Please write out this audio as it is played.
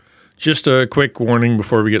Just a quick warning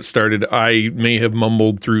before we get started. I may have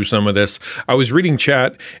mumbled through some of this. I was reading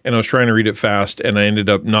chat and I was trying to read it fast and I ended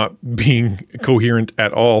up not being coherent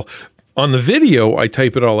at all. On the video, I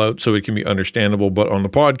type it all out so it can be understandable, but on the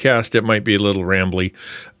podcast, it might be a little rambly.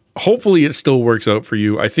 Hopefully it still works out for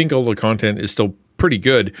you. I think all the content is still pretty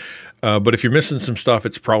good, but if you're missing some stuff,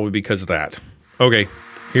 it's probably because of that. Okay,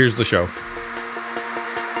 here's the show.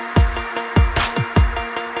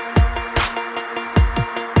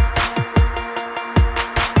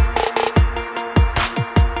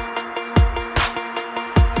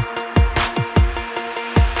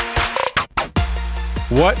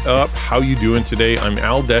 What up? How you doing today? I'm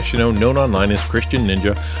Al Deschanel, known online as Christian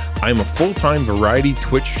Ninja. I'm a full-time variety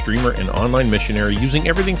Twitch streamer and online missionary, using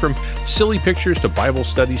everything from silly pictures to Bible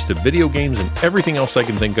studies to video games and everything else I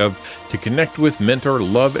can think of to connect with, mentor,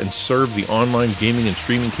 love, and serve the online gaming and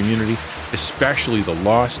streaming community, especially the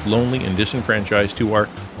lost, lonely, and disenfranchised who are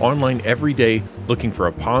online every day looking for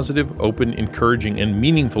a positive, open, encouraging, and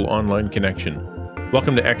meaningful online connection.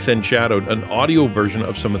 Welcome to XN Shadowed, an audio version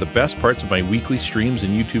of some of the best parts of my weekly streams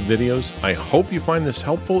and YouTube videos. I hope you find this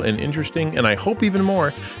helpful and interesting, and I hope even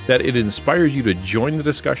more that it inspires you to join the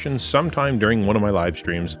discussion sometime during one of my live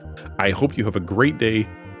streams. I hope you have a great day,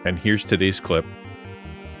 and here's today's clip.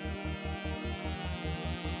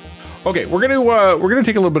 Okay, we're gonna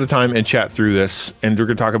take a little bit of time and chat through this, and we're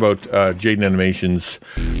gonna talk about Jaden Animation's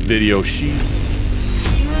video.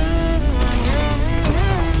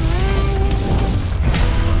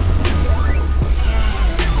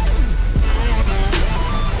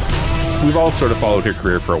 We've all sort of followed her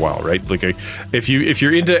career for a while, right? Like, if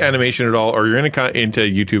you're into animation at all, or you're into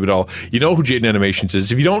YouTube at all, you know who Jaden Animations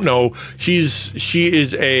is. If you don't know, she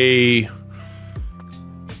is a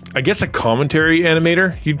commentary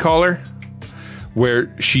animator, you'd call her,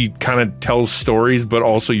 where she kind of tells stories, but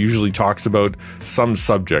also usually talks about some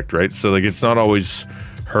subject, right? So like, it's not always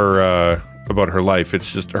her about her life;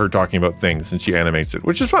 it's just her talking about things, and she animates it,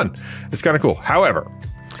 which is fun. It's kind of cool. However,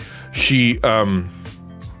 she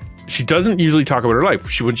doesn't usually talk about her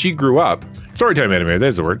life. When she grew up, storytime animator,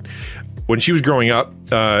 there's the word. When she was growing up,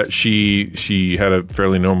 she had a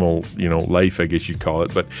fairly normal, life, I guess you'd call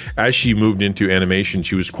it. But as she moved into animation,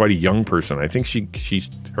 she was quite a young person. I think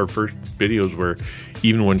her first videos were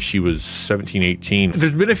even when she was 17, 18.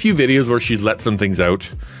 There's been a few videos where she's let some things out,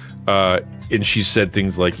 and she said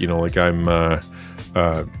things like,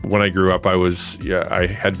 when I grew up, I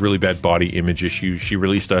had really bad body image issues. She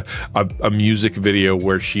released a music video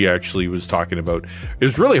where she actually was talking about, it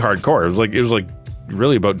was really hardcore. It was like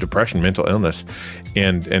really about depression, mental illness,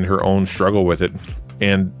 and her own struggle with it.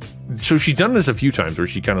 And so she's done this a few times where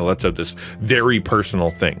she kind of lets out this very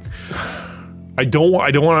personal thing. I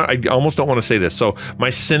almost don't want to say this. So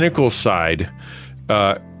my cynical side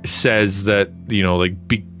says that,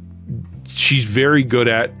 she's very good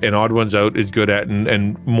at, and Odd Ones Out is good at,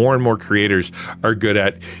 and more creators are good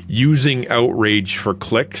at using outrage for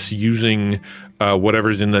clicks, using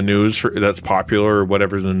whatever's in the news that's popular, or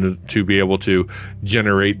whatever's in the, to be able to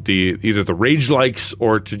generate either the rage likes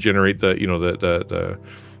or to generate the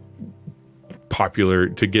popular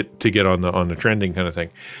to get on the trending kind of thing.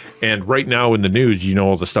 And right now in the news,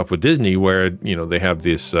 all the stuff with Disney where they have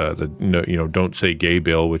this don't say gay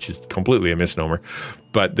bill, which is completely a misnomer,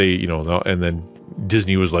 but they and then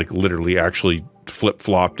Disney was like literally actually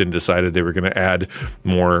flip-flopped and decided they were going to add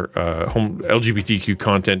more LGBTQ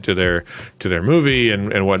content to their movie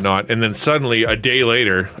and whatnot. And then suddenly a day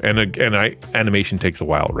later, animation takes a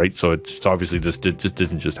while, right? So it's obviously just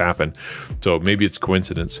didn't just happen. So maybe it's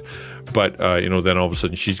coincidence, but then all of a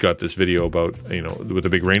sudden she's got this video about with a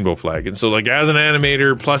big rainbow flag, and so like as an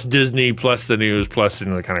animator plus Disney plus the news plus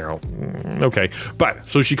kind of go okay. But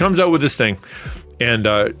so she comes out with this thing. And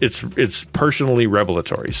it's personally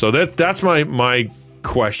revelatory. So that's my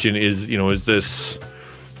question is, is this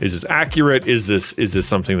accurate? Is this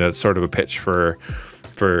something that's sort of a pitch for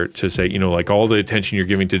to say, like all the attention you're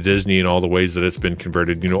giving to Disney and all the ways that it's been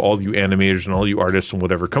converted, all you animators and all you artists and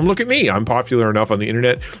whatever, come look at me. I'm popular enough on the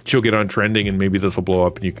internet. She'll get on trending and maybe this will blow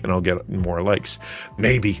up and I'll get more likes.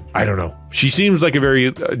 Maybe. I don't know. She seems like a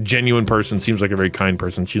very genuine person, seems like a very kind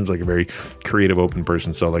person, seems like a very creative, open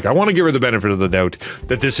person. So like, I want to give her the benefit of the doubt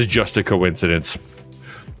that this is just a coincidence.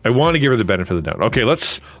 I want to give her the benefit of the doubt. Okay,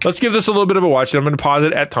 let's give this a little bit of a watch. I'm going to pause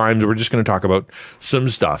it at times. We're just going to talk about some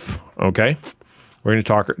stuff. Okay. We're going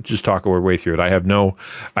to talk our way through it. I have not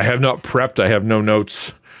prepped. I have no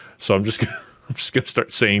notes. So I'm just going to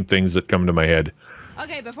start saying things that come to my head.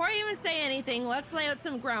 Okay, before you even say anything, let's lay out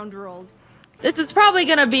some ground rules. This is probably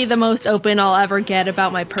gonna be the most open I'll ever get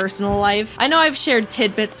about my personal life. I know I've shared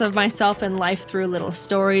tidbits of myself and life through little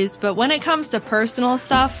stories, but when it comes to personal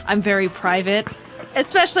stuff, I'm very private.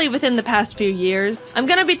 Especially within the past few years. I'm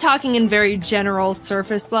gonna be talking in very general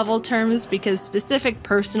surface level terms because specific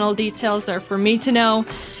personal details are for me to know,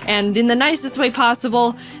 and in the nicest way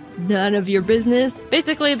possible, none of your business.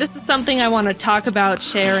 Basically, this is something I want to talk about,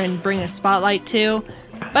 share, and bring a spotlight to.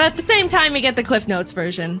 But at the same time, you get the Cliff Notes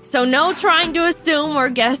version. So no trying to assume or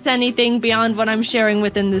guess anything beyond what I'm sharing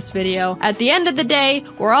within this video. At the end of the day,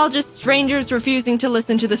 we're all just strangers refusing to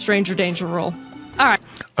listen to the stranger danger rule. All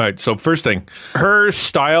right, so first thing, her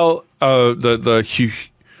style, the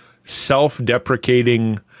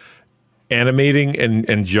self-deprecating animating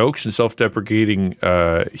and jokes and self-deprecating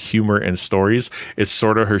humor and stories is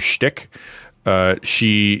sort of her shtick.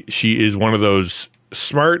 She is one of those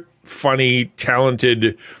smart, funny,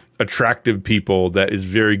 talented, attractive people that is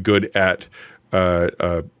very good at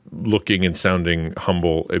looking and sounding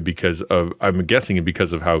humble because of, I'm guessing,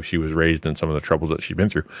 because of how she was raised and some of the troubles that she's been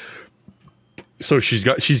through. So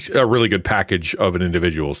she's a really good package of an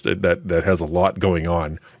individual that has a lot going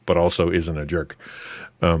on, but also isn't a jerk.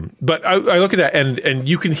 But I look at that and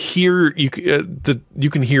you can hear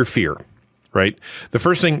fear, right? The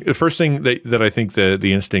first thing that I think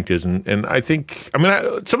the instinct is, and I think,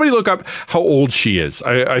 somebody look up how old she is.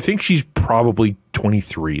 I think she's probably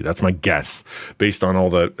 23. That's my guess, based on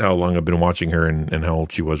how long I've been watching her and how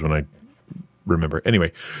old she was when I remember.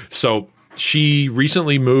 Anyway, so she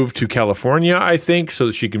recently moved to California, I think, so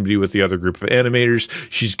that she can be with the other group of animators.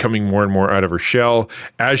 She's coming more and more out of her shell.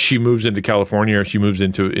 As she moves into California, she moves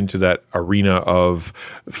into that arena of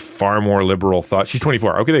far more liberal thought. She's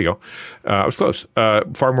 24. Okay, there you go. I was close.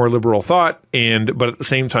 Far more liberal thought, but at the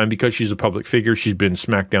same time, because she's a public figure, she's been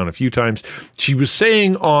smacked down a few times. She was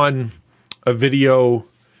saying on a video,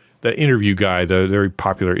 the interview guy, the very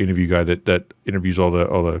popular interview guy that interviews all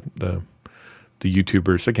the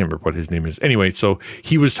YouTubers. I can't remember what his name is. Anyway, so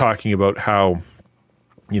he was talking about how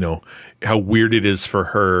weird it is for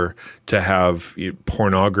her to have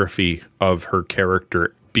pornography of her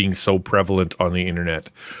character being so prevalent on the internet,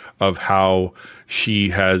 of how she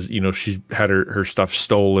has, she's had her stuff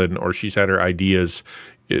stolen, or she's had her ideas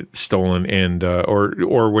stolen, and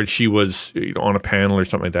or when she was on a panel or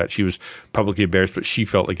something like that, she was publicly embarrassed, but she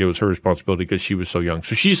felt like it was her responsibility because she was so young.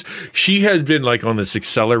 So she has been like on this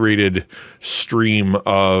accelerated stream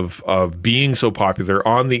of being so popular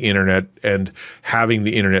on the internet and having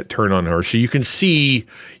the internet turn on her. So you can see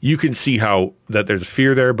how that there's a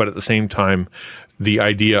fear there, but at the same time, the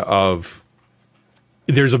idea of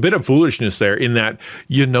there's a bit of foolishness there in that,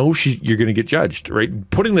 you're going to get judged, right?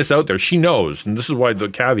 Putting this out there, she knows, and this is why the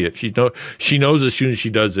caveat, she knows as soon as she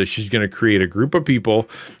does this, she's going to create a group of people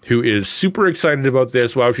who is super excited about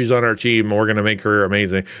this. Wow, she's on our team. We're going to make her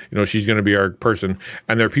amazing. She's going to be our person.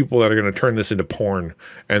 And there are people that are going to turn this into porn,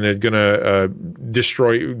 and they're going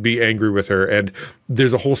to be angry with her. And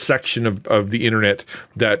there's a whole section of the internet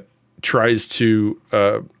that tries to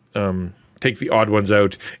take the odd ones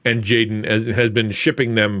out, and Jaden has been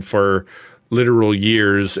shipping them for literal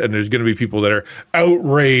years, and there's going to be people that are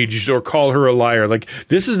outraged or call her a liar. Like,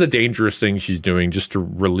 this is the dangerous thing she's doing, just to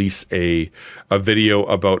release a video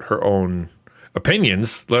about her own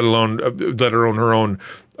opinions, let alone her own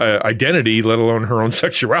identity, let alone her own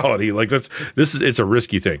sexuality. Like, it's a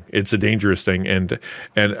risky thing. It's a dangerous thing, and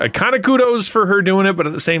kind of kudos for her doing it, but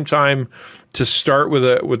at the same time, to start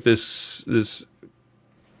with this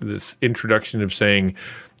introduction of saying,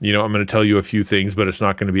 I'm going to tell you a few things, but it's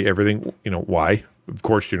not going to be everything. Why? Of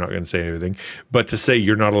course, you're not going to say everything. But to say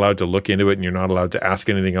you're not allowed to look into it, and you're not allowed to ask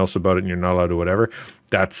anything else about it, and you're not allowed to whatever,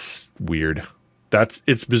 that's weird.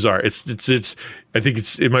 It's bizarre. I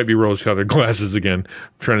think it might be rose-colored glasses again.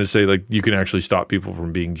 I'm trying to say, like, you can actually stop people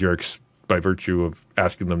from being jerks by virtue of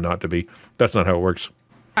asking them not to be. That's not how it works.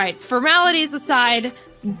 All right, formalities aside,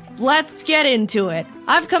 let's get into it.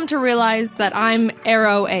 I've come to realize that I'm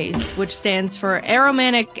ARO-ACE, which stands for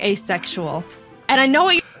Aromantic Asexual. And I know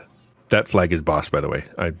what that flag is boss, by the way.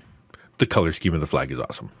 The color scheme of the flag is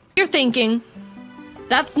awesome. You're thinking,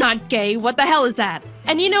 that's not gay. What the hell is that?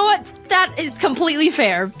 And you know what? That is completely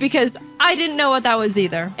fair, because I didn't know what that was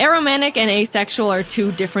either. Aromantic and asexual are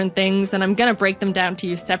two different things, and I'm gonna break them down to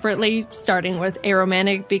you separately, starting with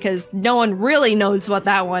aromantic, because no one really knows what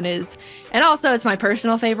that one is. And also, it's my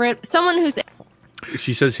personal favorite. Someone who's...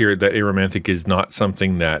 she says here that aromantic is not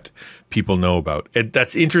something that people know about. And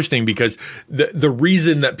that's interesting because the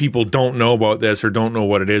reason that people don't know about this or don't know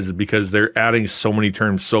what it is because they're adding so many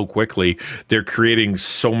terms so quickly. They're creating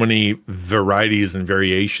so many varieties and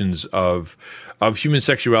variations of human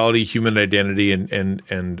sexuality, human identity,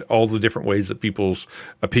 and all the different ways that people's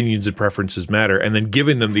opinions and preferences matter, and then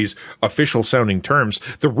giving them these official sounding terms.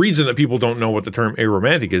 The reason that people don't know what the term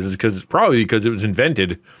aromantic is because it's probably because it was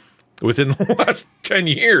invented within the last 10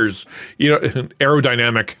 years. You know,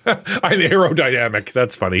 aerodynamic. I'm aerodynamic.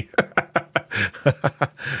 That's funny.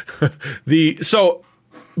 So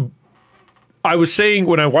I was saying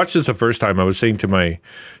when I watched this the first time, I was saying to my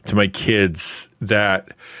kids that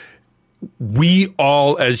we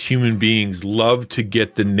all as human beings love to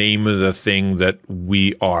get the name of the thing that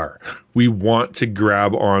we are. We want to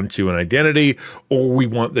grab onto an identity, or we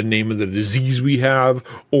want the name of the disease we have,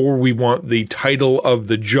 or we want the title of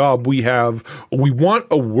the job we have, or we want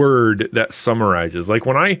a word that summarizes. Like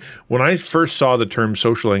when I first saw the term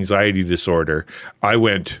social anxiety disorder, I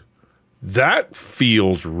went, that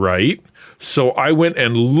feels right. So I went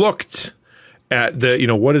and looked at the,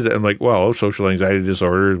 what is it? I'm like, well, social anxiety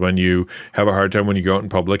disorder is when you have a hard time when you go out in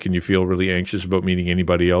public and you feel really anxious about meeting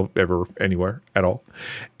anybody else ever, anywhere at all.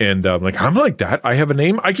 And I'm like that. I have a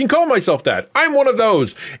name. I can call myself that. I'm one of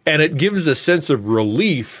those. And it gives a sense of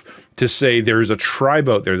relief to say there's a tribe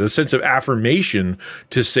out there, the sense of affirmation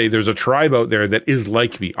to say there's a tribe out there that is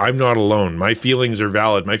like me. I'm not alone. My feelings are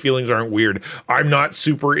valid. My feelings aren't weird. I'm not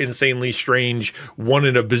super insanely strange, one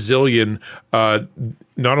in a bazillion.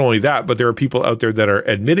 Not only that, but there are people out there that are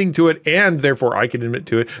admitting to it, and therefore I can admit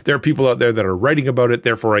to it. There are people out there that are writing about it,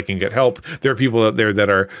 therefore I can get help. There are people out there that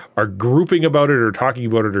are grouping about it or talking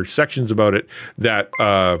about it or sections about it that,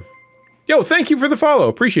 thank you for the follow.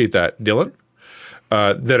 Appreciate that, Dylan.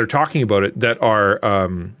 That are talking about it, that are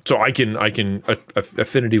so I can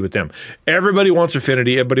affinity with them. Everybody wants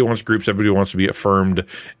affinity. Everybody wants groups. Everybody wants to be affirmed,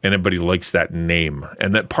 and everybody likes that name.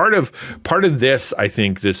 And that part of this, I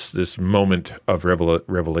think, this moment of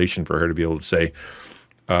revelation for her to be able to say,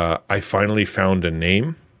 I finally found a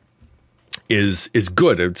name, is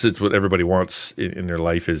good. It's what everybody wants in their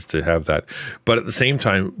life, is to have that. But at the same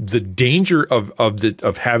time, the danger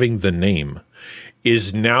of having the name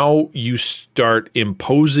is now you start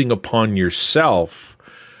imposing upon yourself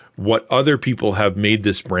what other people have made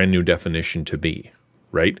this brand new definition to be,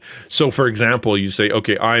 right? So, for example, you say,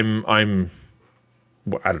 okay, I'm I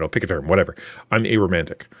don't know, pick a term, whatever. I'm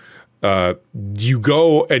aromantic. You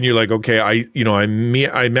go and you're like, okay, I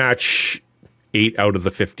match 8 out of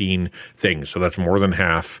the 15 things. So that's more than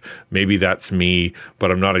half. Maybe that's me, but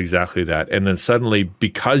I'm not exactly that. And then suddenly,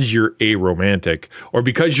 because you're aromantic, or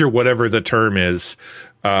because you're whatever the term is,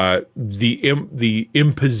 the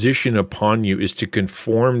imposition upon you is to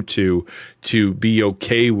conform to be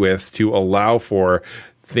okay with, to allow for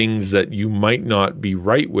things that you might not be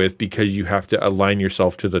right with, because you have to align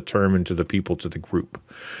yourself to the term and to the people, to the group.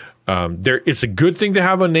 It's a good thing to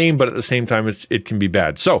have a name, but at the same time, it can be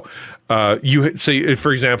bad. So, you say,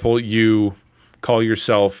 for example, you call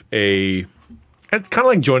yourself it's kind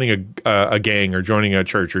of like joining a gang, or joining a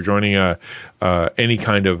church, or joining any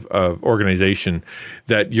kind of organization,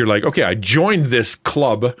 that you're like, okay, I joined this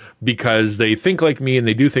club because they think like me and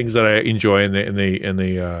they do things that I enjoy, and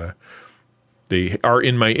they are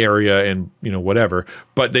in my area, and whatever.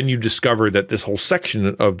 But then you discover that this whole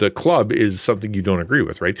section of the club is something you don't agree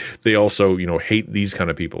with, right? They also hate these kind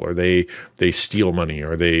of people, or they steal money,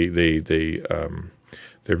 or they're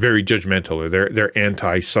very judgmental, or they're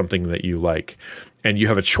anti something that you like. And you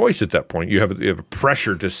have a choice at that point. You have a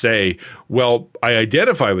pressure to say, well, I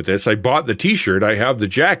identify with this. I bought the T-shirt. I have the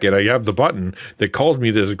jacket. I have the button that calls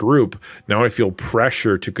me this group. Now I feel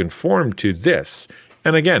pressure to conform to this.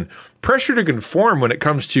 And again, pressure to conform when it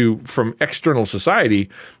comes from external society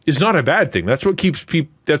is not a bad thing. That's what keeps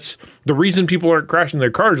people. That's the reason people aren't crashing their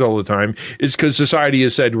cars all the time, is because society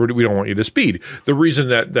has said we don't want you to speed. The reason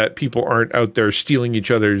that people aren't out there stealing each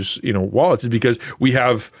other's wallets is because we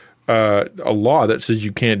have a law that says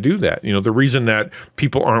you can't do that. The reason that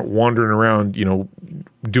people aren't wandering around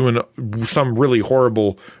doing some really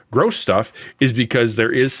horrible, gross stuff is because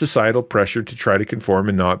there is societal pressure to try to conform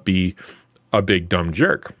and not be a big dumb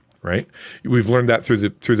jerk, right? We've learned that through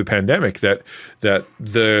the pandemic, that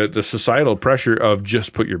the societal pressure of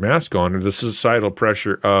just put your mask on, or the societal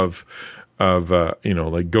pressure of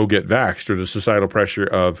like go get vaxxed, or the societal pressure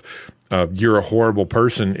of you're a horrible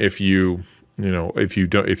person if you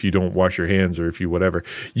don't wash your hands, or if you whatever.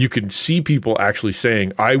 You can see people actually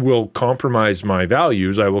saying, I will compromise my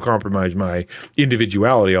values, I will compromise my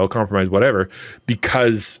individuality, I'll compromise whatever,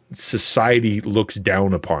 because society looks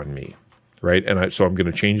down upon me. right? And so I'm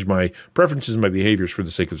going to change my preferences and my behaviors for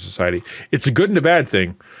the sake of society. It's a good and a bad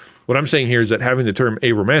thing. What I'm saying here is that having the term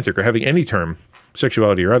aromantic, or having any term,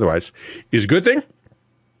 sexuality or otherwise, is a good thing,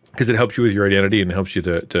 because it helps you with your identity and helps you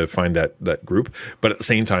to find that group. But at the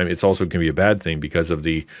same time, it's also going to be a bad thing because of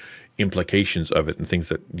the implications of it and things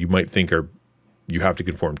that you might think you have to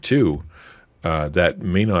conform to, that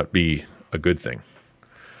may not be a good thing.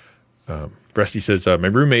 Rusty says, my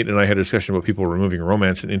roommate and I had a discussion about people removing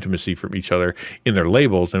romance and intimacy from each other in their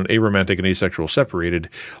labels, and aromantic and asexual separated,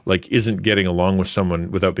 like isn't getting along with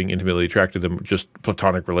someone without being intimately attracted to them, just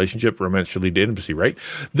platonic relationship. Romance should lead to intimacy, right?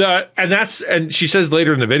 And she says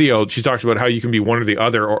later in the video, she talks about how you can be one or the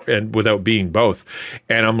other and without being both.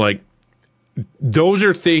 And I'm like, those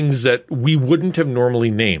are things that we wouldn't have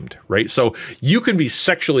normally named, right? So you can be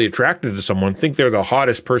sexually attracted to someone, think they're the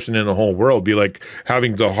hottest person in the whole world, be like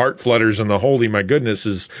having the heart flutters and the holy my goodness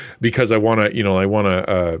is because I want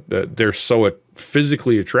to, they're so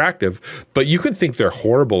physically attractive, but you can think they're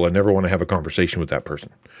horrible and never want to have a conversation with that person,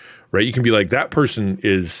 right? You can be like, that person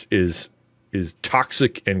is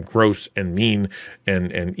toxic and gross and mean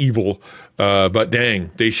and evil, but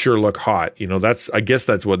dang, they sure look hot. I guess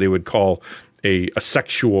that's what they would call a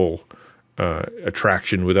sexual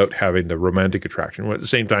attraction without having the romantic attraction. At the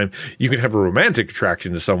same time, you can have a romantic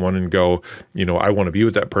attraction to someone and go, I want to be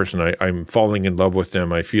with that person. I'm falling in love with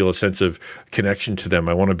them. I feel a sense of connection to them.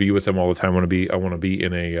 I want to be with them all the time. I want to be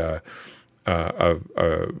in a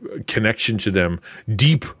connection to them,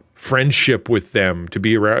 deep friendship with them, to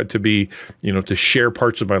be around, to share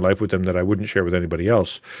parts of my life with them that I wouldn't share with anybody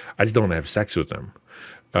else. I just don't want to have sex with them.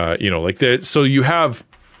 So you have,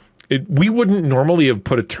 we wouldn't normally have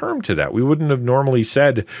put a term to that. We wouldn't have normally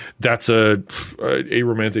said that's a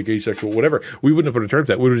romantic, asexual, whatever. We wouldn't have put a term to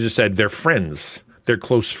that. We would have just said they're friends, they're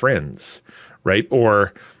close friends, right?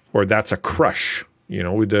 Or that's a crush.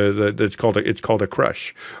 It's called a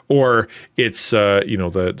crush, or it's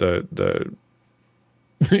the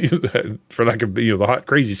for lack of the hot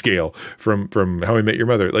crazy scale from How I Met Your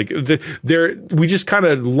Mother. Like we just kind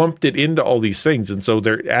of lumped it into all these things, and so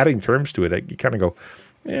they're adding terms to it. You kind of go,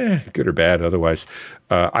 good or bad. Otherwise,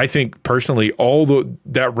 I think personally,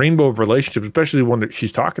 that rainbow of relationships, especially the one that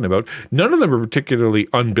she's talking about, none of them are particularly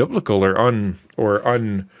unbiblical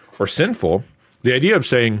or sinful. The idea of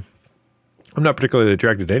saying I'm not particularly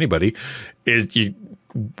attracted to anybody is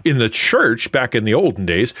in the church back in the olden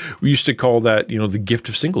days, we used to call that, the gift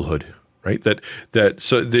of singlehood, right?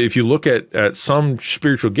 If you look at some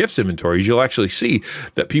spiritual gifts inventories, you'll actually see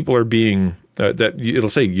that people are being, that it'll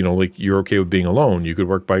say, like you're okay with being alone. You could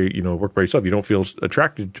work by yourself. You don't feel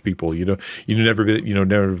attracted to people. You've never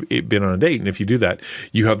been on a date. And if you do that,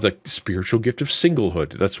 you have the spiritual gift of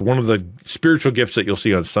singlehood. That's one of the spiritual gifts that you'll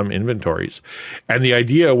see on some inventories. And the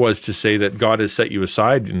idea was to say that God has set you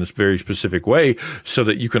aside in this very specific way so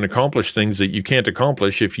that you can accomplish things that you can't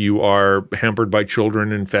accomplish if you are hampered by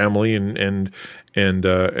children and family and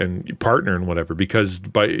partner and whatever. Because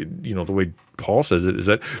by, the way Paul says it is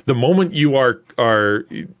that the moment you are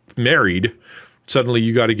married, suddenly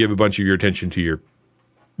you got to give a bunch of your attention to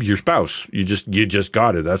your spouse. You just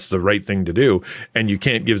got to. That's the right thing to do, and you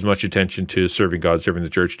can't give as much attention to serving God, serving the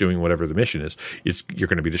church, doing whatever the mission is. You're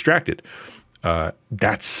going to be distracted.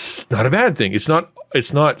 That's not a bad thing. It's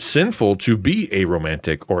not sinful to be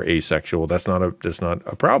aromantic or asexual. That's not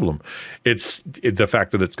a problem. It's the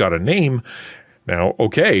fact that it's got a name. Now,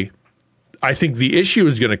 okay. I think the issue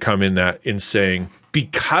is going to come in saying,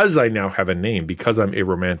 because I now have a name, because I'm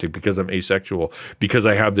aromantic, because I'm asexual, because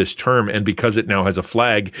I have this term, and because it now has a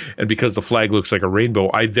flag, and because the flag looks like a rainbow,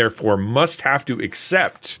 I therefore must have to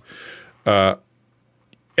accept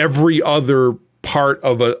every other part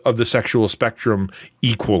of the sexual spectrum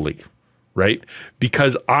equally, right?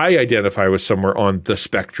 Because I identify with somewhere on the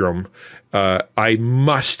spectrum, I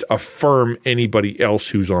must affirm anybody else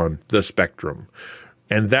who's on the spectrum.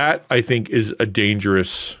 And that, I think, is a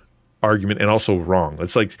dangerous argument and also wrong.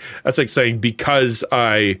 That's like saying because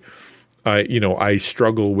I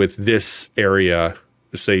struggle with this area,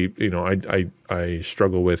 say, I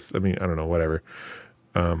struggle with, I don't know, whatever,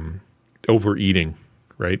 overeating,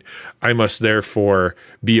 right? I must therefore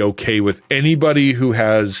be okay with anybody who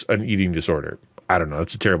has an eating disorder. I don't know.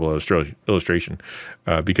 That's a terrible illustration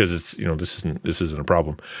because it's, this isn't a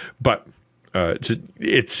problem, but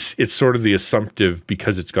it's sort of the assumptive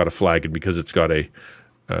because it's got a flag and because it's got a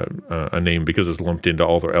name, because it's lumped into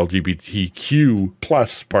all the LGBTQ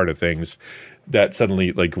plus part of things, that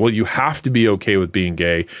suddenly you have to be okay with being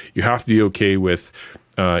gay. You have to be okay with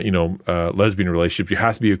lesbian relationships. You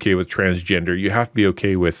have to be okay with transgender. You have to be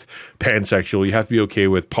okay with pansexual. You have to be okay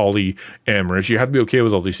with polyamorous. You have to be okay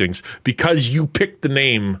with all these things because you picked the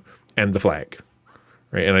name and the flag,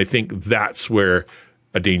 right? And I think that's where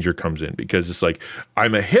a danger comes in, because it's like,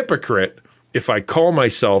 I'm a hypocrite if I call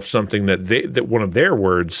myself something that one of their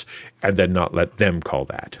words and then not let them call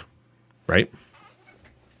that, right?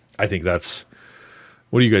 I think that's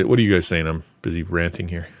what are you guys saying? I'm busy ranting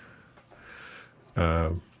here.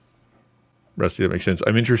 Rusty, that makes sense.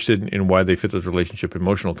 I'm interested in why they fit this relationship,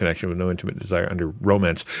 emotional connection with no intimate desire under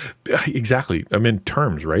romance. Exactly. I'm in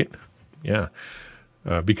terms, right? Yeah.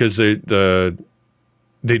 Because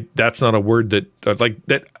that's not a word that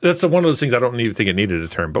that's one of those things I don't even think it needed a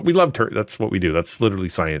term, but we love terms. That's what we do. That's literally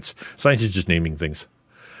science. Science is just naming things.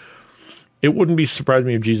 It wouldn't be surprised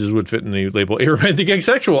me if Jesus would fit in the label aromantic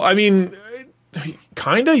asexual. I mean,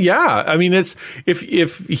 kinda, yeah. I mean, it's if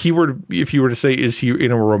you were to say, is he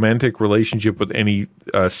in a romantic relationship with any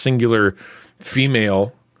singular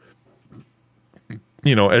female?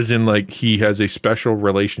 As in, like, he has a special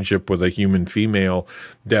relationship with a human female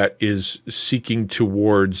that is seeking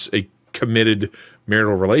towards a committed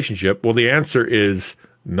marital relationship. Well, the answer is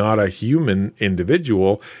not a human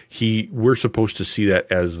individual. We're supposed to see that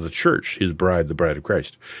as the church, his bride, the bride of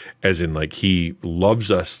Christ, as in, like, he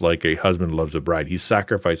loves us like a husband loves a bride. He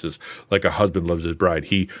sacrifices like a husband loves his bride.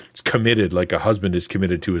 He's committed like a husband is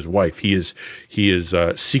committed to his wife. He is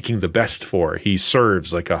seeking the best for her. He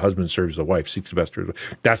serves like a husband serves the wife, seeks the best for her.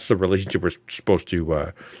 That's the relationship we're supposed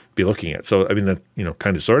to be looking at. So, I mean, that,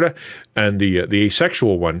 kind of, sort of. And the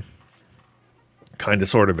asexual one, kind of,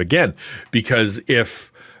 sort of, again, because if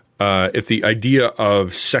the idea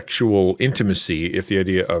of sexual intimacy, if the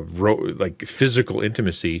idea of physical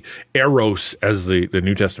intimacy, eros, as the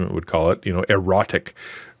New Testament would call it, erotic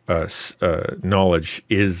knowledge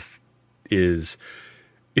is if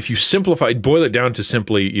you boil it down to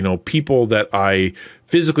simply, people that I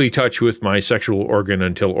physically touch with my sexual organ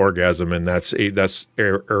until orgasm, and that's erotic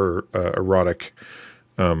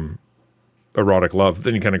love.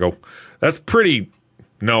 Then you kind of go, that's pretty.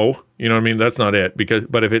 No, you know what I mean? That's not it.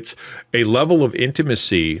 But if it's a level of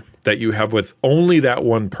intimacy that you have with only that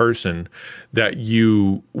one person that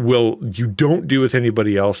you don't do with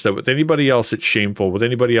anybody else, that with anybody else it's shameful, with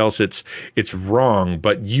anybody else it's wrong,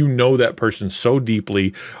 but that person so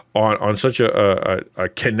deeply on such a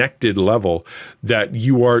connected level that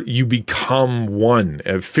you become one,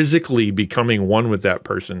 physically becoming one with that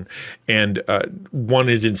person, and one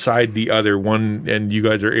is inside the other one, and you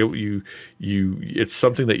guys are it's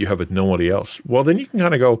something that you have with nobody else. Well, then you can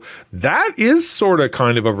kind of go, that is sort of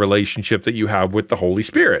kind of a relationship that you have with the Holy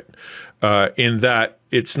Spirit, in that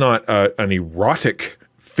it's not an erotic,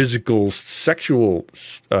 physical, sexual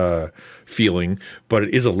feeling, but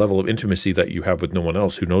it is a level of intimacy that you have with no one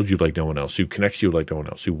else, who knows you like no one else, who connects you like no one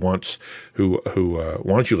else, who wants you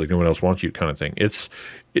like no one else wants you, kind of thing. It's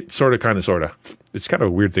sort of. It's kind of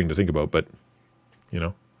a weird thing to think about, but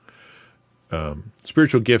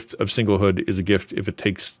spiritual gift of singlehood is a gift if it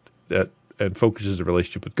takes that and focuses the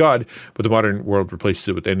relationship with God, but the modern world replaces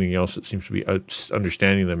it with anything else that seems to be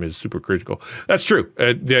understanding them is super critical. That's true.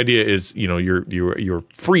 The idea is, you're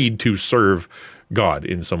freed to serve God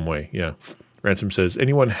in some way. Yeah. Ransom says,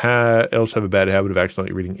 anyone else have a bad habit of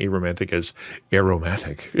accidentally reading aromantic as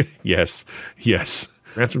aromatic? Yes.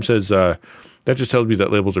 Ransom says, that just tells me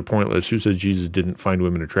that labels are pointless. Who says Jesus didn't find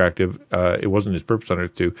women attractive? It wasn't his purpose on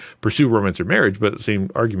earth to pursue romance or marriage, but the same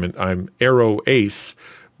argument, I'm aro-ace,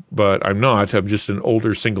 but I'm not. I'm just an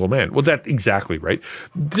older single man. Well, that's exactly right.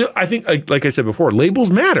 I think, like I said before, labels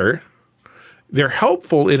matter. They're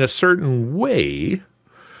helpful in a certain way,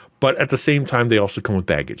 but at the same time, they also come with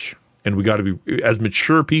baggage. And we got to be, as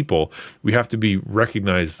mature people, we have to be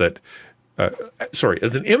recognized that,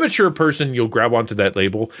 as an immature person, you'll grab onto that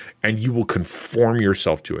label and you will conform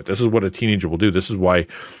yourself to it. This is what a teenager will do. This is why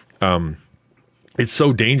it's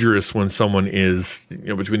so dangerous when someone is,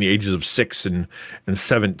 between the ages of 6 and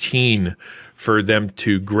 17, for them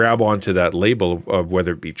to grab onto that label of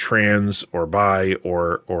whether it be trans or bi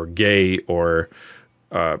or gay or,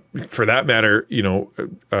 for that matter,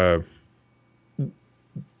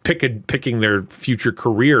 picking their future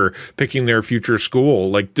career, picking their future school,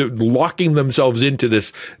 like locking themselves into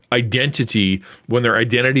this identity when their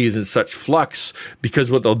identity is in such flux, because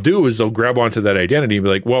what they'll do is they'll grab onto that identity and be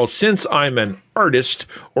like, well, since I'm an artist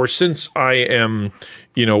or since I am,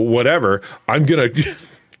 whatever, I'm going to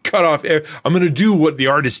cut off. I'm going to do what the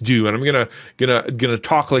artists do, and I'm going to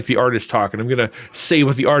talk like the artists talk, and I'm going to say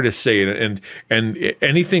what the artists say, and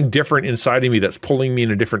anything different inside of me that's pulling me in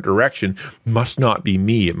a different direction must not be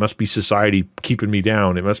me. It must be society keeping me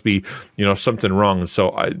down. It must be something wrong. And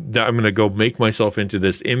so I'm going to go make myself into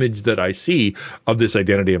this image that I see of this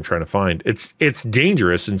identity I'm trying to find. It's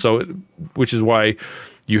dangerous, and so which is why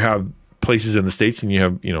you have places in the States and you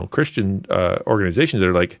have, Christian organizations that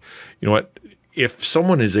are like, you know what, if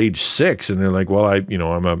someone is age 6 and they're like, well,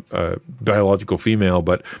 I'm a biological female,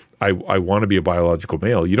 but I want to be a biological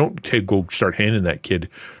male, you don't go start handing that kid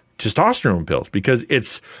testosterone pills because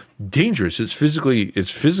it's dangerous. It's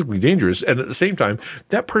physically dangerous. And at the same time,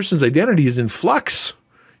 that person's identity is in flux.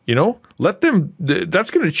 Let them,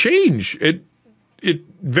 that's going to change. They're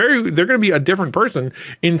going to be a different person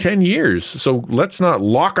in 10 years. So let's not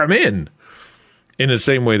lock them in the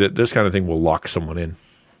same way that this kind of thing will lock someone in.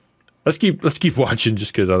 Let's keep watching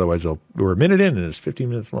just because otherwise we're a minute in and it's 15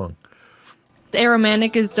 minutes long.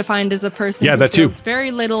 Aromantic is defined as a person who feels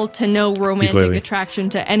very little to no romantic attraction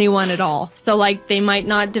to anyone at all. So, like, they might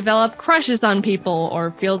not develop crushes on people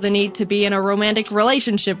or feel the need to be in a romantic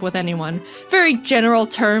relationship with anyone. Very general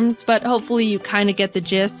terms, but hopefully you kind of get the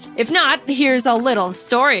gist. If not, here's a little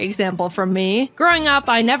story example from me. Growing up,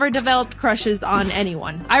 I never developed crushes on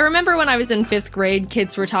anyone. I remember when I was in 5th grade,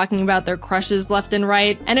 kids were talking about their crushes left and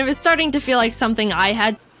right, and it was starting to feel like something I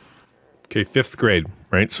had. Okay, 5th grade.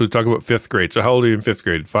 Right, so we talk about 5th grade. So how old are you in 5th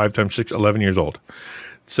grade? 5 times 6, 11 years old.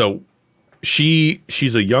 So she's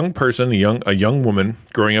a young person, a young woman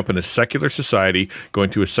growing up in a secular society, going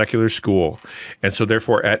to a secular school, and so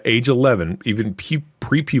therefore at age 11, even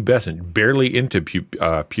prepubescent, barely into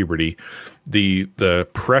puberty, the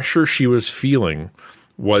pressure she was feeling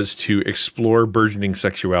was to explore burgeoning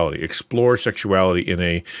sexuality, explore sexuality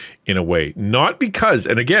in a way, not because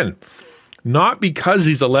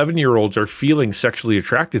these 11-year-olds are feeling sexually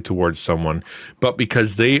attracted towards someone, but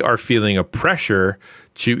because they are feeling a pressure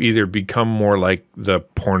to either become more like the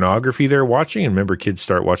pornography they're watching. And remember, kids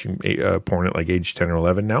start watching porn at like age 10 or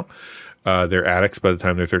 11 now. They're addicts by the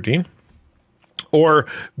time they're 13. Or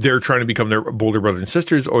they're trying to become their older brothers and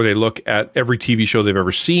sisters, or they look at every TV show they've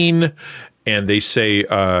ever seen and they say,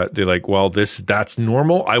 they're like, well, that's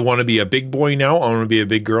normal. I want to be a big boy now. I want to be a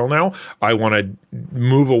big girl now. I want to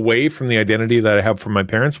move away from the identity that I have from my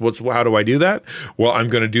parents. How do I do that? Well, I'm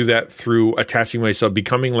going to do that through attaching myself,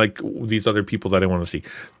 becoming like these other people that I want to see,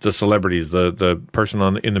 the celebrities, the person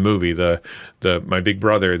in the movie, my big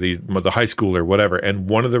brother, the high schooler, whatever. And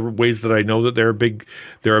one of the ways that I know that they're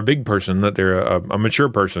a big person, that they're a mature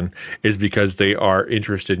person, is because they are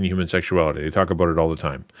interested in human sexuality. They talk about it all the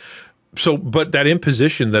time. So, but that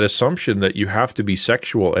imposition, that assumption that you have to be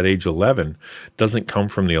sexual at age 11 doesn't come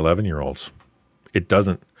from the 11-year-olds. It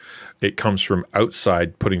doesn't. It comes from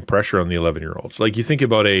outside putting pressure on the 11-year-olds. Like you think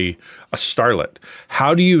about a starlet.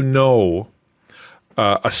 How do you know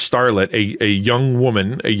a starlet, a young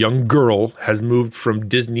woman, a young girl has moved from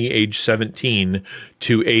Disney age 17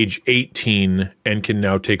 to age 18 and can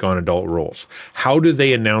now take on adult roles? How do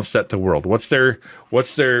they announce that to the world? What's their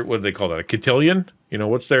what do they call that? A cotillion?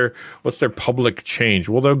 What's their public change?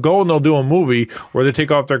 Well, they'll go and they'll do a movie where they take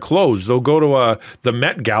off their clothes. They'll go to the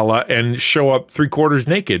Met Gala and show up 3/4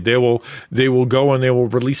 naked. They will go and they will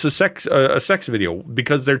release a sex video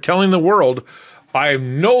because they're telling the world, I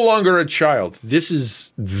am no longer a child. This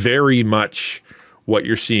is very much what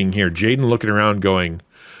you're seeing here. Jaden looking around going,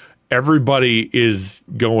 everybody is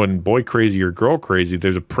going boy crazy or girl crazy.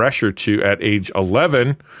 There's a pressure to, at age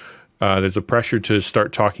 11, there's a pressure to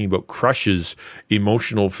start talking about crushes,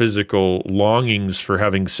 emotional, physical longings for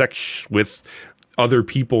having sex with other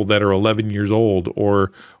people that are 11 years old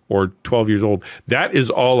or 12 years old. That is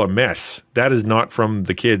all a mess. That is not from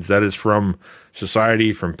the kids. That is from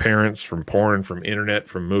society, from parents, from porn, from internet,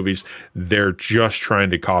 from movies. They're just trying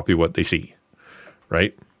to copy what they see,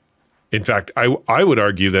 right? In fact, I would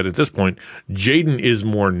argue that at this point, Jaden is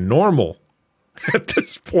more normal at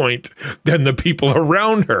this point than the people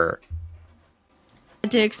around her.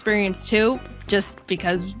 To experience too, just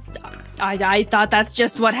because I thought that's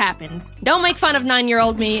just what happens. Don't make fun of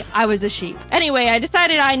 9-year-old me. I was a sheep. Anyway, I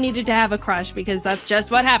decided I needed to have a crush because that's just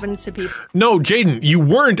what happens to people. No, Jaden, you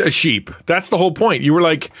weren't a sheep. That's the whole point. You were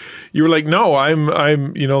like, no,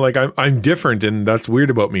 I'm different, and that's weird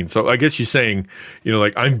about me. So I guess you're saying,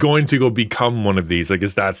 I'm going to go become one of these. I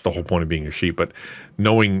guess that's the whole point of being a sheep. But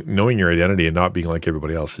knowing your identity and not being like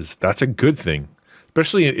everybody else that's a good thing.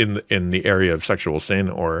 Especially in the area of sexual sin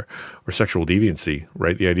or sexual deviancy,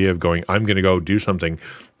 right? The idea of going, I'm going to go do something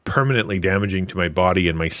permanently damaging to my body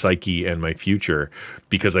and my psyche and my future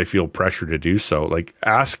because I feel pressure to do so. Like,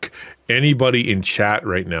 ask anybody in chat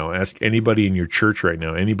right now, ask anybody in your church right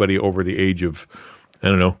now, anybody over the age of,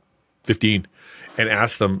 15, and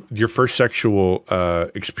ask them your first sexual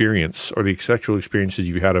experience or the sexual experiences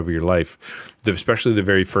you had over your life, especially the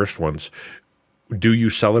very first ones. Do you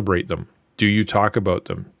celebrate them? Do you talk about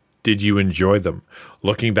them? Did you enjoy them?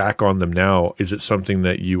 Looking back on them now, is it something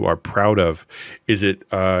that you are proud of? Is it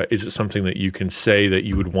something that you can say that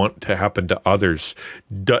you would want to happen to others?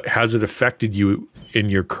 Has it affected you in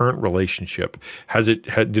your current relationship?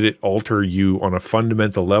 Did it alter you on a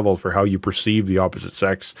fundamental level for how you perceive the opposite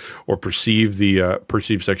sex or perceive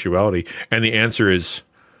sexuality? And the answer is,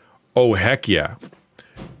 oh, heck yeah,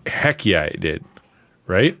 it did,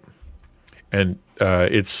 right? And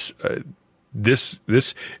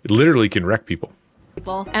this literally can wreck people.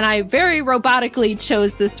 And I very robotically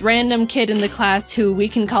chose this random kid in the class who we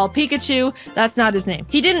can call Pikachu. That's not his name.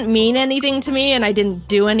 He didn't mean anything to me, and I didn't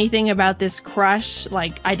do anything about this crush.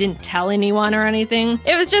 Like, I didn't tell anyone or anything.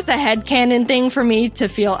 It was just a headcanon thing for me to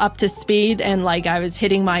feel up to speed and like I was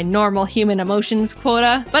hitting my normal human emotions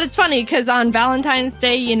quota. But it's funny because on Valentine's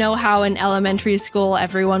Day, you know how in elementary school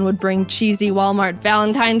everyone would bring cheesy Walmart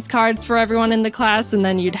Valentine's cards for everyone in the class, and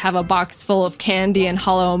then you'd have a box full of candy and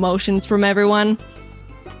hollow emotions from everyone?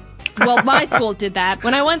 Well, my school did that.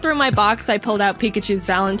 When I went through my box, I pulled out Pikachu's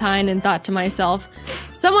Valentine and thought to myself,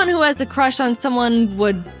 someone who has a crush on someone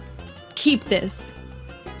would keep this.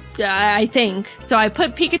 I think. So I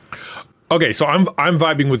put Pikachu... Okay, so I'm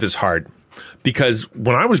vibing with this hard because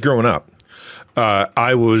when I was growing up,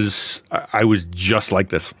 I was just like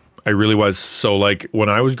this. I really was. So like when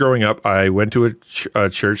I was growing up, I went to a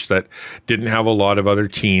church that didn't have a lot of other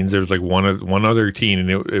teens. There was like one other teen, and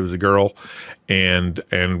it was a girl, and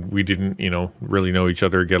we didn't really know each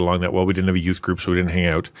other or get along that well. We didn't have a youth group, so we didn't hang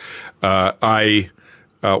out.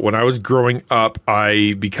 When I was growing up,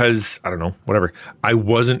 because I don't know, whatever, I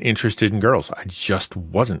wasn't interested in girls. I just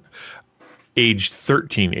wasn't. Age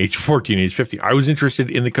 13, age 14, age 15. I was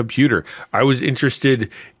interested in the computer. I was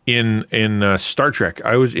interested in Star Trek.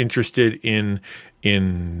 I was interested in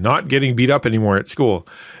not getting beat up anymore at school.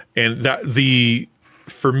 And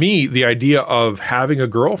for me, the idea of having a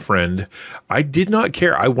girlfriend, I did not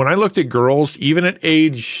care. When I looked at girls, even at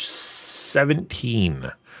age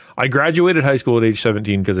 17, I graduated high school at age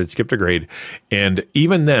 17 because I'd skipped a grade. And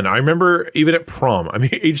even then, I remember even at prom, I mean,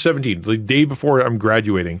 age 17, the day before I'm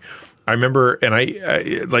graduating, I remember, and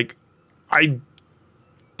I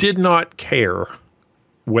did not care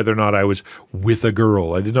whether or not I was with a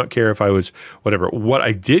girl. I did not care if I was whatever. What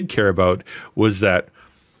I did care about was that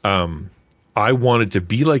I wanted to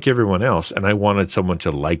be like everyone else, and I wanted someone to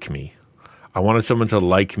like me. I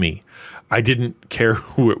didn't care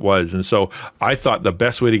who it was. And so I thought the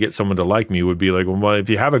best way to get someone to like me would be like, well, if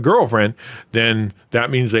you have a girlfriend, then that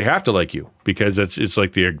means they have to like you because that's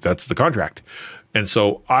the contract. And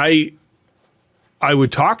so I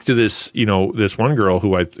would talk to this one girl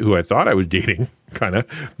who I thought I was dating, kind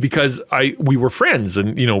of, because we were friends,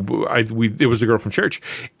 and it was a girl from church,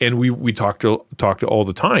 and we talked to all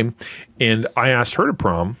the time, and I asked her to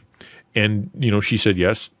prom, and she said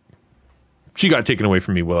yes. She got taken away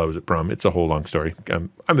from me while I was at prom. It's a whole long story.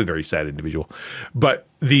 I'm a very sad individual, but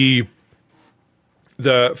for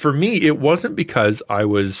me, it wasn't because I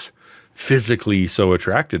was physically so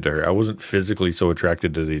attracted to her. I wasn't physically so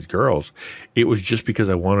attracted to these girls. It was just because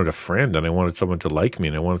I wanted a friend, and I wanted someone to like me,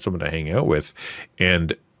 and I wanted someone to hang out with.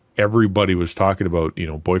 And everybody was talking about,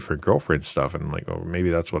 boyfriend, girlfriend stuff. And I'm like, oh, maybe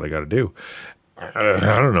that's what I got to do. I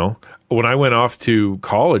don't know. When I went off to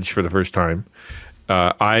college for the first time,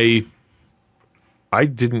 I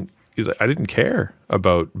didn't care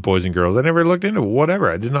about boys and girls. I never looked into whatever.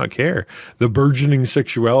 I did not care. The burgeoning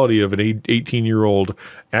sexuality of an 18-year-old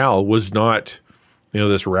Al was not,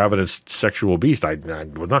 this ravenous sexual beast. I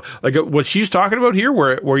was not like what she's talking about here,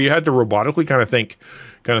 where you had to robotically kind of think,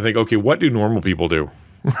 okay, what do normal people do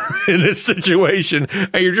in this situation?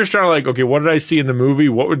 And you're just trying to like, okay, what did I see in the movie?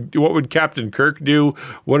 What would Captain Kirk do?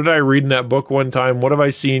 What did I read in that book one time? What have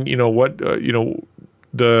I seen?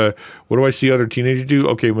 What do I see other teenagers do?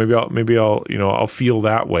 Okay, maybe I'll feel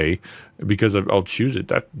that way because I'll choose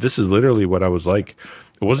it. This is literally what I was like.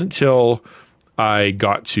 It wasn't until I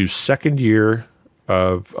got to second year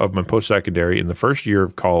of my post-secondary, in the first year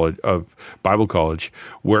of college, of Bible college,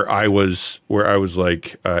 where I was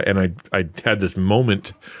like, and I had this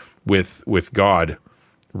moment with God,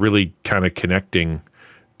 really kind of connecting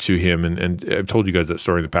to Him, and I've told you guys that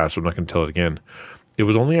story in the past, so I'm not going to tell it again. It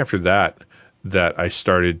was only after that I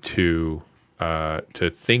started to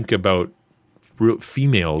think about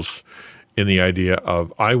females in the idea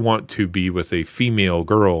of, I want to be with a female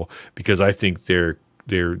girl because I think they're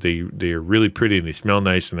really pretty and they smell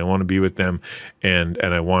nice, and I want to be with them, and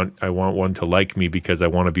I want one to like me because I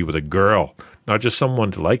want to be with a girl, not just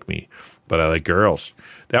someone to like me, but I like girls.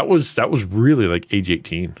 That was really like age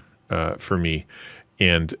 18 for me,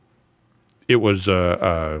 and it was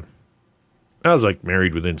I was like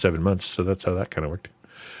married within 7 months, so that's how that kind of worked.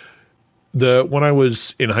 when I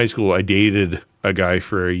was in high school, I dated a guy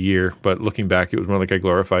for a year, but looking back, it was more like a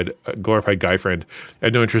glorified guy friend. I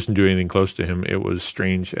had no interest in doing anything close to him. It was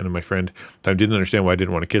strange, and my friend I didn't understand why I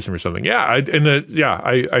didn't want to kiss him or something. Yeah, I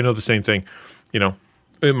know the same thing. You know,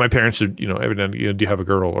 my parents would, evidently, do you have a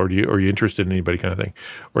girl, or are you interested in anybody, kind of thing,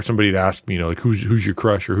 or somebody would ask me, like who's your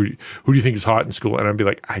crush, or who do you think is hot in school, and I'd be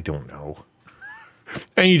like, I don't know.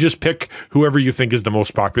 And you just pick whoever you think is the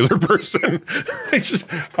most popular person. It's just,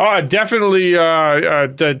 definitely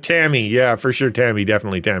Tammy. Yeah, for sure, Tammy.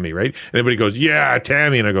 Definitely Tammy, right? And everybody goes, yeah,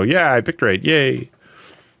 Tammy. And I go, yeah, I picked right. Yay.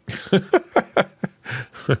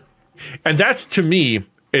 And that's, to me,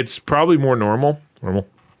 it's probably more normal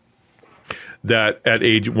that at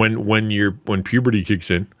age, when puberty kicks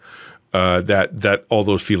in, that all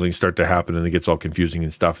those feelings start to happen and it gets all confusing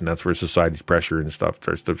and stuff, and that's where society's pressure and stuff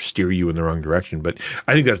starts to steer you in the wrong direction. But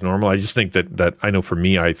I think that's normal. I just think that I know for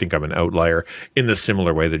me, I think I'm an outlier in the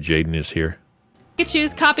similar way that Jaden is here.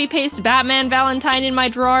 Pikachu's copy-paste Batman Valentine in my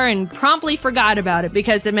drawer and promptly forgot about it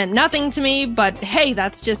because it meant nothing to me, but hey,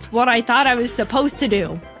 that's just what I thought I was supposed to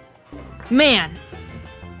do. Man,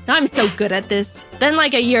 I'm so good at this. Then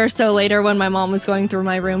like a year or so later, when my mom was going through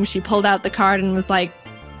my room, she pulled out the card and was like,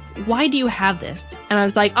 why do you have this? And I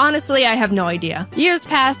was like, honestly, I have no idea. Years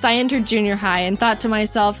passed, I entered junior high and thought to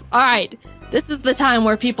myself, all right, this is the time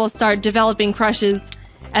where people start developing crushes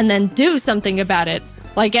and then do something about it,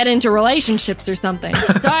 like get into relationships or something.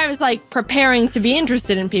 So I was like preparing to be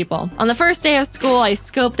interested in people. On the first day of school, I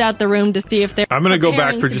scoped out the room to see if they're I'm going to go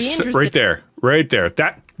back for just right there.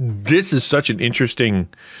 This is such an interesting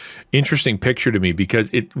picture to me because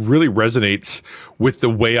it really resonates with the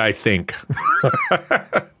way I think.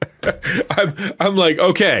 I'm like,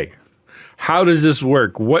 okay, how does this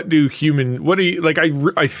work? I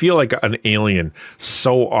feel like an alien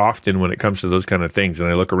so often when it comes to those kind of things. And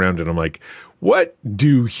I look around and I'm like, what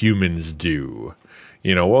do humans do?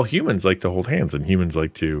 Well, humans like to hold hands, and humans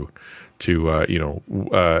like to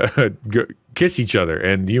kiss each other,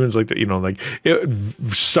 and humans like to,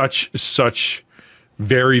 such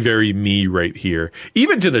very, very me right here.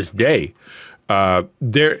 Even to this day,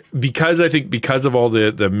 because of all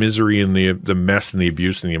the misery and the mess and the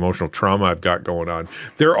abuse and the emotional trauma I've got going on,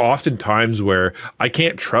 there are often times where I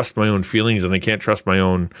can't trust my own feelings and I can't trust my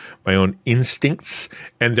own instincts,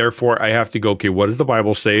 and therefore I have to go, okay, what does the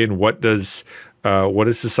Bible say, and what does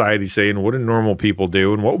society say, and what do normal people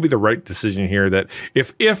do, and what would be the right decision here? That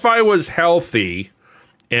if I was healthy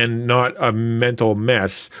and not a mental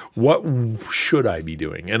mess, what should I be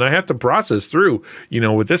doing? And I have to process through,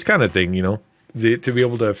 with this kind of thing, to be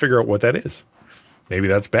able to figure out what that is. Maybe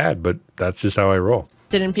that's bad, but that's just how I roll.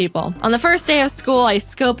 In people. On the first day of school, I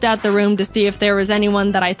scoped out the room to see if there was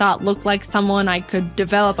anyone that I thought looked like someone I could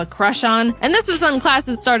develop a crush on. And this was when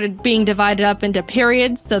classes started being divided up into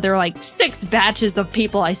periods, so there were like 6 batches of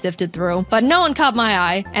people I sifted through. But no one caught my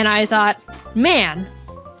eye, and I thought, man,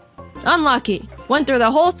 unlucky. Went through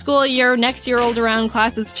the whole school year. Next year rolled around,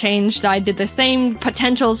 classes changed. I did the same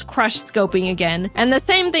potentials crush scoping again, and the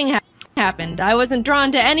same thing happened. I wasn't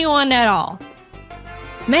drawn to anyone at all.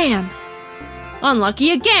 Man,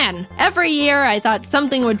 unlucky again. Every year I thought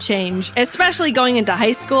something would change, especially going into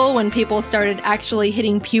high school when people started actually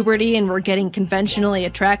hitting puberty and were getting conventionally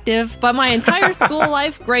attractive. But my entire school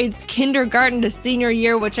life, grades kindergarten to senior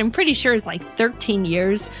year, which I'm pretty sure is like 13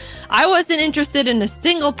 years, I wasn't interested in a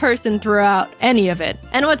single person throughout any of it.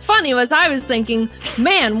 And what's funny was I was thinking,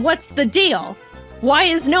 man, what's the deal? Why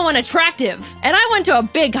is no one attractive? And I went to a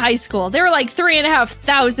big high school. There were like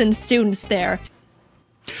 3,500 students there.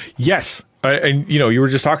 Yes. And you were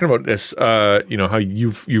just talking about this, how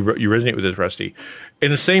you resonate with this, Rusty. In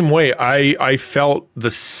the same way, I felt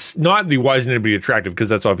not the why isn't anybody attractive, because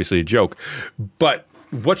that's obviously a joke, but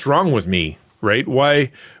what's wrong with me, right?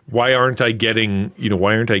 Why aren't I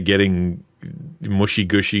getting mushy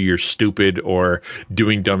gushy or stupid or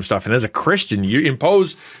doing dumb stuff? And as a Christian, you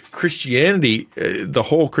impose Christianity, the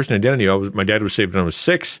whole Christian identity. My dad was saved when I was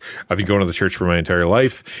 6. I've been going to the church for my entire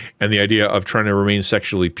life, and the idea of trying to remain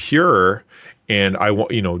sexually pure. And I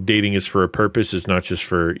want, dating is for a purpose. It's not just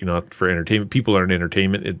for entertainment. People are an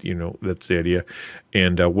entertainment. That's the idea.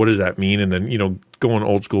 And what does that mean? And then, going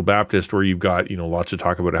old school Baptist, where you've got, lots of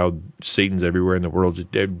talk about how Satan's everywhere in the world, is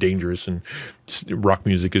dangerous, and rock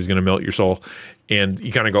music is going to melt your soul. And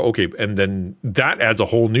you kind of go, okay. And then that adds a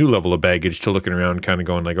whole new level of baggage to looking around, kind of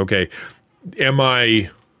going like, okay,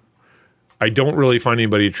 I don't really find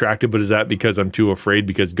anybody attractive, but is that because I'm too afraid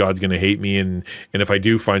because God's going to hate me? And if I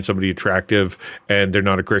do find somebody attractive and they're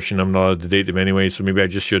not a Christian, I'm not allowed to date them anyway. So maybe I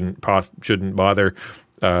just shouldn't bother.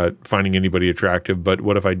 finding anybody attractive, but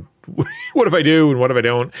what if I what if I do and what if I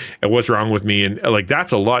don't, and what's wrong with me, and like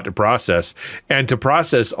that's a lot to process, and to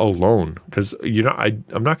process alone, because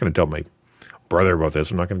I'm not going to tell my brother about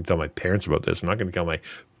this. I'm not going to tell my parents about this. I'm not going to tell my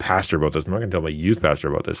pastor about this. I'm not going to tell my youth pastor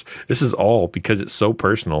about this. This is all because it's so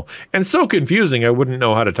personal and so confusing. I wouldn't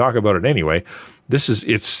know how to talk about it anyway.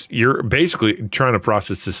 You're basically trying to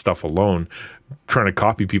process this stuff alone, trying to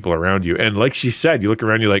copy people around you. And like she said, you look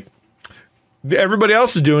around, you're like, everybody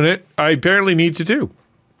else is doing it. I apparently need to too.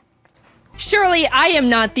 Surely I am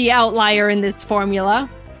not the outlier in this formula.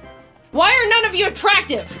 Why are none of you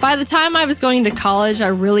attractive? By the time I was going to college, I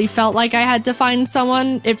really felt like I had to find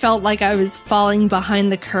someone. It felt like I was falling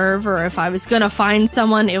behind the curve, or if I was going to find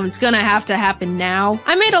someone, it was going to have to happen now.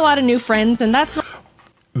 I made a lot of new friends, and that's...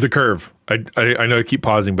 The curve. I know I keep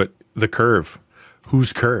pausing, but the curve.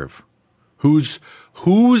 Whose curve? Whose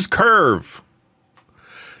curve?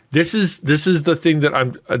 This is the thing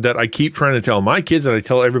that I keep trying to tell my kids, and I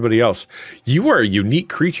tell everybody else. You are a unique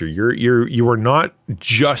creature. You are not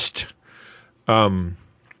just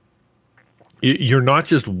you're not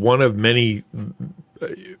just one of many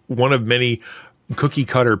cookie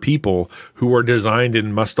cutter people who are designed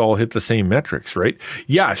and must all hit the same metrics, right?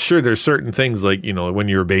 Yeah, sure. There's certain things like, when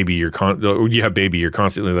you're a baby, you're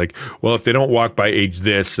constantly like, well, if they don't walk by age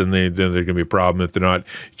this, then there's going to be a problem. If they're not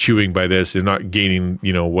chewing by this, they're not gaining,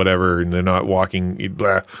 whatever, and they're not walking,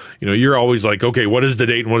 blah. You're always like, okay, what is the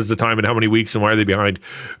date and what is the time and how many weeks and why are they behind?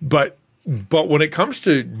 But when it comes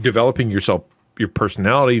to developing yourself, your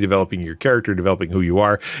personality, developing your character, developing who you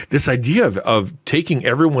are, this idea of taking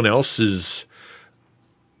everyone else's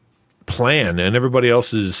plan and everybody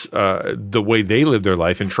else's the way they live their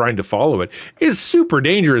life and trying to follow it is super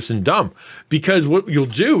dangerous and dumb, because what you'll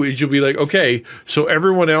do is you'll be like, okay, so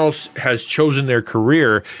everyone else has chosen their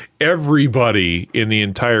career. Everybody in the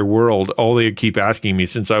entire world, all they keep asking me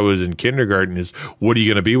since I was in kindergarten is, what are you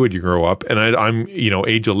going to be when you grow up? And I'm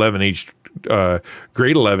age 11,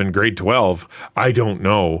 grade 11, grade 12, I don't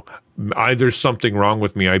know. There's something wrong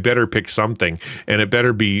with me. I better pick something, and it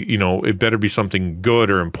better be something good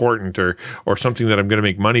or important or something that I'm going to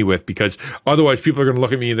make money with, because otherwise people are going to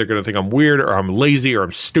look at me and they're going to think I'm weird or I'm lazy or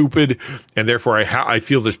I'm stupid, and therefore I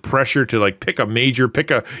feel this pressure to like pick a major, pick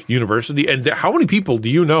a university. And how many people do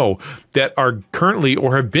you know that are currently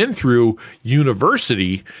or have been through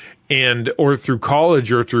university or through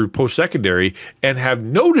college or through post-secondary and have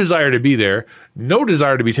no desire to be there, no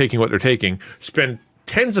desire to be taking what they're taking, spend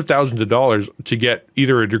tens of thousands of dollars to get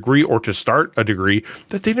either a degree or to start a degree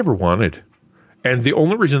that they never wanted. And the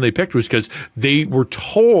only reason they picked was because they were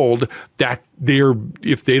told that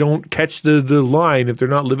if they don't catch the line, if they're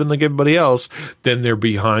not living like everybody else, then they're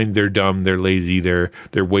behind, they're dumb, they're lazy, they're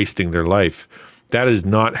wasting their life. That is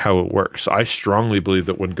not how it works. I strongly believe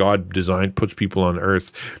that when God puts people on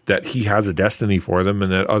earth, that he has a destiny for them,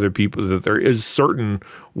 and that other people, that there is certain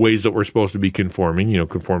ways that we're supposed to be conforming,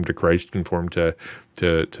 conform to Christ, conform to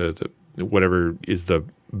whatever is the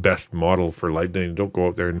best model for life. Don't go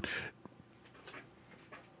out there and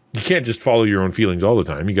you can't just follow your own feelings all the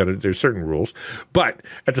time. There's certain rules. But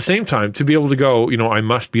at the same time, to be able to go, I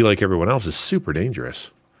must be like everyone else is super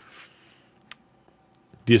dangerous.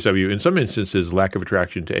 DSW, in some instances, lack of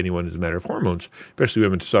attraction to anyone is a matter of hormones, especially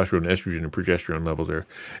women, testosterone, estrogen, and progesterone levels are.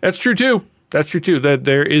 That's true too. That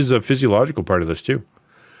there is a physiological part of this too.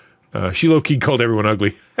 She low key called everyone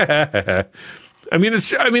ugly. That's,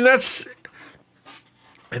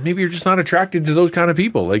 and maybe you're just not attracted to those kind of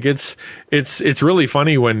people. Like it's really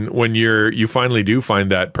funny when you finally do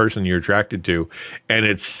find that person you're attracted to, and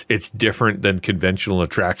it's different than conventional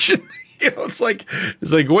attraction. It's like,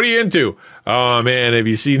 what are you into? Oh man, have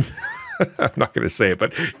you seen? I'm not going to say it,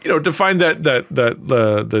 but to find that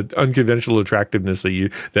the unconventional attractiveness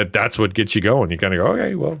that's what gets you going. You kind of go,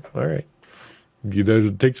 okay, well, all right.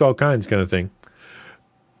 It takes all kinds, kind of thing.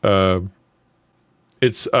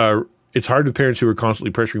 It's hard with parents who are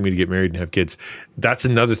constantly pressuring me to get married and have kids. That's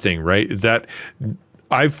another thing, right? That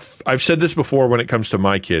I've said this before when it comes to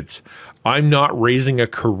my kids. I'm not raising a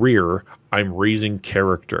career. I'm raising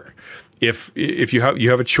character. If you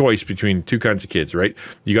have a choice between two kinds of kids, right?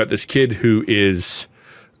 You got this kid who is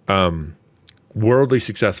worldly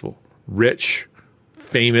successful, rich,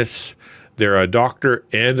 famous. They're a doctor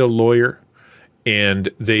and a lawyer,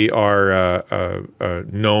 and they are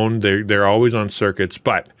known. They're always on circuits,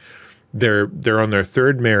 but they're on their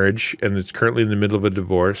third marriage, and it's currently in the middle of a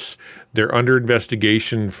divorce. They're under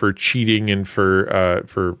investigation for cheating and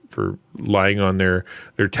for lying on their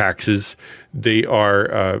taxes. They've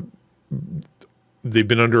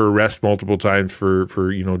been under arrest multiple times for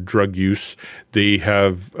drug use. They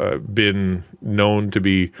have been known to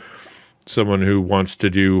be someone who wants to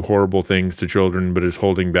do horrible things to children but is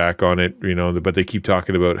holding back on it, but they keep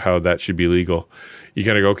talking about how that should be legal. You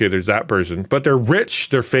kind of go, okay, there's that person, but they're rich,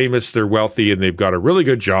 they're famous, they're wealthy, and they've got a really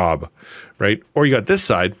good job, right? Or you got this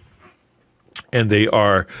side, and they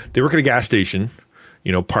work at a gas station,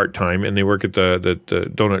 part-time, and they work at the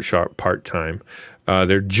donut shop part-time.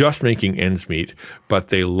 They're just making ends meet, but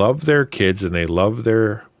they love their kids and they love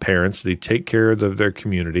their parents. They take care of their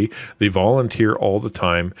community. They volunteer all the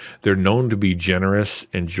time. They're known to be generous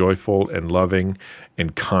and joyful and loving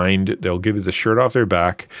and kind. They'll give you the shirt off their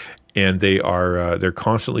back, and they're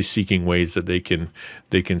constantly seeking ways that they can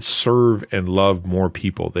serve and love more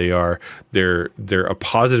people. They're a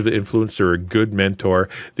positive influence. They're a good mentor.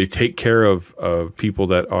 They take care of people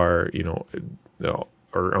that are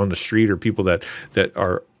or on the street, or people that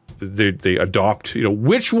are they adopt.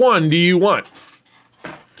 Which one do you want?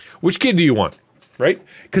 Which kid do you want? Right?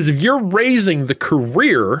 Because if you're raising the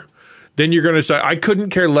career, then you're going to say, I couldn't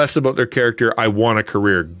care less about their character. I want a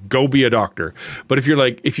career. Go be a doctor. But if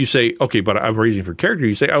you say, okay, but I'm raising for character,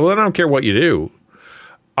 you say, oh, well, I don't care what you do.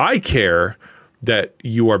 I care that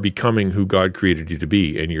you are becoming who God created you to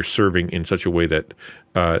be, and you're serving in such a way that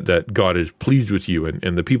that God is pleased with you,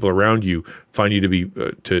 and the people around you find you to be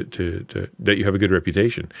that you have a good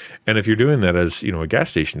reputation. And if you're doing that as a gas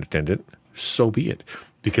station attendant, so be it,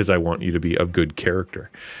 because I want you to be of good character.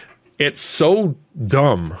 It's so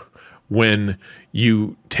dumb when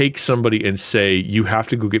you take somebody and say you have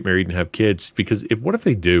to go get married and have kids, because what if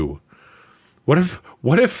they do? What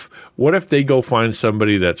if they go find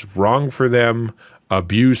somebody that's wrong for them,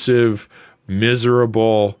 abusive,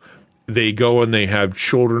 miserable? They go and they have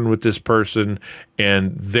children with this person,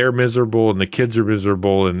 and they're miserable, and the kids are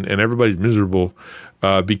miserable, and everybody's miserable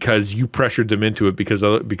because you pressured them into it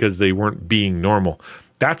because they weren't being normal.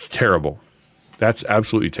 That's terrible. That's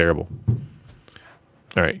absolutely terrible.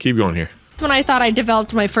 All right, keep going here. When I thought I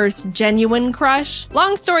developed my first genuine crush.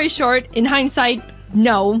 Long story short, in hindsight,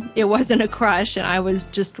 no, it wasn't a crush, and I was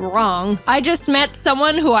just wrong. I just met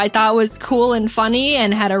someone who I thought was cool and funny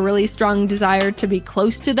and had a really strong desire to be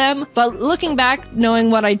close to them. But looking back, knowing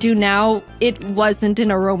what I do now, it wasn't in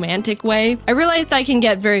a romantic way. I realized I can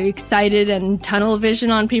get very excited and tunnel vision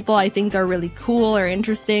on people I think are really cool or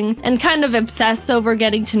interesting, and kind of obsess over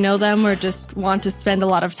getting to know them or just want to spend a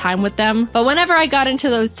lot of time with them. But whenever I got into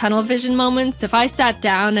those tunnel vision moments, if I sat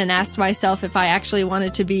down and asked myself if I actually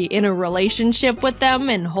wanted to be in a relationship with them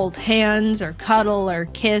and hold hands or cuddle or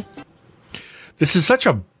kiss. This is such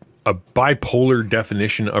a bipolar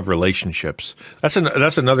definition of relationships. That's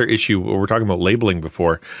another issue we're talking about labeling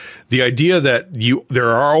before. The idea that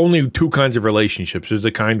there are only two kinds of relationships. There's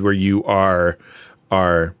the kind where you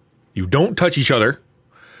don't touch each other,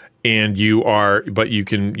 and but you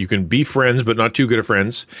can be friends but not too good of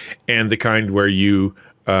friends, and the kind where you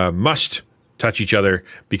must touch each other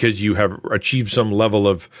because you have achieved some level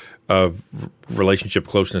of relationship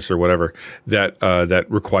closeness or whatever that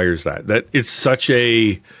requires that. That it's such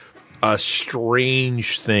a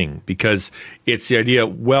strange thing, because it's the idea,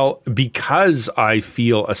 well, because I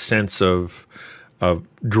feel a sense of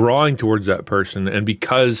drawing towards that person, and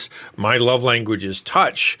because my love language is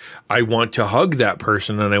touch, I want to hug that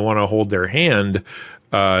person and I want to hold their hand.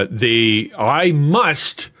 I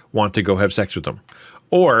must want to go have sex with them,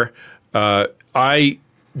 or I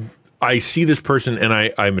see this person and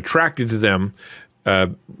I'm attracted to them. I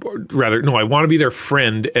want to be their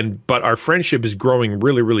friend, but our friendship is growing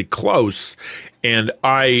really, really close, and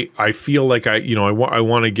I feel like I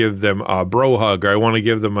want to give them a bro hug, or I want to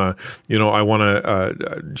give them I want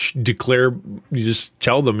to declare, you just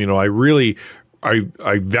tell them,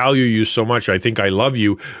 I value you so much. I think I love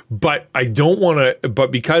you, but I don't want to.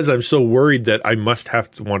 But because I'm so worried that I must have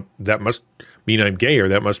to want, that must mean I'm gay, or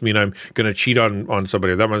that must mean I'm going to cheat on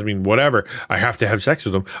somebody, or that must mean whatever. I have to have sex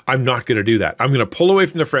with them. I'm not going to do that. I'm going to pull away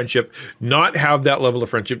from the friendship, not have that level of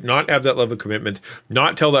friendship, not have that level of commitment,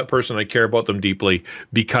 not tell that person I care about them deeply,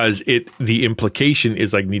 because the implication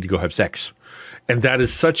is I need to go have sex. And that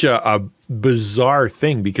is such a bizarre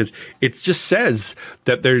thing, because it just says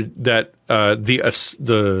that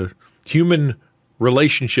the human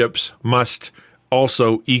relationships must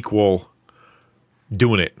also equal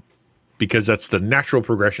doing it, because that's the natural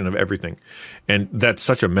progression of everything. And that's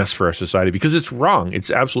such a mess for our society, because it's wrong.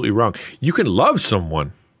 It's absolutely wrong. You can love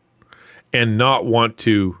someone and not want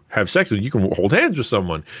to have sex with them. You can hold hands with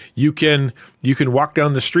someone. You can walk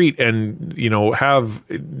down the street and, have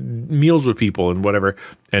meals with people and whatever,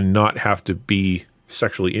 and not have to be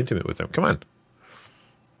sexually intimate with them. Come on.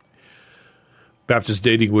 Baptist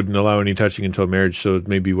dating wouldn't allow any touching until marriage, so it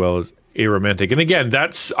may be well as aromantic. And again,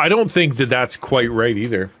 I don't think that's quite right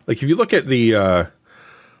either. Like, if you look at the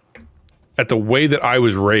at the way that I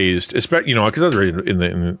was raised, especially, because I was raised in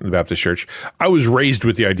the Baptist church, I was raised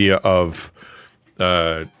with the idea of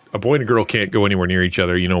a boy and a girl can't go anywhere near each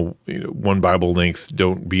other. One Bible length.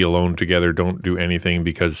 Don't be alone together. Don't do anything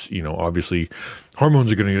because obviously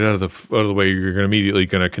hormones are going to get out of the way. You're going to immediately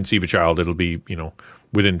going to conceive a child. It'll be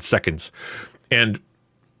within seconds, and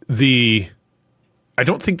I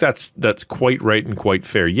don't think that's quite right and quite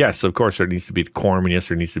fair. Yes, of course, there needs to be decorum, and yes,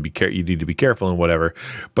 there needs to be you need to be careful and whatever.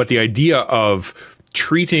 But the idea of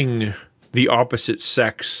treating the opposite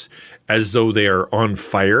sex as though they are on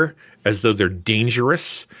fire, as though they're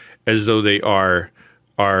dangerous, as though they are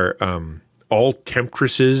all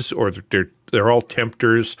temptresses, or they're all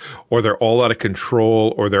tempters, or they're all out of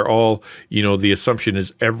control, or they're all, the assumption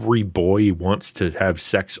is every boy wants to have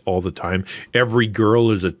sex all the time. Every girl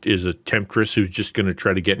is a temptress who's just going to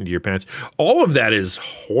try to get into your pants. All of that is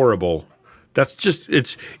horrible. That's just,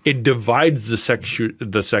 it divides the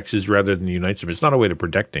sexes rather than unites them. It's not a way to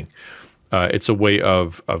protecting. It's a way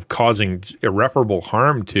of causing irreparable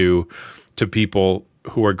harm to people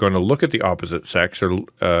who are going to look at the opposite sex, or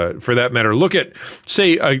for that matter, look at,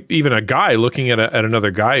 say, even a guy looking at another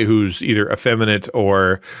guy who's either effeminate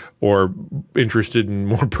or interested in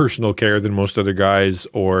more personal care than most other guys,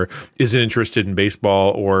 or isn't interested in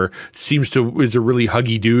baseball, or is a really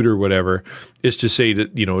huggy dude or whatever, is to say that,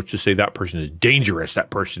 it's to say that person is dangerous, that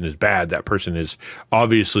person is bad, that person is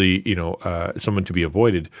obviously, someone to be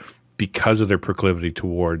avoided because of their proclivity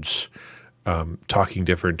towards talking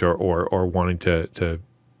different or wanting to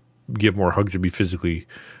give more hugs or be physically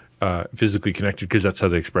connected because that's how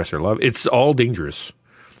they express their love. It's all dangerous.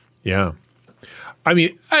 Yeah. I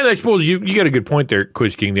mean, and I suppose you got a good point there,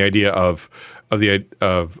 Quiz King, the idea of the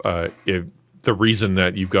reason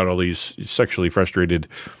that you've got all these sexually frustrated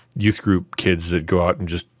youth group kids that go out and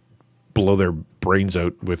just blow their brains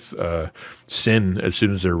out with sin as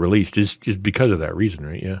soon as they're released is because of that reason,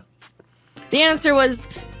 right? Yeah. The answer was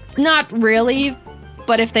not really,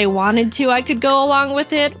 but if they wanted to, I could go along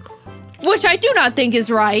with it, which I do not think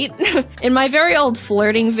is right. In my very old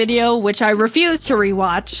flirting video, which I refuse to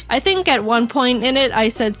rewatch, I think at one point in it, I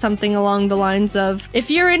said something along the lines of,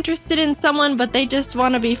 if you're interested in someone but they just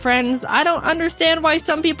want to be friends, I don't understand why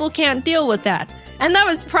some people can't deal with that. And that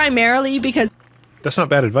was primarily because... That's not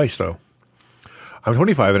bad advice, though. I'm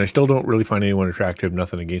 25 and I still don't really find anyone attractive.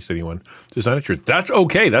 Nothing against anyone. Just not true. That's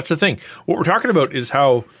okay. That's the thing. What we're talking about is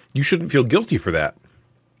how you shouldn't feel guilty for that.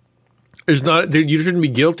 You shouldn't be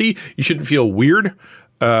guilty. You shouldn't feel weird.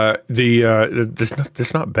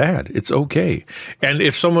 That's not bad. It's okay. And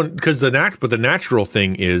if someone, because the natural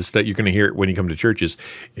thing is that you're going to hear it when you come to churches.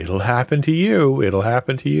 It'll happen to you. It'll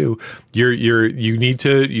happen to you. You need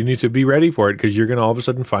to be ready for it because you're going to all of a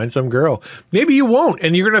sudden find some girl. Maybe you won't,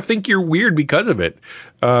 and you're going to think you're weird because of it.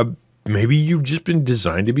 Maybe you've just been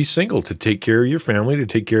designed to be single, to take care of your family, to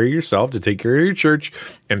take care of yourself, to take care of your church,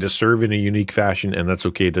 and to serve in a unique fashion. And that's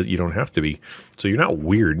okay. That you don't have to be. So you're not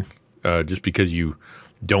weird just because you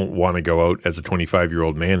don't want to go out as a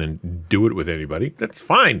 25-year-old man and do it with anybody. That's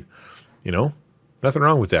fine. Nothing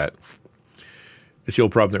wrong with that. It's the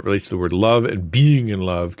old problem that relates to the word love and being in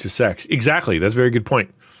love to sex. Exactly. That's a very good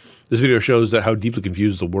point. This video shows that how deeply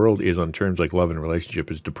confused the world is on terms like love and relationship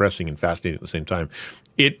is depressing and fascinating at the same time.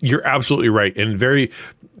 You're absolutely right. And very,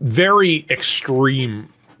 very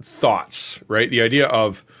extreme thoughts, right? The idea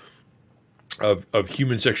of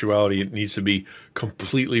human sexuality, it needs to be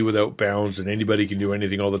completely without bounds and anybody can do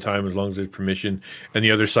anything all the time as long as there's permission. And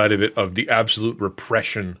the other side of it, of the absolute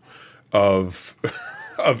repression of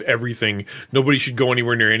of everything. Nobody should go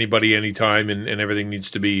anywhere near anybody anytime, and everything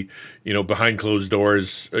needs to be, behind closed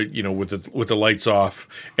doors, with the lights off,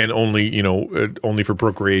 and only, only for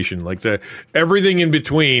procreation. Like everything in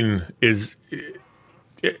between is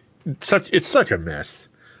it's such a mess.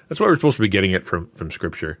 That's why we're supposed to be getting it from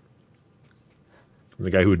Scripture. The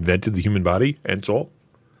guy who invented the human body and soul.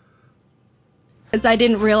 Because I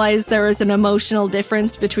didn't realize there was an emotional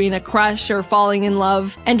difference between a crush or falling in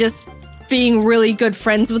love and just being really good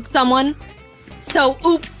friends with someone. So,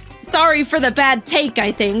 oops, sorry for the bad take,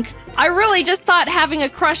 I think. I really just thought having a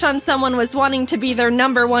crush on someone was wanting to be their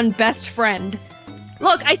number one best friend.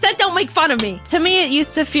 Look, I said don't make fun of me. To me, it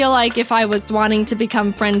used to feel like if I was wanting to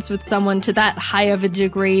become friends with someone to that high of a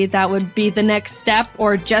degree, that would be the next step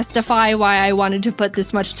or justify why I wanted to put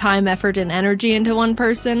this much time, effort, and energy into one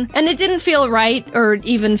person. And it didn't feel right or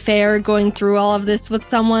even fair going through all of this with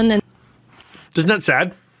someone. And isn't that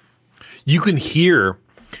sad? You can hear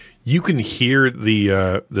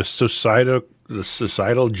the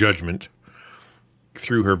societal judgment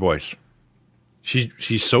through her voice.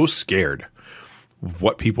 She's so scared of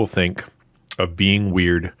what people think, of being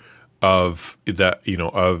weird, of that,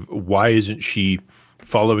 of why isn't she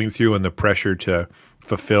following through on the pressure to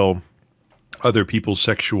fulfill other people's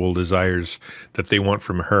sexual desires that they want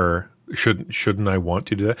from her. Shouldn't I want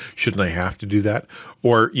to do that? Shouldn't I have to do that?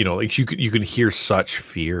 Or, like you can hear such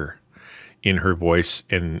fear in her voice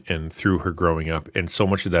and through her growing up. And so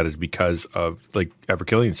much of that is because of, like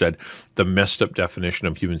Everkillian said, the messed up definition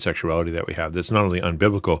of human sexuality that we have. That's not only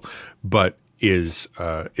unbiblical, but is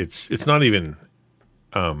it's not even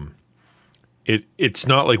it's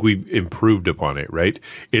not like we've improved upon it, right?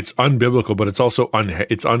 It's unbiblical, but it's also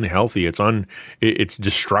it's unhealthy. It's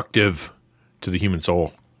destructive to the human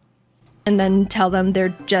soul. And then tell them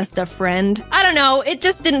they're just a friend. I don't know. It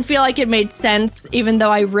just didn't feel like it made sense, even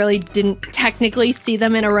though I really didn't technically see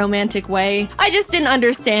them in a romantic way. I just didn't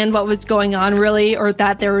understand what was going on, really, or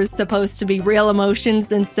that there was supposed to be real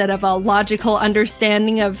emotions instead of a logical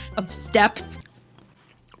understanding of steps.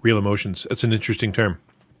 Real emotions. That's an interesting term,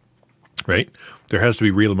 right? There has to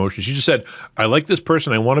be real emotions. You just said, I like this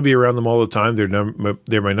person. I want to be around them all the time.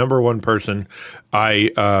 They're my number one person.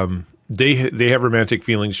 They have romantic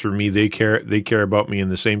feelings for me. They care about me in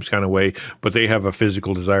the same kind of way, but they have a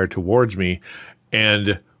physical desire towards me,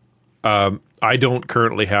 and I don't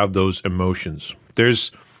currently have those emotions.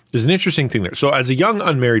 There's an interesting thing there. So as a young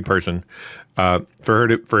unmarried person, for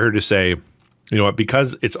her to say, you know what,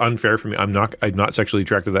 because it's unfair for me, I'm not sexually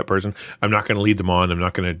attracted to that person. I'm not going to lead them on. I'm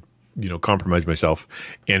not going to compromise myself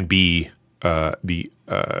and be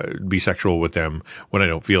sexual with them when I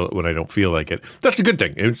don't feel like it. That's a good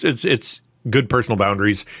thing. It's good personal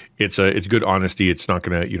boundaries. It's good honesty. It's not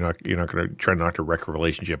gonna you're not gonna try not to wreck a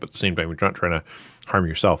relationship. At the same time, you're not trying to harm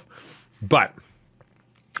yourself. But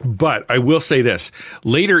I will say this: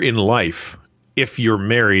 later in life, if you're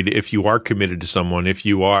married, if you are committed to someone, if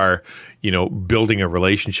you are building a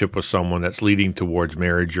relationship with someone that's leading towards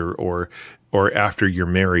marriage or after you're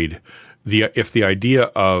married, if the idea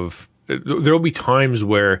of there will be times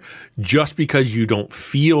where just because you don't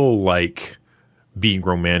feel like being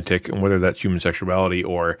romantic, and whether that's human sexuality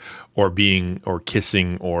or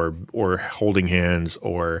kissing or holding hands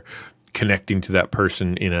or connecting to that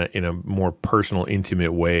person in a more personal,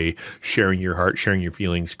 intimate way, sharing your heart, sharing your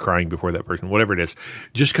feelings, crying before that person, whatever it is,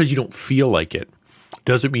 just because you don't feel like it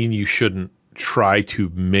doesn't mean you shouldn't try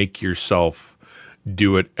to make yourself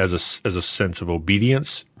do it as a sense of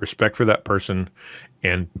obedience, respect for that person,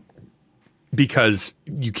 and because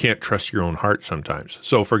you can't trust your own heart sometimes.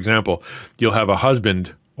 So, for example, you'll have a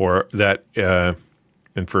husband or that,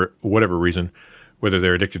 and for whatever reason, whether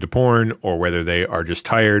they're addicted to porn or whether they are just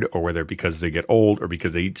tired or whether because they get old or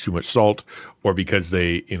because they eat too much salt or because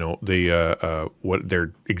they're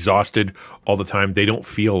exhausted all the time, they don't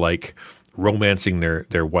feel like romancing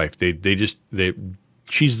their wife.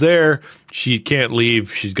 She's there, she can't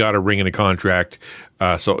leave, she's got a ring and a contract.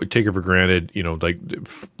 So take her for granted,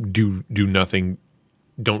 do nothing,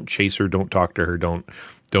 don't chase her, don't talk to her, don't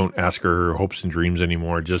ask her hopes and dreams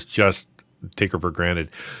anymore. Just take her for granted.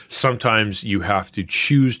 Sometimes you have to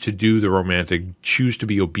choose to do the romantic, choose to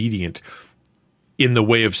be obedient in the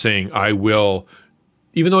way of saying, I will,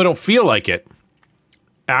 even though I don't feel like it,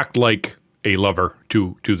 act like a lover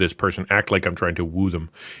to this person, act like I'm trying to woo them,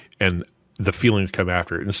 and the feelings come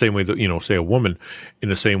after it. In the same way that, say a woman, in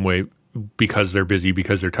the same way, because they're busy,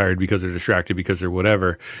 because they're tired, because they're distracted, because they're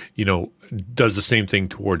whatever, does the same thing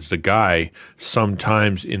towards the guy.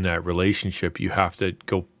 Sometimes in that relationship, you have to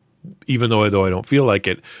go, even though I don't feel like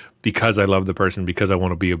it, because I love the person, because I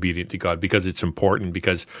want to be obedient to God, because it's important,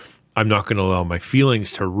 because I'm not going to allow my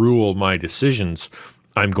feelings to rule my decisions.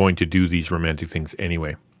 I'm going to do these romantic things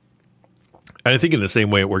anyway. And I think in the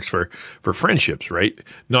same way it works for friendships, right?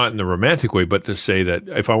 Not in the romantic way, but to say that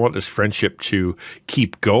if I want this friendship to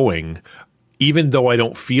keep going, even though I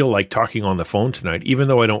don't feel like talking on the phone tonight, even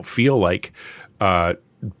though I don't feel like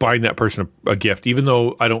buying that person a gift, even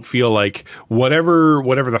though I don't feel like whatever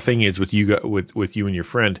the thing is with you and your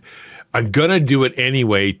friend, I'm gonna do it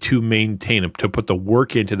anyway to maintain it, to put the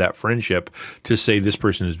work into that friendship, to say this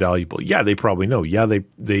person is valuable. Yeah, they probably know. Yeah,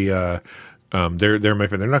 they're my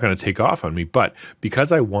friend. They're not going to take off on me, but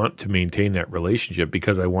because I want to maintain that relationship,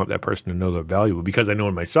 because I want that person to know they're valuable, because I know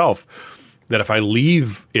in myself that if I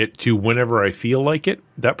leave it to whenever I feel like it,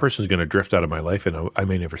 that person's going to drift out of my life and I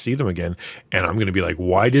may never see them again. And I'm going to be like,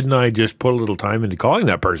 why didn't I just put a little time into calling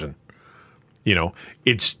that person?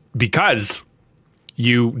 It's because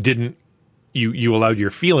you didn't, you allowed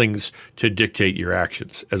your feelings to dictate your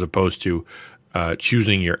actions as opposed to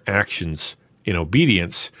choosing your actions in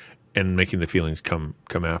obedience and making the feelings come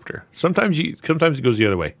after. Sometimes it goes the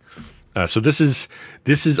other way. So this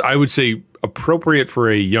is I would say appropriate for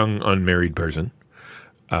a young unmarried person,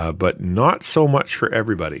 but not so much for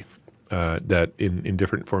everybody. that in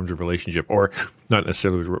different forms of relationship, or not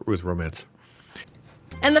necessarily with romance.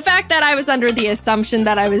 And the fact that I was under the assumption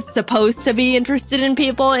that I was supposed to be interested in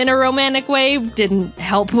people in a romantic way didn't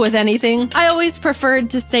help with anything. I always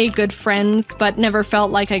preferred to stay good friends, but never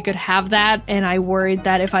felt like I could have that, and I worried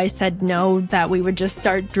that if I said no, that we would just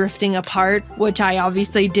start drifting apart, which I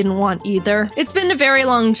obviously didn't want either. It's been a very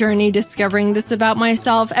long journey discovering this about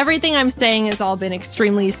myself. Everything I'm saying has all been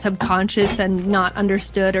extremely subconscious and not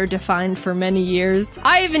understood or defined for many years.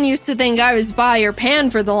 I even used to think I was bi or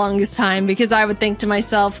pan for the longest time, because I would think to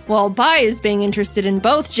myself, well, bi is being interested in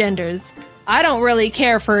both genders. I don't really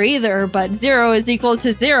care for either, but 0 is equal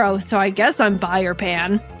to 0, so I guess I'm bi or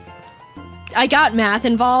pan. I got math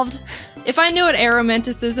involved. If I knew what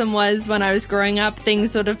aromanticism was when I was growing up,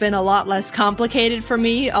 things would have been a lot less complicated for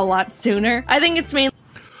me a lot sooner. I think it's mainly...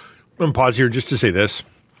 I'm going to pause here just to say this.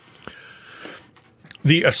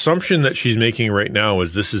 The assumption that she's making right now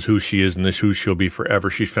is this is who she is and this is who she'll be forever.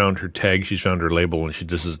 She's found her tag, she's found her label, and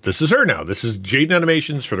this is her now. This is Jayden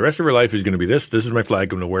Animations for the rest of her life is going to be this. This is my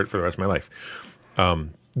flag. I'm going to wear it for the rest of my life.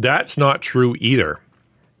 That's not true either.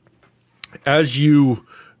 As you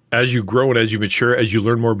grow and as you mature, as you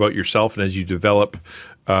learn more about yourself and as you develop,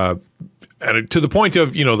 and to the point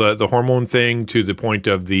of, the hormone thing, to the point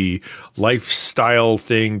of the lifestyle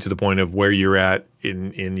thing, to the point of where you're at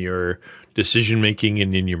in your decision making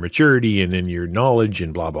and in your maturity and in your knowledge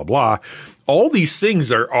and blah blah blah, all these things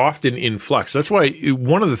are often in flux. That's why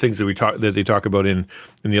one of the things that they talk about in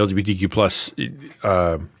the LGBTQ plus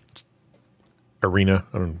arena,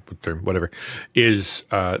 I don't know what term, whatever, is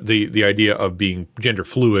the idea of being gender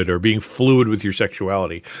fluid or being fluid with your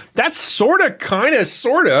sexuality. That's kind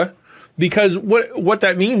of. Because what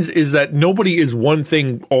that means is that nobody is one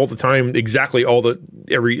thing all the time, exactly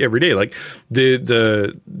every day. Like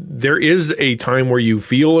there is a time where you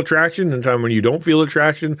feel attraction and a time when you don't feel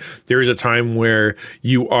attraction. There is a time where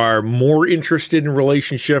you are more interested in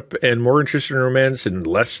relationship and more interested in romance and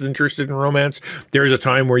less interested in romance. There is a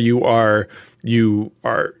time where you're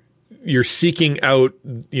seeking out,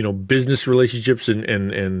 business relationships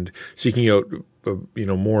and seeking out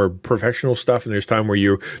more professional stuff, and there's time where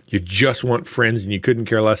you just want friends and you couldn't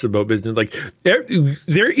care less about business. Like there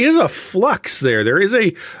is a flux there. There is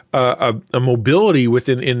a mobility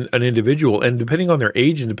within an individual, and depending on their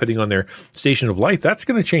age and depending on their station of life, that's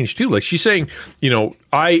going to change too. Like she's saying,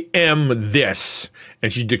 I am this,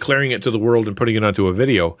 and she's declaring it to the world and putting it onto a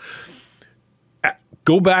video.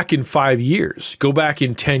 Go back in 5 years, go back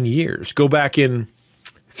in 10 years, go back in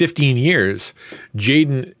 15 years,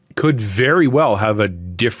 Jayden could very well have a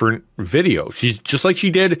different video. She's just like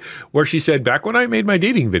she did where she said, back when I made my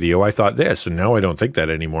dating video, I thought this, and now I don't think that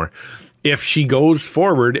anymore. If she goes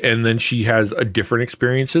forward and then she has a different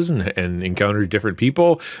experiences and encounters different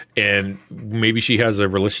people, and maybe she has a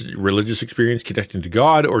religious experience connecting to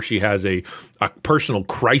God, or she has a personal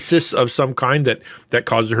crisis of some kind that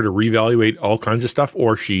causes her to reevaluate all kinds of stuff,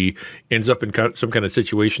 or she ends up in some kind of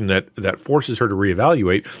situation that forces her to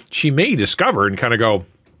reevaluate, she may discover and kind of go,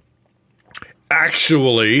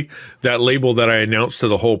 actually, that label that I announced to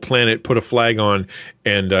the whole planet, put a flag on,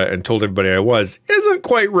 and told everybody I was, isn't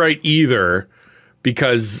quite right either,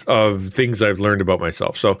 because of things I've learned about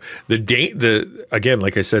myself. So again,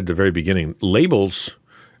 like I said at the very beginning, labels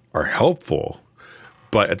are helpful,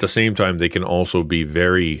 but at the same time, they can also be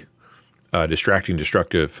very distracting,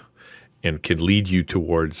 destructive, and can lead you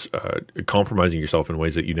towards compromising yourself in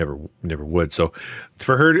ways that you never would. So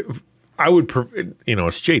for her, I would,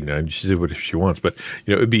 it's Jayden. She did what she wants, but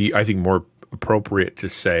it would be, I think, more appropriate to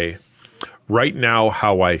say, right now,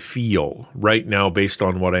 how I feel, right now, based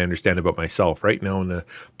on what I understand about myself, right now, in the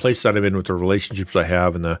place that I'm in with the relationships I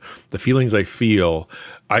have and the feelings I feel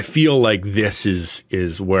like this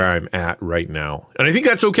is where I'm at right now, and I think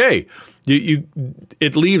that's okay.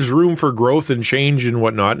 It leaves room for growth and change and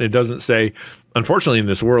whatnot, and it doesn't say, unfortunately, in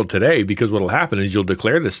this world today, because what'll happen is you'll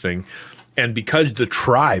declare this thing. And because the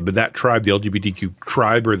tribe, the LGBTQ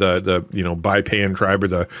tribe, or the bi-pan tribe, or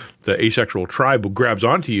the asexual tribe grabs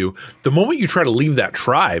onto you, the moment you try to leave that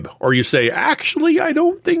tribe, or you say, actually, I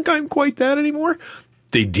don't think I'm quite that anymore,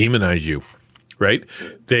 they demonize you, right?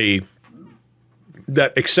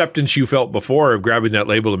 That acceptance you felt before of grabbing that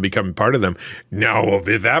label and becoming part of them now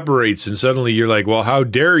evaporates, and suddenly you're like, well, how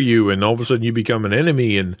dare you? And all of a sudden you become an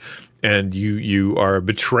enemy, and you are a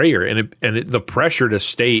betrayer, and the pressure to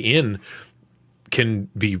stay in can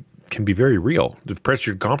be very real. The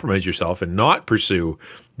pressure to compromise yourself and not pursue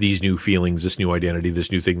these new feelings, this new identity,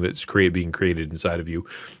 this new thing that's being created inside of you,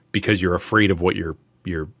 because you're afraid of what your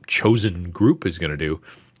chosen group is going to do,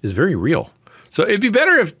 is very real. So it'd be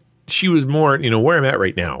better if she was more, where I'm at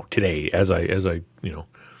right now, today, as I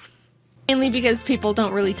mainly because people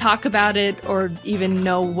don't really talk about it or even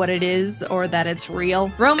know what it is or that it's real.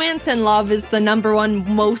 Romance and love is the #1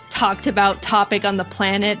 most talked about topic on the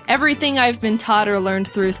planet. Everything I've been taught or learned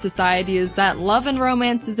through society is that love and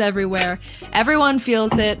romance is everywhere. Everyone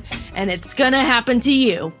feels it, and it's gonna happen to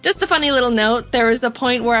you. Just a funny little note, there was a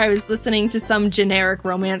point where I was listening to some generic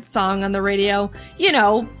romance song on the radio, you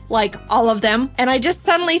know, like all of them, and I just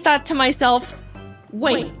suddenly thought to myself,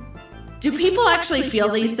 wait, do people actually feel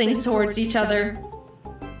these things towards each other?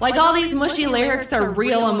 Like all these mushy lyrics are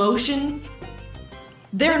real emotions?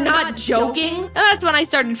 They're not joking? And that's when I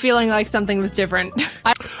started feeling like something was different.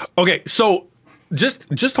 Okay, so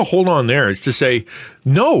just to hold on there is to say,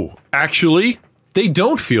 no, actually, they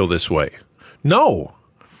don't feel this way. No,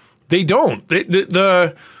 they don't.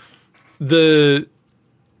 There's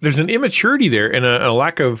an immaturity there and a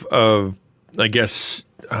lack of I guess,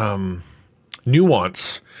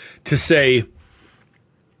 nuance to say,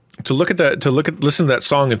 listen to that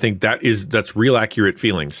song and think that's real accurate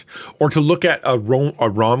feelings, or to look at a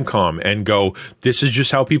rom-com and go, this is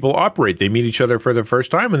just how people operate. They meet each other for the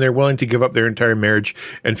first time and they're willing to give up their entire marriage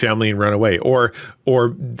and family and run away, or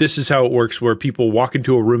this is how it works, where people walk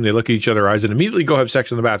into a room, they look at each other's eyes and immediately go have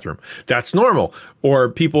sex in the bathroom. That's normal. Or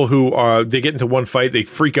people who they get into one fight, they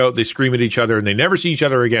freak out, they scream at each other, and they never see each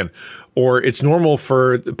other again. Or it's normal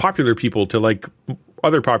for popular people to like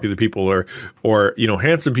other popular people, or you know,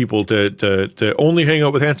 handsome people to only hang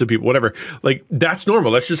out with handsome people, whatever. Like, that's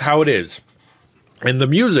normal. That's just how it is. And the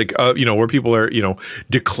music, you know, where people are, you know,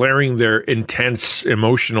 declaring their intense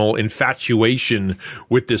emotional infatuation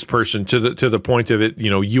with this person to the point of it, you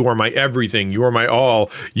know, you are my everything, you are my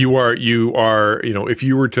all, you are, you know, if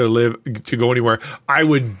you were to go anywhere, I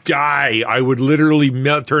would die. I would literally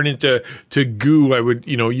turn into goo. I would,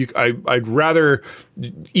 you know, I'd rather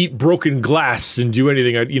eat broken glass than do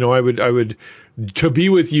anything. I would to be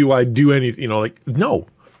with you, I'd do anything. You know, like, no,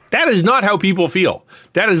 that is not how people feel.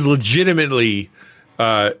 That is legitimately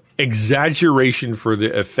exaggeration for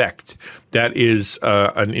the effect. That is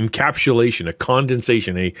an encapsulation, a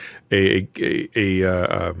condensation,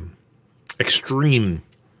 extreme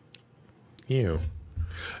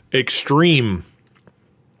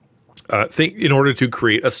thing in order to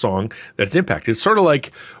create a song that's impact. It's sort of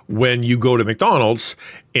like when you go to McDonald's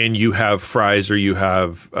and you have fries or you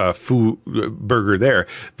have burger there.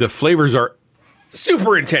 The flavors are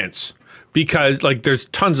super intense, because like there's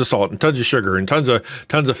tons of salt and tons of sugar and tons of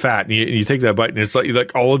fat, and you take that bite and it's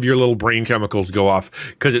like all of your little brain chemicals go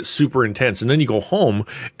off because it's super intense. And then you go home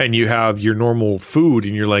and you have your normal food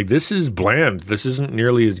and you're like, this is bland. This isn't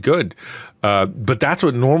nearly as good. But that's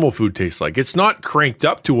what normal food tastes like. It's not cranked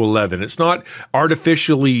up to 11. It's not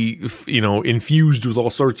artificially, you know, infused with all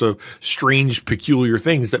sorts of strange, peculiar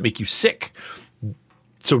things that make you sick.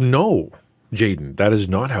 So no, Jaden, that is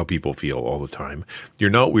not how people feel all the time. You're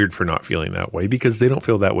not weird for not feeling that way, because they don't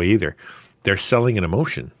feel that way either. They're selling an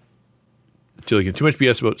emotion. So you get too much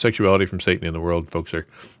BS about sexuality from Satan in the world, folks. Are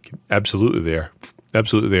absolutely they are.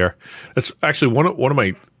 Absolutely they are. That's actually one of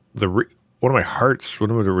my hearts.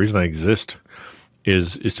 One of the reasons I exist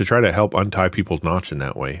is to try to help untie people's knots in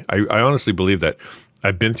that way. I honestly believe that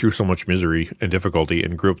I've been through so much misery and difficulty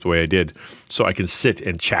and grew up the way I did, so I can sit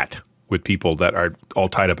and chat with people that are all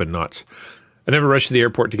tied up in knots. I never rushed to the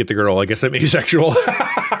airport to get the girl. I guess that made you sexual.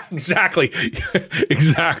 Exactly.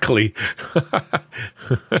 Exactly.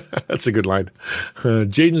 That's a good line.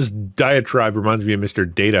 Jaden's diatribe reminds me of Mr.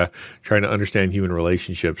 Data trying to understand human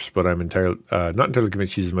relationships, but I'm not entirely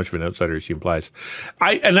convinced she's as much of an outsider as she implies.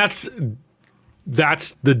 And that's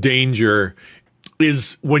the danger,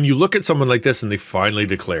 is when you look at someone like this and they finally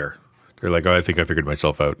declare. They're like, oh, I think I figured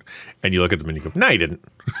myself out. And you look at them and you go, no, you didn't.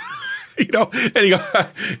 You know, and you go,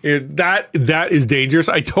 that is dangerous.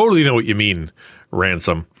 I totally know what you mean,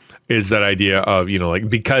 Ransom, is that idea of, you know, like,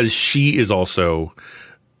 because she is also,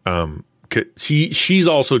 she's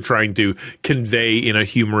also trying to convey in a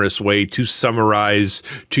humorous way, to summarize,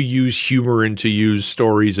 to use humor and to use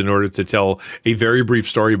stories in order to tell a very brief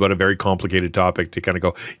story about a very complicated topic, to kind of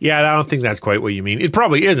go, yeah, I don't think that's quite what you mean. It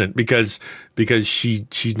probably isn't, because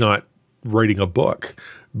she's not writing a book.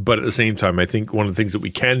 But at the same time, I think one of the things that we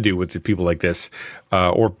can do with people like this,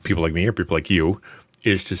 or people like me, or people like you,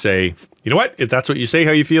 is to say, you know what? If that's what you say,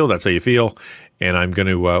 how you feel, that's how you feel, and I'm going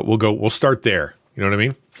to we'll start there. You know what I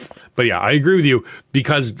mean? But yeah, I agree with you,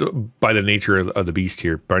 because by the nature of the beast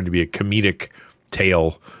here, trying to be a comedic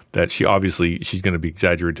tale, that she's going to be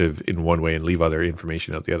exaggerative in one way and leave other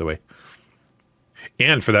information out the other way.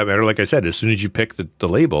 And for that matter, like I said, as soon as you pick the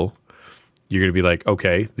label, you're going to be like,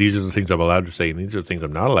 okay, these are the things I'm allowed to say, and these are the things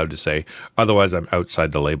I'm not allowed to say. Otherwise, I'm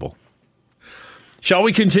outside the label. Shall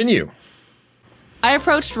we continue? I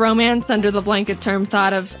approached romance under the blanket term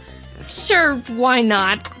thought of, sure, why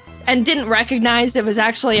not? And didn't recognize it was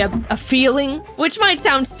actually a feeling, which might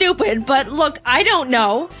sound stupid, but look, I don't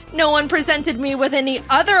know. No one presented me with any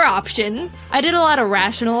other options. I did a lot of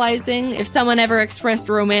rationalizing. If someone ever expressed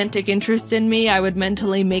romantic interest in me, I would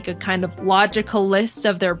mentally make a kind of logical list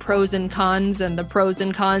of their pros and cons and the pros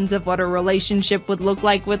and cons of what a relationship would look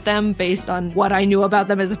like with them based on what I knew about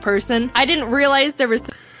them as a person. I didn't realize there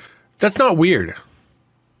was... That's not weird.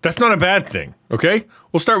 That's not a bad thing, okay?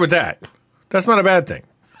 We'll start with that. That's not a bad thing.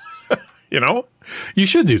 You know, you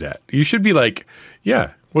should do that. You should be like,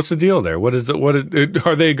 yeah, what's the deal there?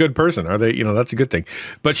 Are they a good person? Are they, that's a good thing.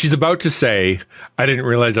 But she's about to say, I didn't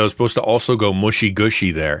realize I was supposed to also go mushy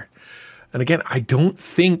gushy there. And again, I don't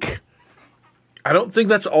think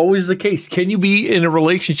that's always the case. Can you be in a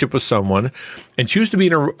relationship with someone and choose to be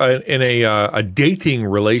in a dating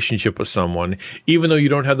relationship with someone, even though you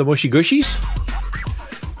don't have the mushy gushies?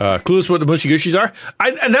 Clueless what the mushy gushies are?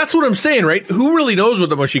 And that's what I'm saying, right? Who really knows what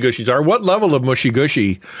the mushy gushies are? What level of mushy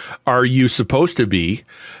gushy are you supposed to be?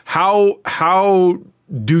 How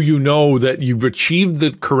do you know that you've achieved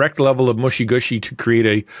the correct level of mushy gushy to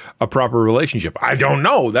create a proper relationship? I don't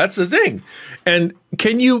know. That's the thing. And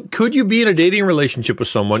could you be in a dating relationship with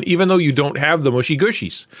someone even though you don't have the mushy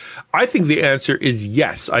gushies? I think the answer is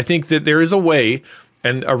yes. I think that there is a way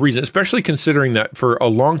and a reason, especially considering that for a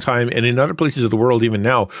long time and in other places of the world, even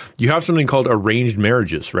now, you have something called arranged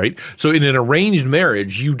marriages, right? So in an arranged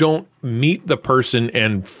marriage, you don't meet the person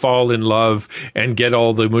and fall in love and get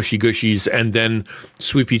all the mushy gushies and then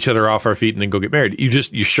sweep each other off our feet and then go get married.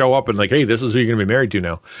 You show up and like, hey, this is who you're going to be married to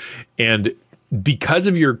now. And because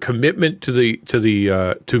of your commitment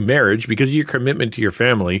to marriage, because of your commitment to your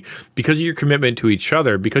family, because of your commitment to each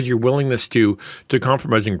other, because your willingness to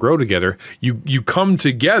compromise and grow together, you come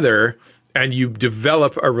together and you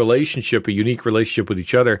develop a relationship, a unique relationship with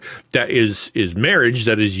each other that is marriage,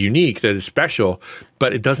 that is unique, that is special,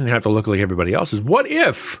 but it doesn't have to look like everybody else's. What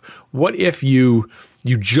if you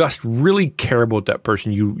just really care about that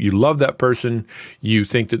person, you love that person, you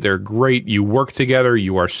think that they're great, you work together,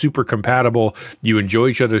 you are super compatible, you enjoy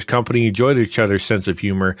each other's company, enjoy each other's sense of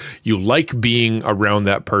humor, you like being around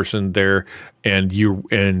that person there, and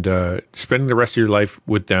spending the rest of your life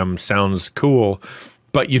with them sounds cool,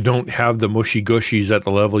 but you don't have the mushy gushies at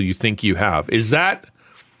the level you think you have. Are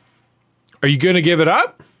you going to give it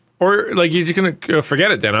up? Or like you're just going to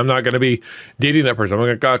forget it then? I'm not going to be dating that person.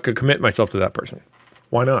 I'm going to commit myself to that person.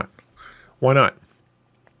 Why not? Why not?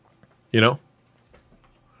 I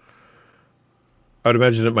would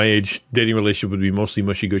imagine at my age, dating relationship would be mostly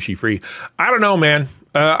mushy gushy free. I don't know, man.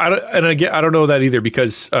 I don't know that either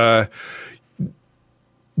because the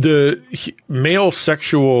male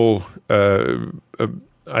sexual,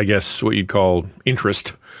 I guess what you'd call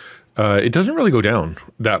interest, it doesn't really go down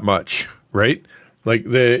that much, right? Like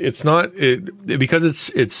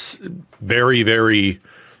because it's very, very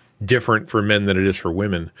different for men than it is for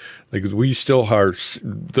women. Like we still are,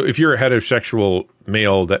 if you're a heterosexual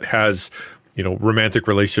male that has, romantic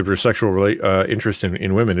relationships or sexual interest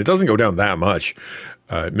in women, it doesn't go down that much.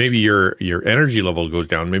 Maybe your energy level goes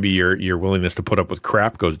down. Maybe your willingness to put up with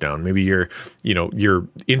crap goes down. Maybe your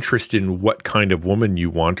interest in what kind of woman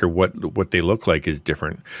you want or what they look like is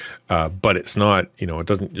different. But it's not, it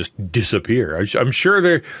doesn't just disappear. I'm sure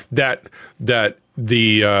that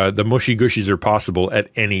the mushy gushies are possible at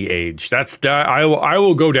any age. I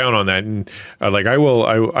will go down on that, and I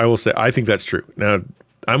will say I think that's true. Now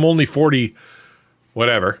I'm only 40,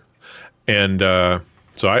 whatever, and so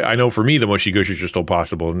I know for me the mushy gushies are still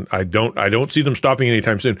possible, and I don't see them stopping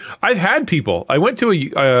anytime soon. I've had people. I went to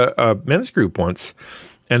a men's group once,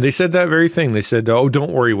 and they said that very thing. They said, "Oh,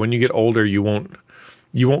 don't worry. When you get older, you won't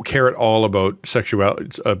care at all about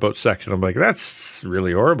sexuality, about sex." And I'm like, that's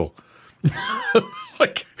really horrible.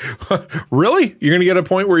 Like, really? You're gonna get a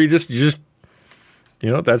point where you just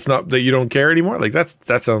that's not that you don't care anymore. Like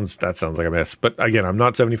that sounds like a mess. But again, I'm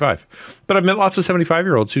not 75. But I've met lots of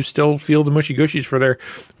 75-year-olds who still feel the mushy gushies for their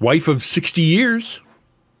wife of 60 years.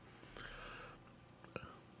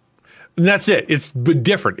 And that's it. It's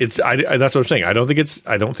different. That's what I'm saying. I don't think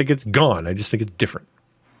it's gone. I just think it's different.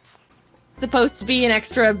 It's supposed to be an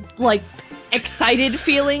extra excited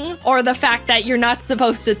feeling, or the fact that you're not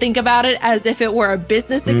supposed to think about it as if it were a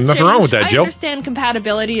business exchange. Nothing wrong with that, Jill. I understand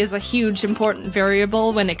compatibility is a huge important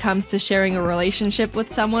variable when it comes to sharing a relationship with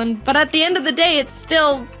someone, but at the end of the day, it's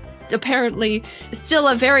still apparently still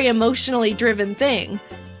a very emotionally driven thing.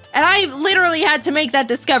 And I literally had to make that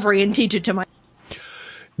discovery and teach it to my...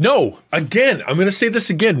 No, again, I'm going to say this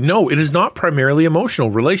again. No, it is not primarily emotional.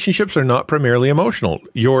 Relationships are not primarily emotional.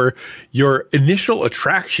 Your initial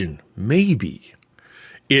attraction, maybe,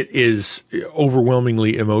 it is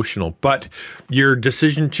overwhelmingly emotional. But your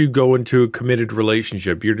decision to go into a committed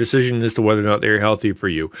relationship, your decision as to whether or not they're healthy for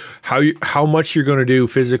you, how much you're going to do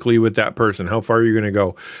physically with that person, how far you're going to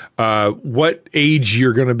go, what age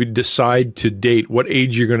you're going to decide to date, what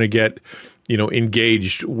age you're going to get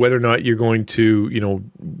engaged, whether or not you're going to,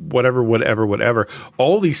 whatever.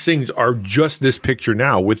 All these things are just this picture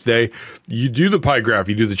now you do the pie graph,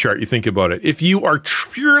 you do the chart, you think about it. If you are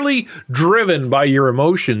purely driven by your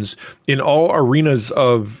emotions in all arenas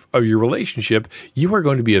of your relationship, you are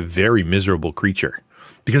going to be a very miserable creature.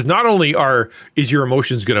 Because not only is your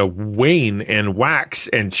emotions going to wane and wax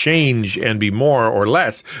and change and be more or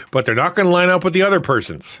less, but they're not going to line up with the other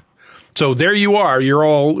person's. So there you are, you're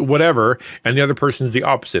all whatever, and the other person's the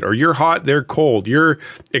opposite. Or you're hot, they're cold. You're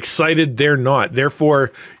excited, they're not.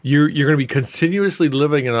 Therefore, you're going to be continuously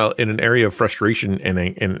living in an area of frustration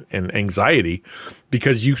and anxiety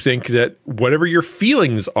because you think that whatever your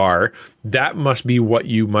feelings are, that must be what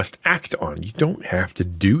you must act on. You don't have to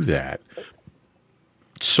do that.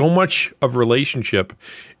 So much of relationship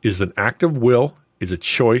is an act of will, is a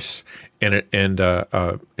choice, and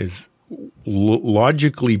is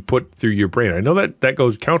logically put through your brain. I know that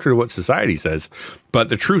goes counter to what society says, but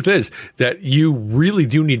the truth is that you really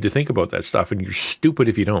do need to think about that stuff, and you're stupid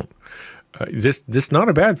if you don't. This not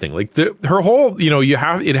a bad thing. Like her whole,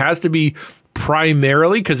 it has to be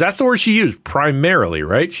primarily, because that's the word she used, primarily,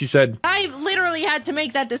 right? She said, I literally had to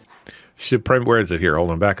make that she said, where is it here? Hold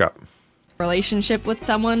on, back up. Relationship with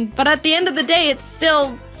someone, but at the end of the day, it's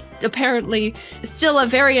still apparently still a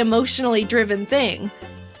very emotionally driven thing.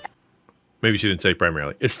 Maybe she didn't say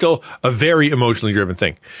primarily. It's still a very emotionally driven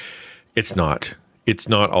thing. It's not. It's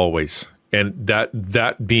not always. And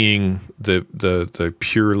that being the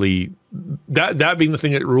purely that being the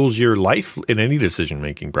thing that rules your life in any decision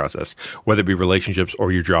making process, whether it be relationships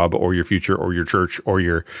or your job or your future or your church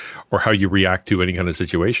or how you react to any kind of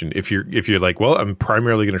situation. If you're like, well, I'm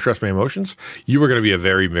primarily going to trust my emotions, you are going to be a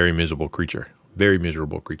very, very miserable creature. Very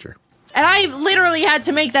miserable creature. And I literally had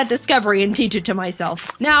to make that discovery and teach it to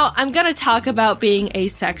myself. Now, I'm going to talk about being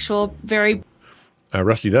asexual very...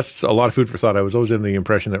 Rusty, that's a lot of food for thought. I was always under the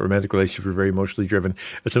impression that romantic relationships were very emotionally driven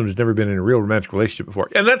as someone who's never been in a real romantic relationship before.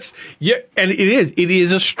 And that's, yeah, and it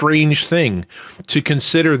is a strange thing to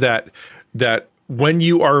consider that when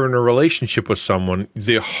you are in a relationship with someone,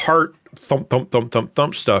 the heart thump, thump, thump, thump,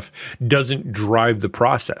 thump stuff doesn't drive the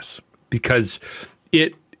process because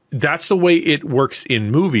that's the way it works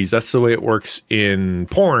in movies. That's the way it works in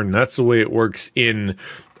porn. That's the way it works in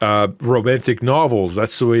romantic novels.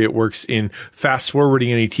 That's the way it works in fast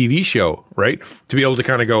forwarding any TV show, right? To be able to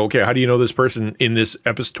kind of go, okay, how do you know this person in this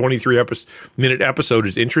 23-minute episode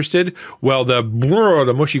is interested? Well, the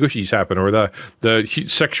mushy gushies happen, or the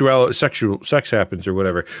sexual sex happens, or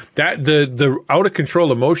whatever. That the out of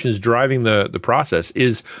control emotions driving the process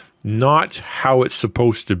is not how it's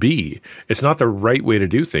supposed to be. It's not the right way to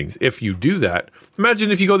do things. If you do that,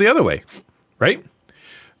 imagine if you go the other way, right?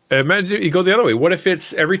 Imagine if you go the other way. What if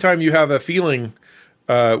it's every time you have a feeling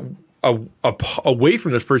away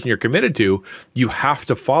from this person you're committed to, you have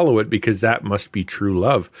to follow it because that must be true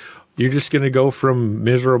love. You're just going to go from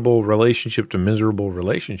miserable relationship to miserable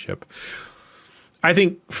relationship. I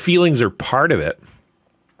think feelings are part of it.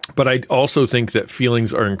 But I also think that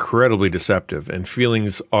feelings are incredibly deceptive, and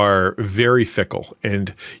feelings are very fickle,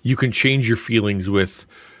 and you can change your feelings with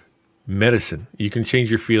medicine. You can change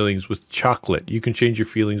your feelings with chocolate. You can change your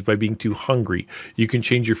feelings by being too hungry. You can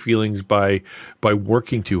change your feelings by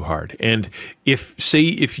working too hard. And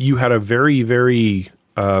if you had a very, very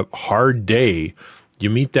hard day, you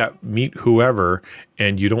meet whoever,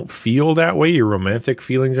 and you don't feel that way, your romantic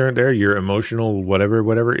feelings aren't there, your emotional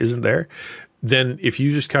whatever isn't there, then if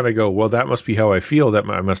you just kind of go, well, that must be how I feel, that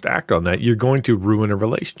I must act on that, you're going to ruin a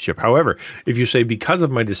relationship. However, if you say, because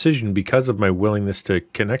of my decision, because of my willingness to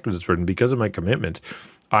connect with this person, because of my commitment,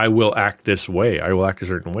 I will act this way, I will act a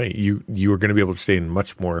certain way, you are going to be able to stay in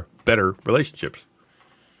much more better relationships.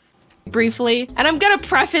 Briefly, and I'm going to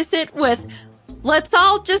preface it with, let's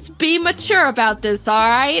all just be mature about this, all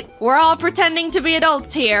right? We're all pretending to be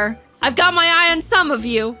adults here. I've got my eye on some of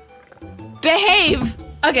you. Behave!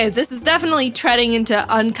 Okay, this is definitely treading into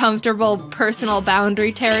uncomfortable personal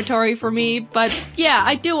boundary territory for me, but yeah,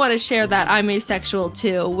 I do want to share that I'm asexual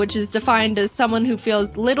too, which is defined as someone who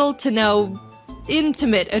feels little to no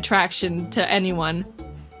intimate attraction to anyone.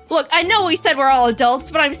 Look, I know we said we're all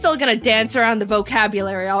adults, but I'm still gonna dance around the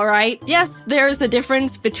vocabulary, alright? Yes, there's a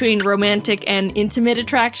difference between romantic and intimate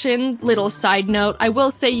attraction. Little side note, I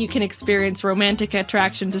will say you can experience romantic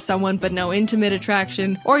attraction to someone but no intimate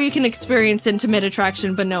attraction, or you can experience intimate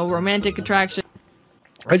attraction but no romantic attraction.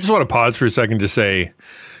 I just want to pause for a second to say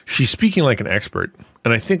she's speaking like an expert.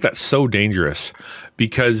 And I think that's so dangerous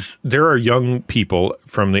because there are young people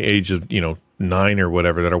from the age of, 9 or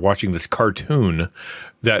whatever that are watching this cartoon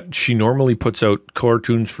that she normally puts out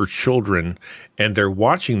cartoons for children, and they're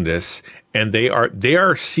watching this and they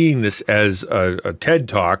are seeing this as a TED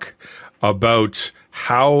talk about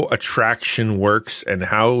how attraction works and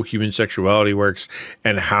how human sexuality works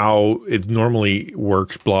and how it normally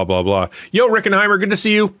works, blah, blah, blah. Yo, Rickenheimer, good to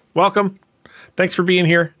see you. Welcome. Thanks for being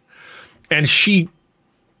here. And she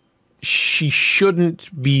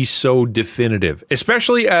shouldn't be so definitive,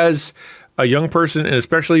 especially as a young person, and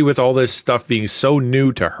especially with all this stuff being so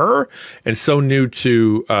new to her and so new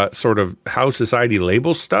to sort of how society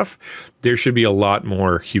labels stuff. There should be a lot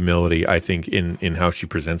more humility, I think, in how she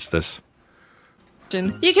presents this.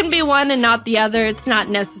 You can be one and not the other. It's not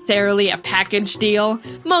necessarily a package deal.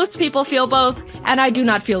 Most people feel both, and I do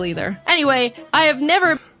not feel either. Anyway, I have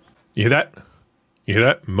never... You hear that? You hear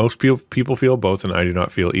that? Most people feel both, and I do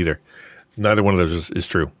not feel either. Neither one of those is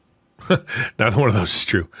true. Neither one of those is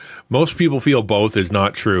true. Most people feel both is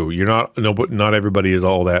not true. Not everybody is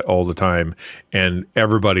all that all the time, and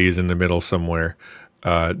everybody is in the middle somewhere.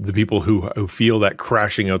 The people who feel that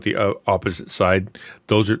crashing out the opposite side,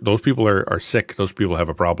 those people are sick. Those people have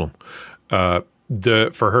a problem.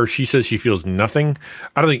 For her, she says she feels nothing.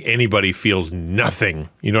 I don't think anybody feels nothing.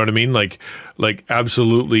 You know what I mean? Like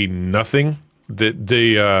absolutely nothing.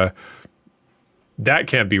 That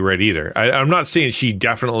can't be right either. I'm not saying she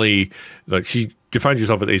definitely, like, she defines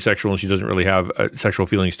herself as asexual and she doesn't really have sexual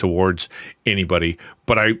feelings towards anybody.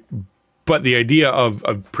 But the idea of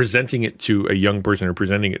presenting it to a young person or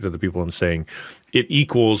presenting it to the people and saying it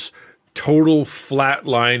equals total flat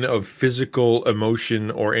line of physical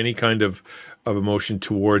emotion or any kind of emotion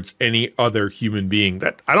towards any other human being,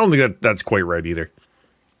 that I don't think that's quite right either. You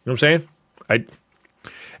know what I'm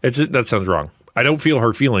saying? That sounds wrong. I don't feel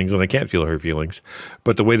her feelings, and I can't feel her feelings.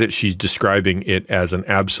 But the way that she's describing it as an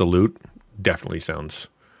absolute definitely sounds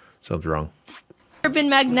wrong. I've been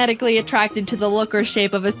magnetically attracted to the look or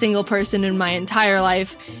shape of a single person in my entire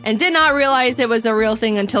life, and did not realize it was a real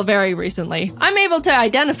thing until very recently. I'm able to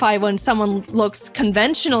identify when someone looks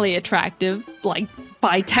conventionally attractive, like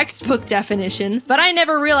by textbook definition, but I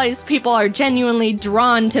never realized people are genuinely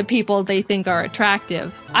drawn to people they think are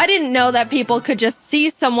attractive. I didn't know that people could just see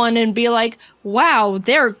someone and be like, wow,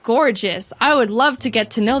 they're gorgeous. I would love to get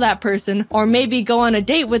to know that person, or maybe go on a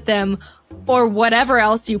date with them, or whatever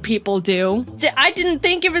else you people do. I didn't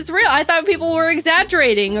think it was real. I thought people were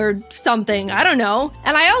exaggerating or something. I don't know.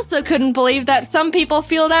 And I also couldn't believe that some people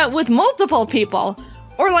feel that with multiple people.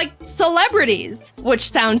 Or like celebrities,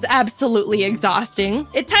 which sounds absolutely exhausting.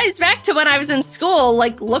 It ties back to when I was in school,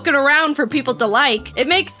 like looking around for people to like. It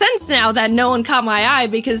makes sense now that no one caught my eye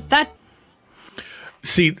because that...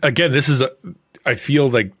 See, again, I feel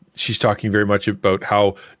like she's talking very much about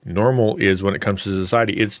how normal is when it comes to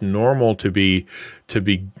society. It's normal to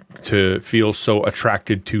feel so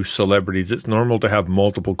attracted to celebrities. It's normal to have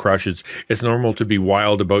multiple crushes. It's normal to be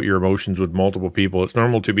wild about your emotions with multiple people. It's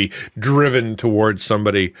normal to be driven towards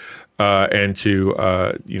somebody, and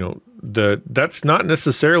to that's not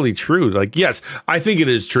necessarily true. Like, yes, I think it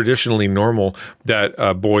is traditionally normal that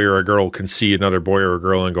a boy or a girl can see another boy or a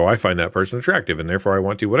girl and go, I find that person attractive and therefore I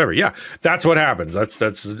want to, whatever. Yeah, that's what happens. That's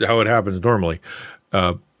how it happens normally.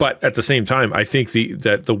 But at the same time, I think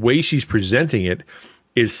that the way she's presenting it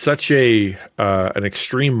is such an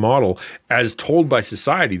extreme model as told by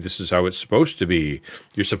society. This is how it's supposed to be.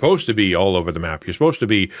 You're supposed to be all over the map. You're supposed to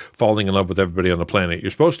be falling in love with everybody on the planet.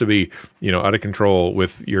 You're supposed to be, out of control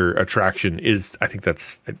with your attraction. I think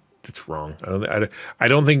that's wrong. I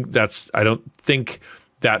don't think that's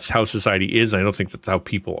how society is. And I don't think that's how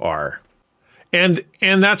people are. And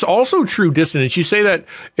that's also true dissonance. You say that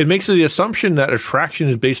it makes the assumption that attraction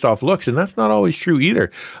is based off looks, and that's not always true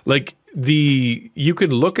either. Like, you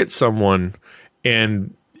can look at someone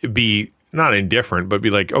and be not indifferent, but be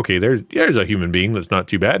like, okay, there's a human being that's not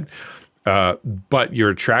too bad, but you're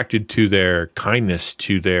attracted to their kindness,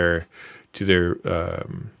 to their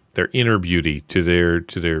inner beauty, to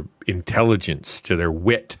their intelligence, to their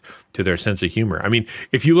wit, to their sense of humor. I mean,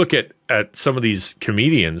 if you look at some of these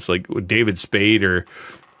comedians like David Spade or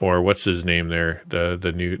what's his name there,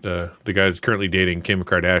 the guy that's currently dating Kim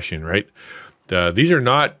Kardashian, right? These are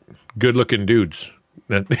not good-looking dudes.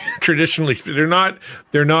 Traditionally, they're not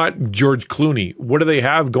George Clooney. What do they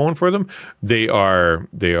have going for them? They are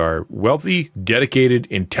wealthy, dedicated,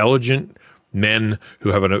 intelligent men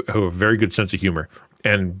who have a very good sense of humor,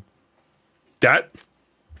 and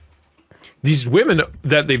these women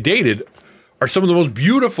that they've dated are some of the most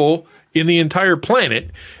beautiful in the entire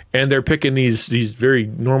planet, and they're picking these very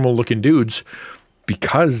normal looking dudes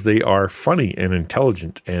because they are funny and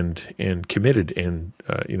intelligent and committed and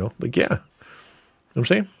you know, like, yeah. You know what I'm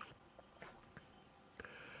saying?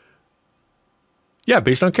 Yeah,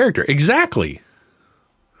 based on character. Exactly.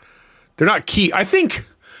 They're not key. I think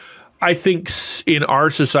in our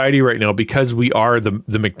society right now, because we are the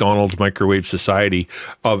McDonald's microwave society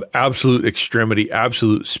of absolute extremity,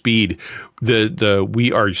 absolute speed,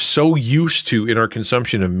 we are so used to, in our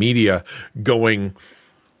consumption of media, going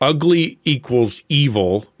ugly equals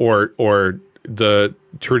evil, or the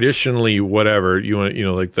traditionally whatever you want, you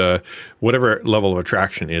know, like the whatever level of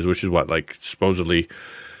attraction is, which is what, like, supposedly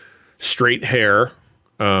straight hair,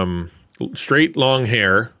 straight long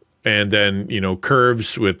hair, and then, you know,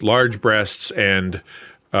 curves with large breasts and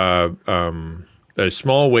a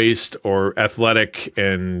small waist, or athletic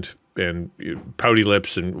and pouty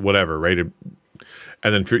lips and whatever, right?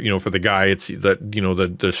 And then for, you know, for the guy, it's that, you know,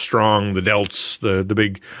 the strong, the delts, the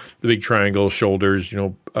big triangle shoulders, you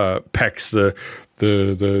know, pecs,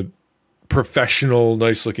 the professional,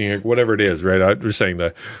 nice looking, whatever it is, right? I'm just saying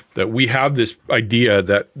that we have this idea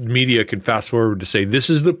that media can fast forward to say, this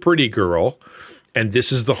is the pretty girl and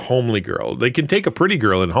this is the homely girl. They can take a pretty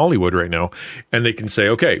girl in Hollywood right now and they can say,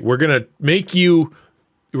 okay, we're going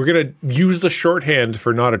to use the shorthand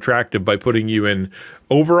for not attractive by putting you in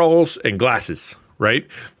overalls and glasses, right?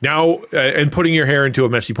 Now, and putting your hair into a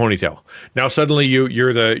messy ponytail. Now suddenly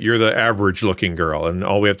you're the average looking girl, and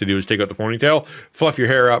all we have to do is take out the ponytail, fluff your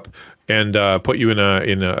hair up, and put you in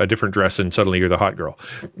a different dress, and suddenly you're the hot girl.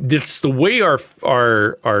 It's the way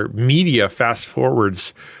our media fast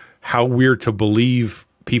forwards how we're to believe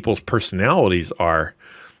people's personalities are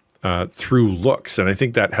through looks, and I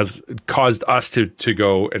think that has caused us to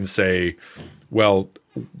go and say, well,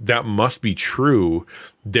 that must be true.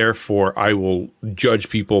 Therefore, I will judge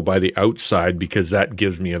people by the outside because that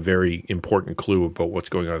gives me a very important clue about what's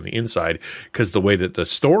going on the inside. Because the way that the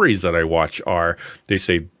stories that I watch are, they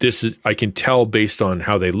say, I can tell based on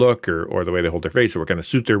how they look or the way they hold their face or what kind of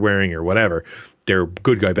suit they're wearing or whatever, they're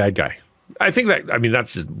good guy, bad guy. I think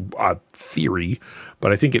that's just a theory,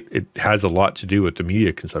 but I think it has a lot to do with the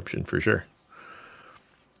media consumption for sure.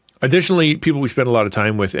 Additionally, people we spend a lot of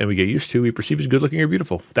time with and we get used to, we perceive as good looking or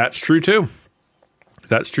beautiful. That's true too.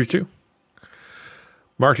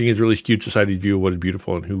 Marketing has really skewed society's view of what is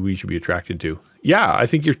beautiful and who we should be attracted to. Yeah, I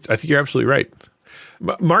think you're absolutely right.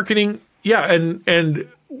 Marketing, yeah, and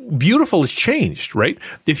beautiful has changed, right?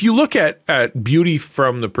 If you look at beauty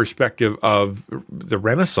from the perspective of the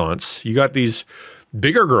Renaissance, you got these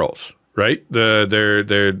bigger girls, right?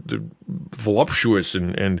 They're voluptuous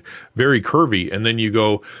and very curvy, and then you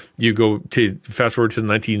go to fast forward to the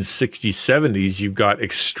 1960s, 70s. You've got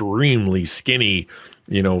extremely skinny,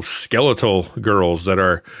 you know, skeletal girls that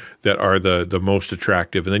are the most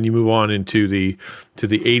attractive, and then you move on into the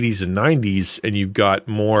 80s and 90s, and you've got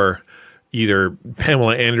more either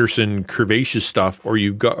Pamela Anderson curvaceous stuff, or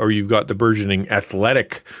you've got the burgeoning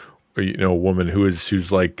athletic, you know, woman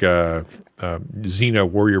who's like Xena,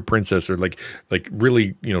 warrior princess, or like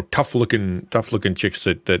really, you know, tough looking chicks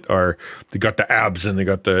that they got the abs and they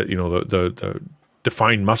got the, you know, the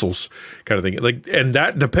defined muscles kind of thing. Like, and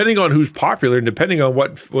that, depending on who's popular and depending on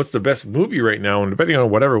what's the best movie right now and depending on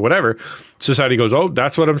whatever, society goes, oh,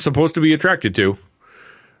 that's what I'm supposed to be attracted to,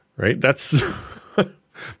 right? That's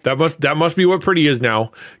that must be what pretty is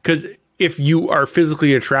now. Because if you are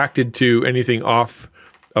physically attracted to anything off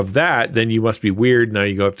of that, then you must be weird. Now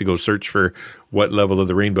you have to go search for what level of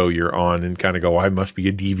the rainbow you're on and kind of go, I must be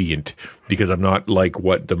a deviant because I'm not like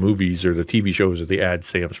what the movies or the TV shows or the ads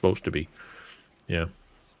say I'm supposed to be. Yeah.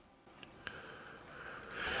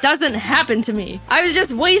 Doesn't happen to me. I was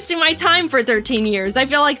just wasting my time for 13 years. I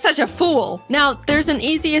feel like such a fool. Now, there's an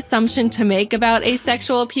easy assumption to make about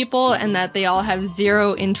asexual people and that they all have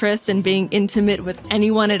zero interest in being intimate with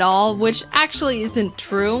anyone at all, which actually isn't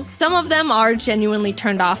true. Some of them are genuinely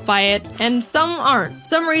turned off by it, and some aren't.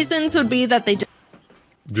 Some reasons would be that they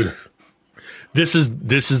This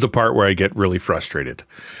is the part where I get really frustrated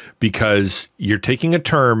because you're taking a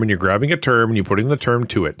term and you're grabbing a term and you're putting the term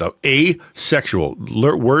to it. The asexual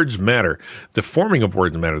words matter. The forming of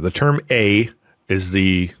words matter. The term a is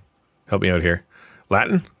help me out here,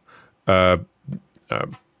 Latin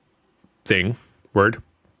thing, word,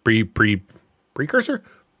 precursor,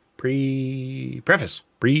 preface,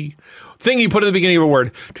 thing you put at the beginning of a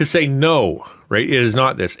word to say no, right? It is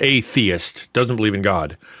not this. Atheist, doesn't believe in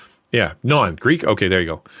God. Yeah, non-Greek. Okay, there you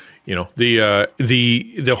go. You know,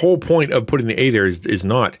 the whole point of putting the A there is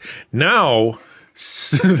not. Now,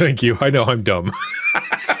 thank you. I know I'm dumb.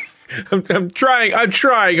 I'm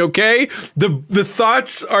trying. Okay, the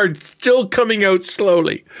thoughts are still coming out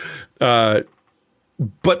slowly, but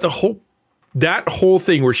that whole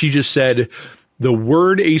thing where she just said the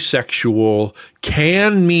word asexual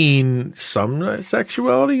can mean some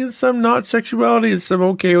sexuality and some not sexuality, and some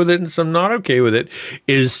okay with it and some not okay with it,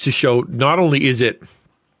 is to show not only is this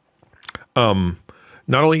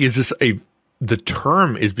the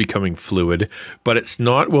term is becoming fluid, but it's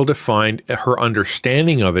not well defined. Her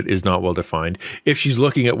understanding of it is not well defined. If she's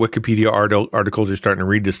looking at Wikipedia articles or starting to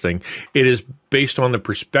read this thing, it is based on the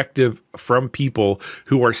perspective from people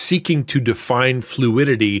who are seeking to define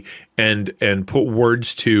fluidity and put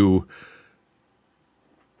words to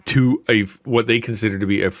what they consider to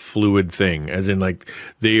be a fluid thing, as in like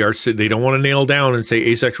they don't want to nail down and say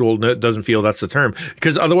asexual doesn't feel that's the term,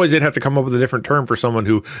 because otherwise they'd have to come up with a different term for someone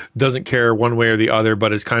who doesn't care one way or the other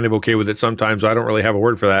but is kind of okay with it sometimes. I don't really have a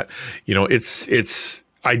word for that. This is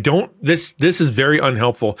very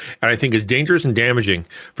unhelpful, and I think is dangerous and damaging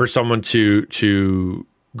for someone to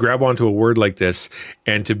grab onto a word like this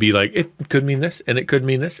and to be like, it could mean this, and it could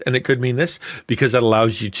mean this, and it could mean this, because that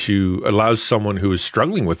allows someone who is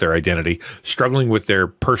struggling with their identity, struggling with their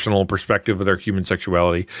personal perspective of their human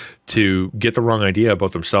sexuality, to get the wrong idea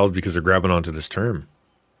about themselves because they're grabbing onto this term.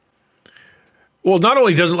 Well, not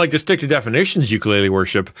only doesn't like to stick to definitions, ukulele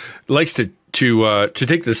worship likes to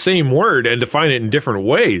take the same word and define it in different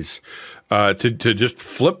ways, to just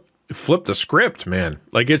flip the script, man.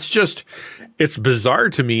 Like it's bizarre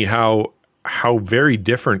to me how very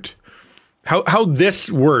different, how this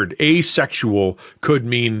word asexual could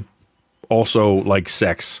mean also like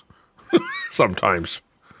sex sometimes.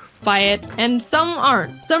 By it, and some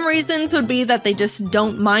aren't. Some reasons would be that they just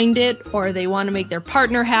don't mind it, or they want to make their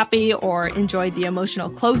partner happy, or enjoy the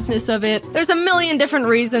emotional closeness of it. There's a million different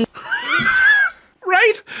reasons.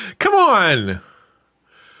 Right? Come on.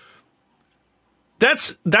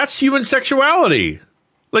 That's human sexuality.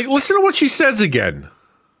 Like, listen to what she says again.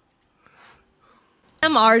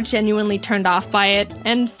 Some are genuinely turned off by it,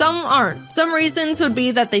 and some aren't. Some reasons would be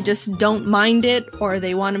that they just don't mind it, or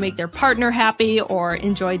they want to make their partner happy, or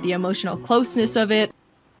enjoy the emotional closeness of it.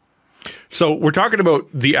 So we're talking about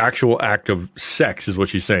the actual act of sex, is what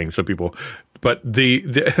she's saying. So people, but they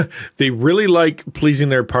really like pleasing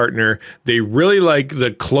their partner. They really like the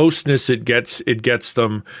closeness it gets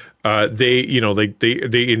them.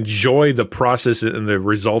 They enjoy the process and the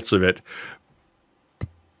results of it.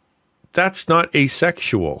 That's not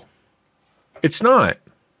asexual. It's not.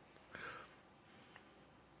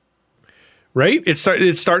 Right? It's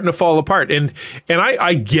starting to fall apart. And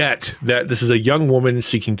I get that this is a young woman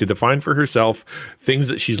seeking to define for herself things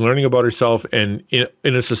that she's learning about herself, and in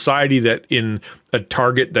a society that, in a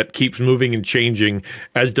target that keeps moving and changing,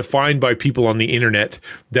 as defined by people on the internet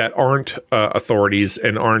that aren't authorities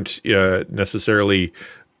and aren't necessarily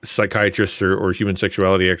psychiatrists or human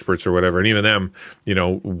sexuality experts or whatever, and even them,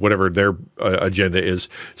 whatever their agenda is.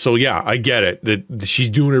 So yeah, I get it that she's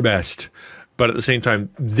doing her best. But at the same time,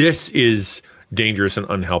 this is dangerous and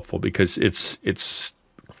unhelpful, because it's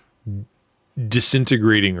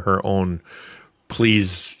disintegrating her own.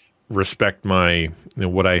 Please respect my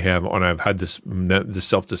what I have, and I've had this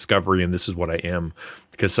self discovery, and this is what I am.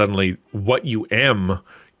 Because suddenly, what you am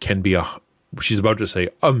can be she's about to say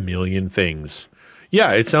a million things.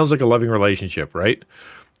 Yeah, it sounds like a loving relationship, right?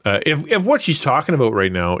 If what she's talking about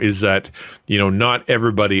right now is that not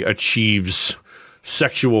everybody achieves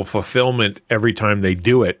sexual fulfillment every time they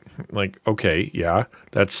do it, like, okay, yeah,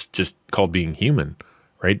 that's just called being human,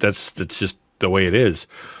 right? That's just the way it is.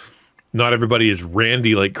 Not everybody is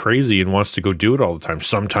randy like crazy and wants to go do it all the time.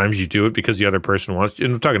 Sometimes you do it because the other person wants to.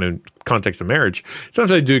 And I'm talking in context of marriage.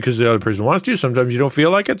 Sometimes I do it because the other person wants to. Sometimes you don't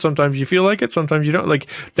feel like it. Sometimes you feel like it. Sometimes you don't. Like,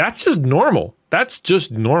 that's just normal. That's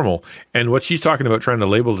just normal. And what she's talking about, trying to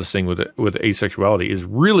label this thing with asexuality, is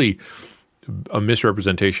really a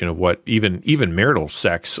misrepresentation of what even marital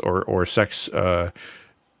sex or sex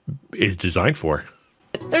is designed for.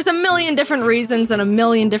 There's a million different reasons and a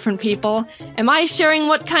million different people. Am I sharing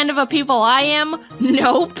what kind of a people I am?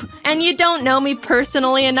 Nope. And you don't know me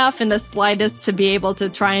personally enough in the slightest to be able to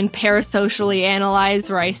try and parasocially analyze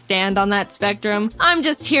where I stand on that spectrum. I'm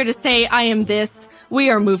just here to say I am this. We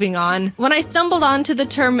are moving on. When I stumbled onto the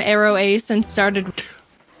term aroace and started...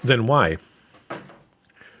 Then why?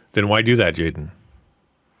 Then why do that, Jaden?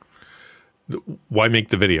 Why make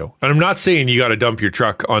the video? And I'm not saying you got to dump your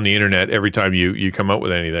truck on the internet every time you come out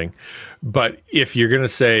with anything. But if you're going to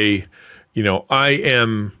say, I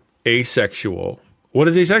am asexual, what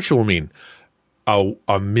does asexual mean?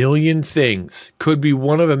 A million things. Could be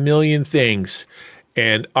one of a million things.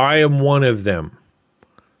 And I am one of them.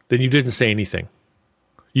 Then you didn't say anything.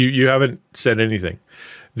 You haven't said anything.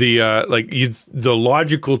 The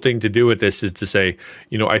logical thing to do with this is to say,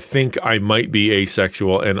 I think I might be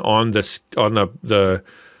asexual, and on the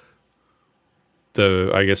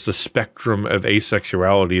I guess the spectrum of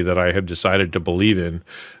asexuality that I have decided to believe in,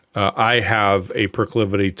 I have a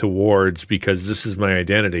proclivity towards, because this is my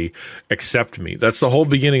identity, accept me. That's the whole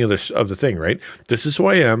beginning of the thing, right? This is who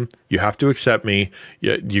I am. You have to accept me.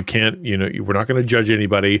 You can't, we're not going to judge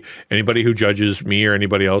anybody. Anybody who judges me or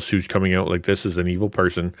anybody else who's coming out like this is an evil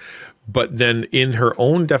person. But then in her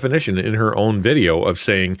own definition, in her own video of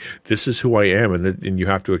saying, this is who I am and you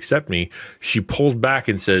have to accept me, she pulls back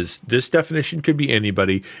and says, this definition could be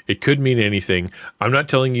anybody. It could mean anything. I'm not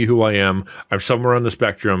telling you who I am. I'm somewhere on the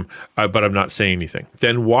spectrum, but I'm not saying anything.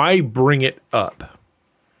 Then why bring it up?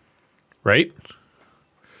 Right?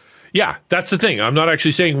 Yeah, that's the thing. I'm not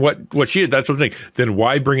actually saying what she did. That's what I'm saying. Then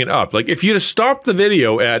why bring it up? Like, if you'd have stopped the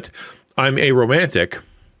video at, I'm aromantic,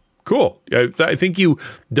 cool. I think you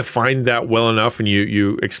defined that well enough, and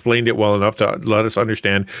you explained it well enough to let us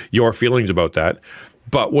understand your feelings about that.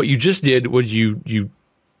 But what you just did was you've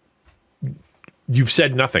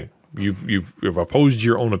said nothing. You've opposed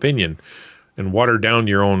your own opinion and watered down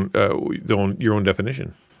your own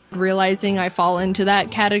definition. Realizing I fall into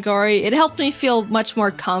that category, it helped me feel much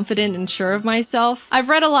more confident and sure of myself. I've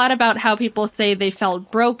read a lot about how people say they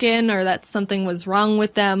felt broken or that something was wrong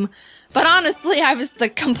with them. But honestly, I was the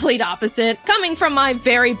complete opposite. Coming from my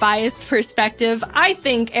very biased perspective, I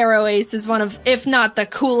think Arrow Ace is one of, if not the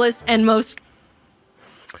coolest and most...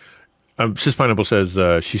 Sis Pineapple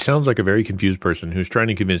says, she sounds like a very confused person who's trying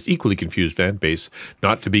to convince equally confused fan base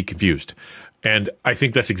not to be confused. And I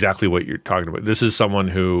think that's exactly what you're talking about. This is someone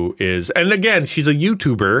who is, and again, she's a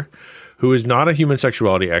YouTuber who is not a human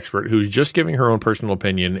sexuality expert, who's just giving her own personal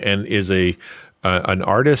opinion and is an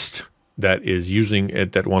artist that is using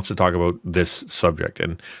it, that wants to talk about this subject.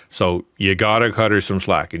 And so you gotta cut her some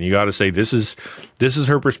slack, and you gotta say this is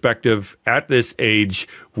her perspective at this age,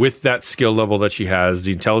 with that skill level that she has,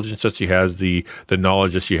 the intelligence that she has, the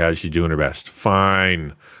knowledge that she has. She's doing her best.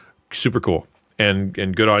 Fine, super cool, and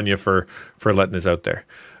good on you for letting this out there.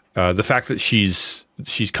 The fact that she's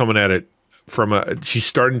coming at it she's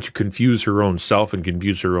starting to confuse her own self and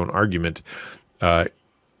confuse her own argument.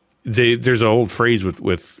 There's an old phrase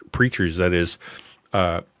with preachers that is,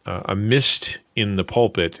 a mist in the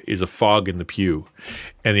pulpit is a fog in the pew.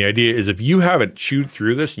 And the idea is, if you haven't chewed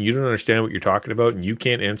through this and you don't understand what you're talking about and you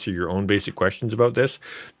can't answer your own basic questions about this,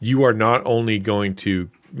 you are not only going to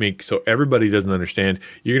make so everybody doesn't understand,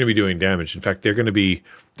 you're going to be doing damage. In fact, they're going to be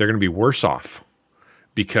worse off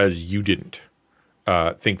because you didn't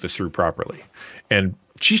think this through properly. And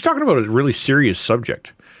she's talking about a really serious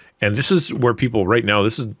subject. And this is where people right now,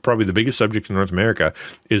 this is probably the biggest subject in North America,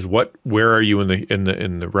 is where are you in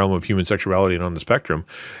the realm of human sexuality and on the spectrum?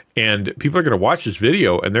 And people are going to watch this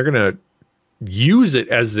video and they're going to use it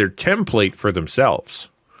as their template for themselves,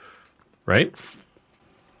 right?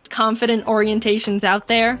 Confident orientations out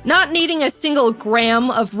there. Not needing a single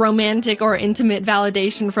gram of romantic or intimate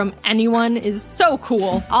validation from anyone is so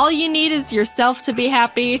cool. All you need is yourself to be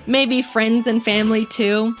happy, maybe friends and family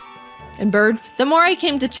too. And birds. The more I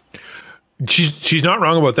came to... She's not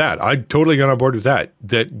wrong about that. I totally got on board with that.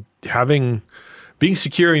 That being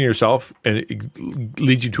secure in yourself, and it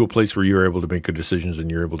leads you to a place where you're able to make good decisions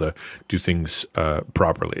and you're able to do things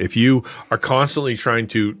properly. If you are constantly trying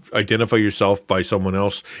to identify yourself by someone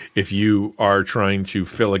else, if you are trying to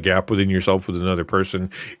fill a gap within yourself with another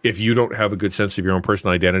person, if you don't have a good sense of your own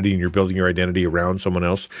personal identity and you're building your identity around someone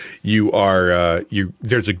else,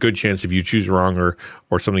 there's a good chance if you choose wrong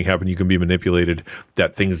or something happens, you can be manipulated,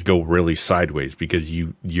 that things go really sideways because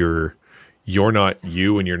you're not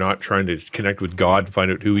you, and you're not trying to connect with God to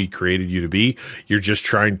find out who he created you to be. You're just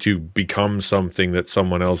trying to become something that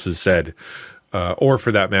someone else has said. Or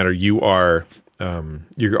for that matter, you're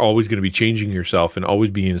always going to be changing yourself and always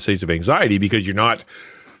being in a state of anxiety because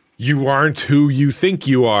you aren't who you think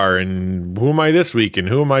you are. And who am I this week? And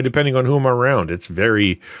who am I depending on who I'm around? It's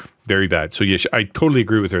very, very bad. So yes, I totally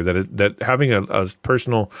agree with her that having a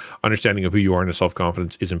personal understanding of who you are and a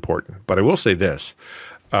self-confidence is important. But I will say this.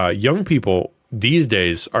 Young people these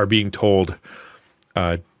days are being told,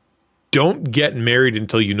 don't get married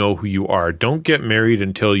until you know who you are. Don't get married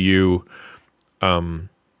until you're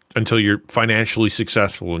financially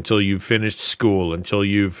successful, until you've finished school, until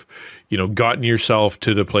you've, gotten yourself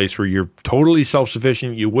to the place where you're totally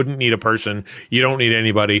self-sufficient. You wouldn't need a person. You don't need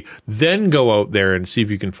anybody. Then go out there and see if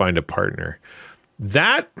you can find a partner.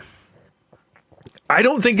 That I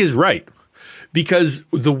don't think is right. because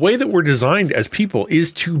the way that we're designed as people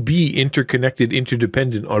is to be interconnected,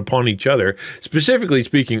 interdependent upon each other. Specifically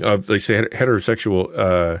speaking of, like, say,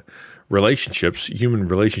 heterosexual relationships, human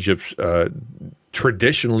relationships,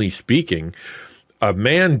 traditionally speaking, a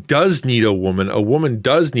man does need a woman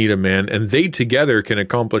does need a man, and they together can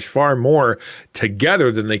accomplish far more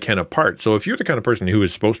together than they can apart. So if you're the kind of person who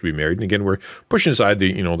is supposed to be married, and again, we're pushing aside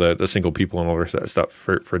the single people and all that stuff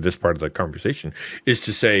for this part of the conversation, is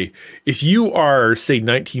to say, if you are, say,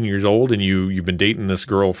 19 years old and you've been dating this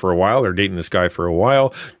girl for a while or dating this guy for a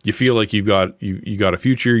while, you feel like you got a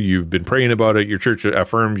future, you've been praying about it, your church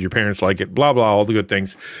affirms, your parents like it, blah, blah, all the good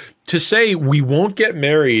things. To say we won't get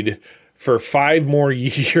married for 5 more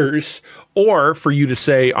years, or for you to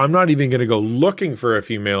say, I'm not even going to go looking for a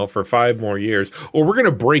female for 5 more years, or we're going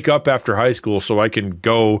to break up after high school so I can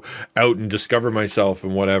go out and discover myself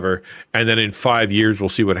and whatever, and then in 5 years we'll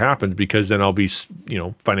see what happens, because then I'll be,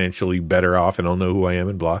 financially better off and I'll know who I am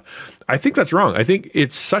and blah. I think that's wrong. I think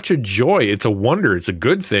it's such a joy. It's a wonder. It's a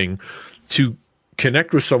good thing to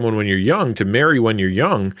connect with someone when you're young, to marry when you're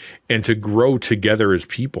young, and to grow together as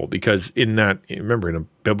people. Because remember, in a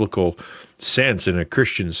biblical sense, in a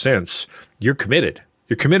Christian sense, you're committed.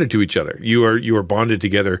 You're committed to each other. You are bonded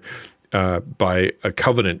together by a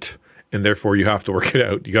covenant, and therefore you have to work it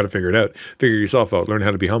out. You got to figure it out. Figure yourself out. Learn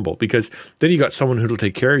how to be humble, because then you got someone who'll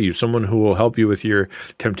take care of you, someone who will help you with your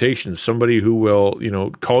temptations, somebody who will,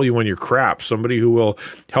 call you when you're crap, somebody who will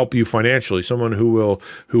help you financially, someone who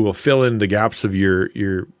will fill in the gaps of your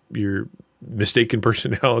mistaken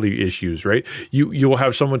personality issues, right? You will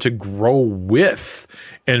have someone to grow with,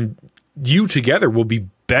 and you together will be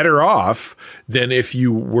better off than if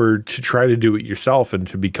you were to try to do it yourself and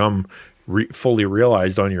to become fully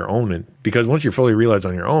realized on your own. And because once you're fully realized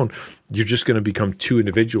on your own, you're just going to become 2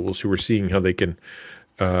 individuals who are seeing how they can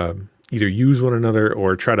either use one another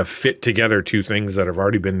or try to fit together 2 things that have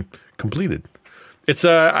already been completed. It's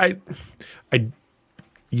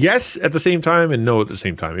yes at the same time and no at the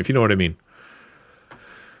same time, if you know what I mean.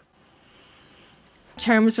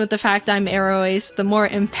 Terms with the fact I'm aro ace, the more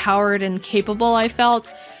empowered and capable I felt.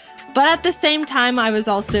 But at the same time, I was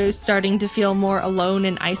also starting to feel more alone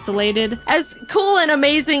and isolated. As cool and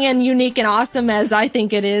amazing and unique and awesome as I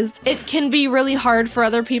think it is, it can be really hard for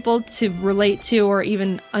other people to relate to or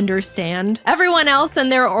even understand. Everyone else and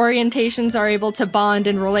their orientations are able to bond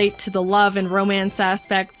and relate to the love and romance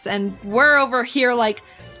aspects, and we're over here like,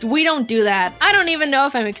 we don't do that. I don't even know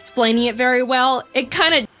if I'm explaining it very well. It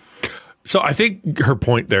kind of... So I think her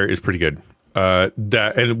point there is pretty good.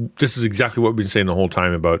 And this is exactly what we've been saying the whole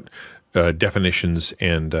time about definitions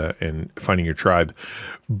and finding your tribe.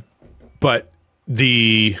 But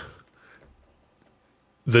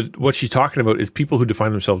what she's talking about is people who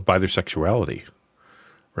define themselves by their sexuality,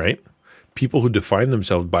 right? People who define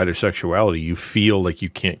themselves by their sexuality, you feel like you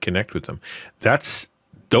can't connect with them. That's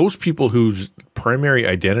those people whose primary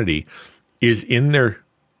identity is in their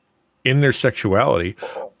sexuality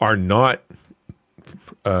are not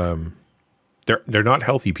they're not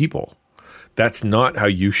healthy people. That's not how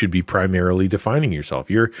you should be primarily defining yourself.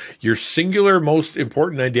 Your singular most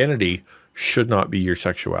important identity should not be your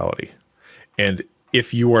sexuality. And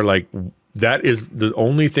if you are like, that is the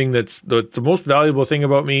only thing that's the most valuable thing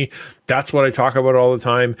about me, that's what I talk about all the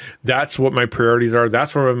time, that's what my priorities are,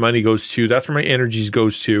 that's where my money goes to, that's where my energies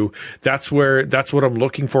goes to, that's what I'm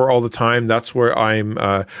looking for all the time, that's where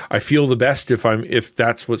I feel the best if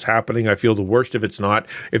that's what's happening, I feel the worst if it's not.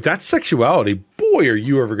 If that's sexuality, boy, are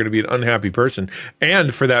you ever going to be an unhappy person.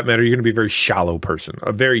 And for that matter, you're going to be a very shallow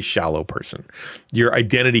person. Your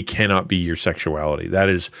identity cannot be your sexuality. That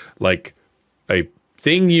is like a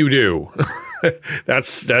thing you do.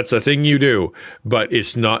 That's a thing you do, but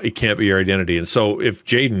it can't be your identity. And so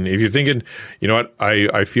if you're thinking, you know what,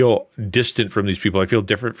 I feel distant from these people, I feel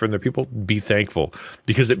different from the people, be thankful,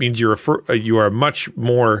 because it means you are a much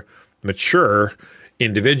more mature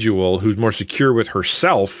individual who's more secure with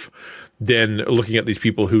herself than looking at these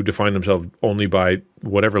people who define themselves only by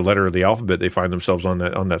whatever letter of the alphabet they find themselves on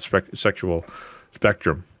that sexual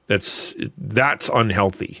spectrum. That's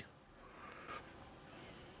unhealthy.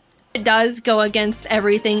 It does go against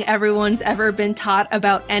everything everyone's ever been taught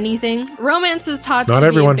about anything. Romance is taught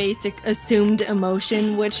to be a basic assumed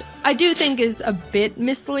emotion, which I do think is a bit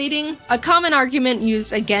misleading. A common argument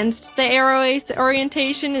used against the aro ace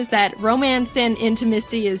orientation is that romance and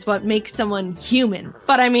intimacy is what makes someone human.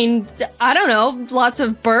 But I mean, I don't know, lots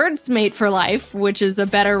of birds mate for life, which is a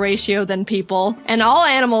better ratio than people, and all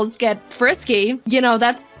animals get frisky.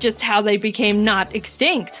 That's just how they became not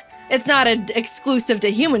extinct. It's not an exclusive to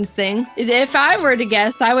humans thing. If I were to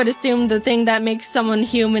guess, I would assume the thing that makes someone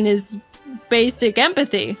human is basic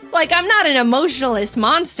empathy. Like, I'm not an emotionless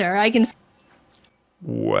monster. I can...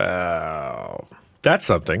 Wow. That's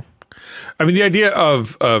something. I mean, the idea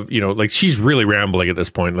of like, she's really rambling at this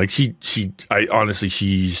point. Like, honestly,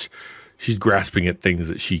 she's grasping at things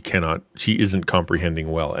that she isn't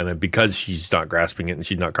comprehending well. And because she's not grasping it and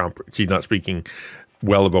she's not speaking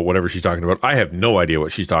well about whatever she's talking about, I have no idea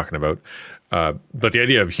what she's talking about. But the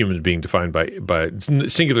idea of humans being defined by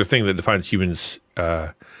singular thing that defines humans,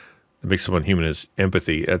 that makes someone human, is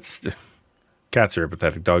empathy. Cats are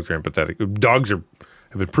empathetic. Dogs are empathetic. Dogs have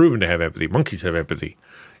been proven to have empathy. Monkeys have empathy.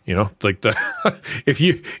 You know, like if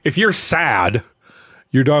you're sad,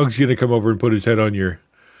 your dog's gonna come over and put his head on your,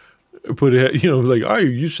 like, are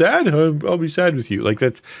you sad? I'll be sad with you. Like,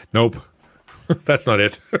 nope, that's not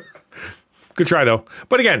it. Good try though.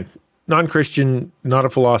 But again, non-Christian, not a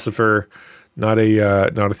philosopher, not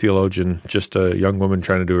a theologian, just a young woman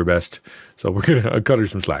trying to do her best. So we're gonna cut her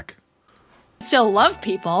some slack. Still love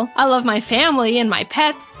people. I love my family and my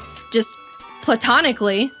pets, just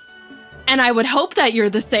platonically. And I would hope that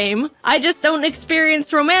you're the same. I just don't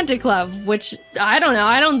experience romantic love, which, I don't know.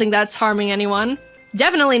 I don't think that's harming anyone.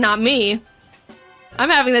 Definitely not me.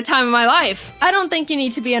 I'm having the time of my life. I don't think you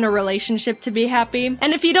need to be in a relationship to be happy.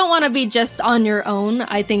 And if you don't want to be just on your own,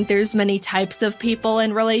 I think there's many types of people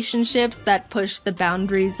in relationships that push the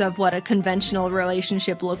boundaries of what a conventional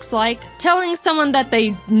relationship looks like. Telling someone that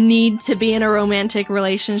they need to be in a romantic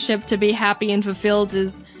relationship to be happy and fulfilled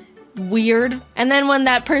is weird. And then when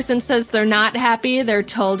that person says they're not happy, they're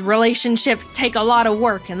told relationships take a lot of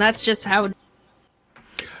work, and that's just how it...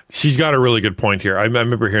 She's got a really good point here. I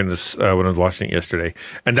remember hearing this when I was watching it yesterday,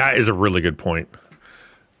 and that is a really good point.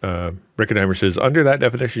 Rickenheimer says, under that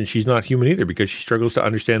definition, she's not human either because she struggles to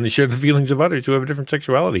understand and share the feelings of others who have a different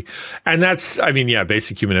sexuality. And that's, I mean, yeah,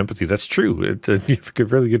 basic human empathy. That's true. It's a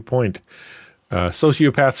really good point.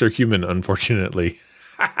 Sociopaths are human, unfortunately.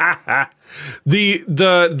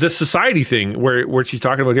 The society thing where she's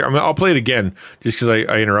talking about here, I mean, I'll play it again just because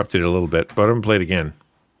I interrupted it a little bit, but I'm gonna play it again.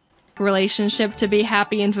 Relationship to be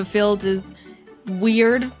happy and fulfilled is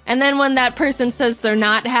weird. And then when that person says they're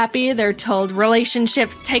not happy, they're told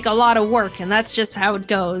relationships take a lot of work, and that's just how it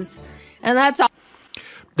goes. And that's all.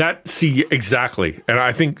 See, exactly. And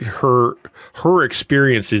I think her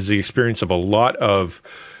experience is the experience of a lot of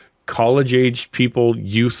college-aged people,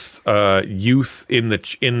 youth in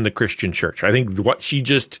the Christian church. I think what she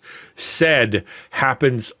just said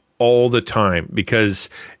happens all the time because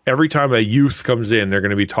every time a youth comes in, they're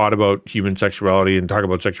going to be taught about human sexuality and talk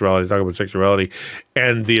about sexuality.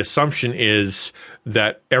 And the assumption is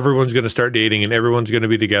that everyone's going to start dating and everyone's going to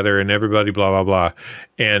be together and everybody blah, blah, blah.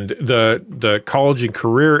 And the college and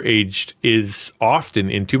career aged is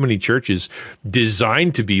often in too many churches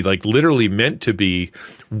designed to be, like, literally meant to be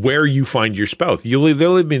where you find your spouse.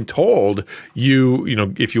 They'll have been told you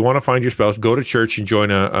know, if you want to find your spouse, go to church and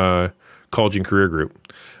join a college and career group,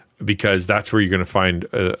 because that's where you're going to find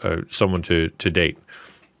someone to date.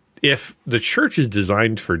 If the church is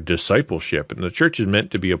designed for discipleship, and the church is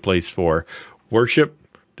meant to be a place for worship,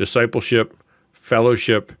 discipleship,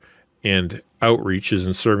 fellowship, and outreaches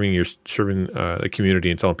and serving the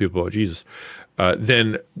community and telling people about Jesus,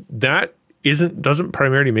 then that doesn't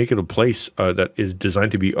primarily make it a place that is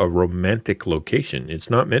designed to be a romantic location.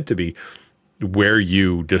 It's not meant to be where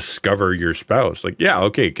you discover your spouse. Like, yeah,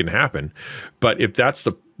 okay, it can happen, but if that's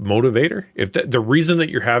the motivator, if the reason that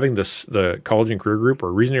you're having the college and career group,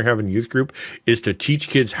 or reason you're having youth group, is to teach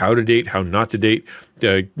kids how to date, how not to date,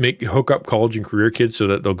 to hook up college and career kids so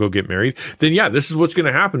that they'll go get married, then yeah, this is what's going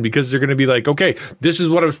to happen, because they're going to be like, okay, this is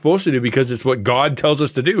what I'm supposed to do because it's what God tells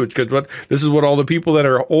us to do. It's because this is what all the people that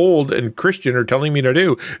are old and Christian are telling me to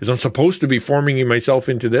do, is I'm supposed to be forming myself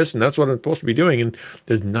into this, and that's what I'm supposed to be doing. And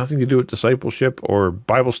there's nothing to do with discipleship or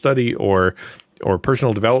Bible study or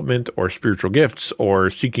personal development or spiritual gifts or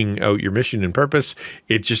seeking out your mission and purpose.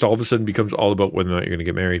 It just all of a sudden becomes all about whether or not you're going to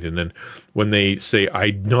get married. And then when they say,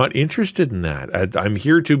 I'm not interested in that, I'm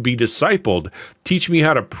here to be discipled, teach me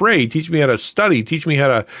how to pray, teach me how to study, teach me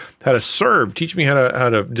how to serve, teach me how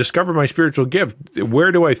to discover my spiritual gift.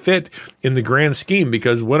 Where do I fit in the grand scheme?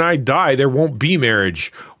 Because when I die, there won't be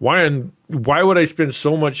marriage. Why would I spend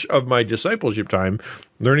so much of my discipleship time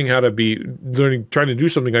trying to do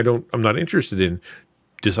something I'm not interested in?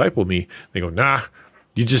 Disciple me. They go, nah,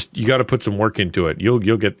 you got to put some work into it. You'll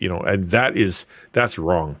get, and that's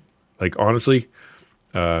wrong. Like, honestly,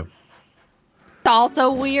 It's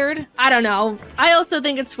also weird. I don't know. I also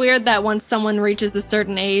think it's weird that once someone reaches a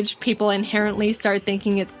certain age, people inherently start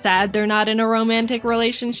thinking it's sad they're not in a romantic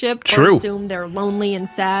relationship. True. Or assume they're lonely and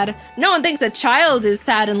sad. No one thinks a child is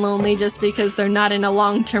sad and lonely just because they're not in a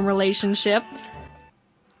long-term relationship.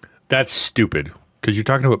 That's stupid because you're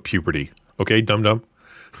talking about puberty. Okay, dum dum.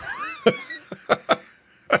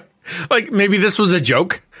 Like maybe this was a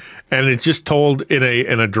joke and it's just told in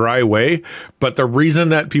a dry way. But the reason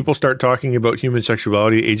that people start talking about human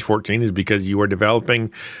sexuality at age 14 is because you are developing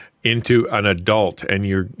into an adult and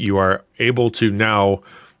you are able to now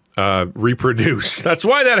reproduce. That's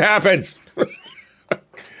why that happens.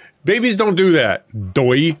 Babies don't do that.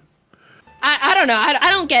 Doy. I don't know. I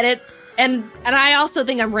don't get it. And I also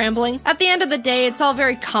think I'm rambling. At the end of the day, it's all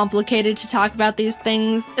very complicated to talk about these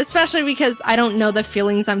things, especially because I don't know the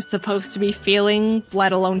feelings I'm supposed to be feeling,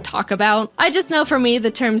 let alone talk about. I just know for me,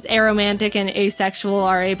 the terms aromantic and asexual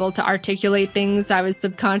are able to articulate things I was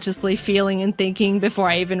subconsciously feeling and thinking before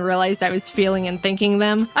I even realized I was feeling and thinking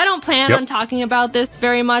them. I don't plan on talking about this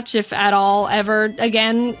very much, if at all, ever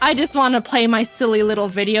again. I just want to play my silly little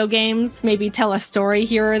video games, maybe tell a story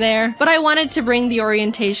here or there. But I wanted to bring the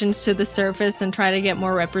orientations to the surface and try to get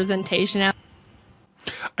more representation out.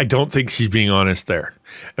 I don't think she's being honest there.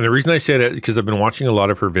 And the reason I say that is because I've been watching a lot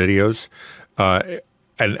of her videos, and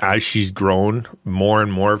as she's grown, more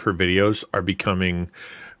and more of her videos are becoming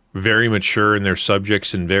very mature in their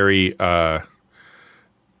subjects and very, I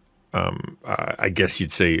guess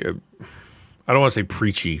you'd say, I don't want to say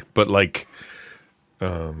preachy, but like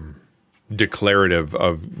declarative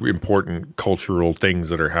of important cultural things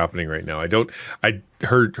that are happening right now.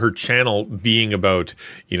 Her channel being about,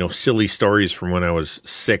 silly stories from when I was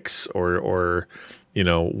 6 or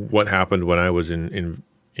what happened when I was in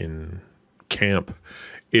camp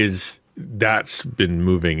that's been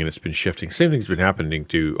moving and it's been shifting. Same thing's been happening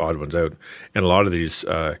to Odd Ones Out and a lot of these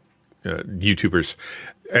YouTubers,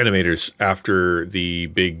 animators, after the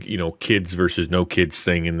big, kids versus no kids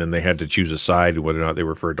thing, and then they had to choose a side whether or not they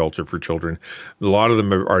were for adults or for children. A lot of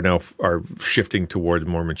them are now shifting towards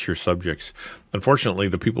more mature subjects. Unfortunately,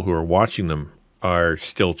 the people who are watching them are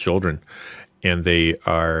still children, and they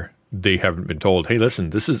haven't been told, hey, listen,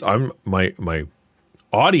 my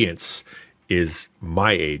audience is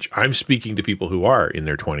my age. I'm speaking to people who are in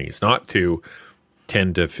their 20s, not to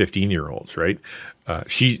 10 to 15-year-olds, right?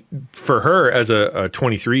 For her as a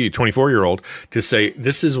 23, 24-year-old to say,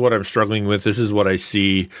 this is what I'm struggling with, this is what I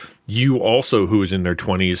see. You also, who is in their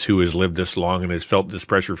 20s, who has lived this long and has felt this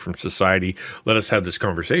pressure from society, let us have this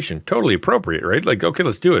conversation. Totally appropriate, right? Like, okay,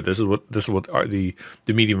 let's do it. This is what the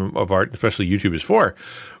medium of art, especially YouTube, is for.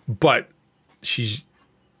 But she's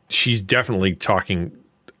definitely talking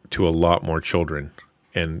to a lot more children,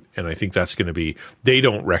 and I think that's going to be, they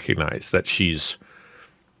don't recognize that she's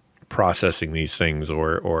processing these things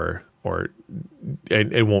or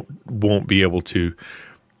won't be able to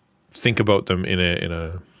think about them in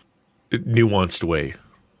a nuanced way.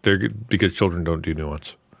 Because children don't do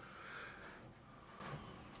nuance.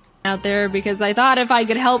 Out there, because I thought if I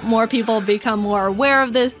could help more people become more aware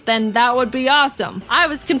of this, then that would be awesome. I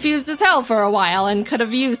was confused as hell for a while and could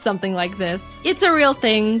have used something like this. It's a real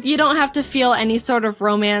thing. You don't have to feel any sort of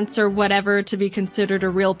romance or whatever to be considered a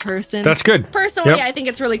real person. That's good. Personally, I think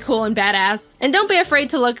it's really cool and badass. And don't be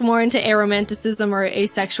afraid to look more into aromanticism or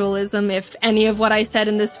asexualism if any of what I said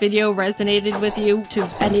in this video resonated with you to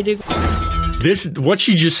any degree. What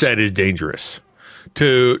she just said is dangerous.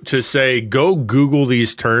 To say, go Google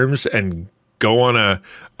these terms and go on a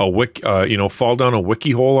wiki, fall down a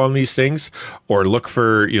wiki hole on these things, or look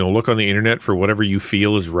on the internet for whatever you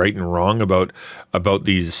feel is right and wrong about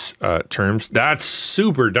these terms. That's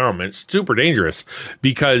super dumb. It's super dangerous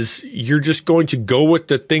because you're just going to go with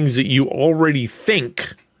the things that you already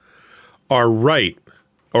think are right.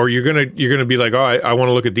 Or you're gonna be like, oh, I want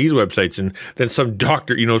to look at these websites, and then some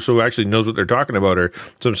doctor, so actually knows what they're talking about, or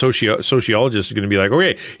some sociologist is going to be like,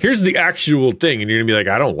 okay, here's the actual thing, and you're gonna be like,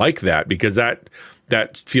 I don't like that because that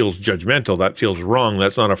feels judgmental, that feels wrong,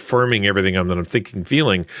 that's not affirming everything that I'm thinking,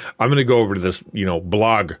 feeling. I'm gonna go over to this,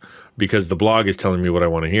 blog because the blog is telling me what I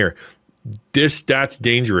want to hear. That's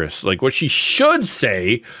dangerous. Like what she should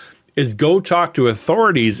say is go talk to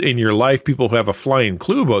authorities in your life, people who have a flying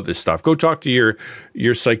clue about this stuff. Go talk to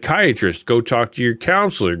your psychiatrist. Go talk to your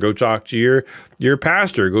counselor. Go talk to your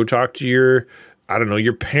pastor. Go talk to your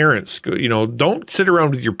parents. Don't sit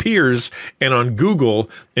around with your peers and on Google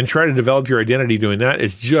and try to develop your identity doing that.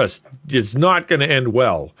 It's not going to end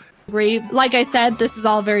well. Like I said, this is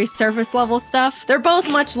all very surface level stuff. They're both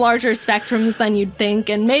much larger spectrums than you'd think,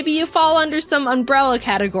 and maybe you fall under some umbrella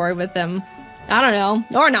category with them. I don't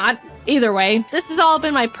know, or not. Either way, this has all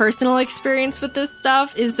been my personal experience with this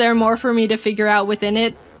stuff. Is there more for me to figure out within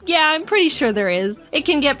it? Yeah, I'm pretty sure there is. It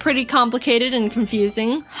can get pretty complicated and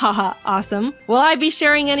confusing. Haha, awesome. Will I be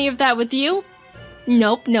sharing any of that with you?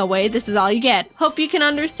 Nope, no way, this is all you get. Hope you can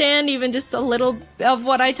understand even just a little of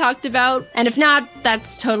what I talked about. And if not,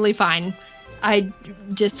 that's totally fine. I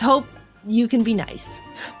just hope you can be nice.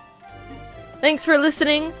 Thanks for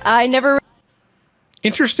listening.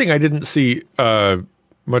 Interesting, I didn't see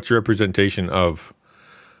much representation of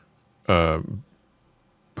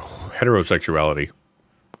heterosexuality.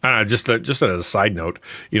 Just as a side note,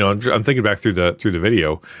 I'm thinking back through the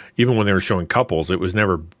video. Even when they were showing couples, it was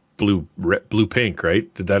never blue, pink,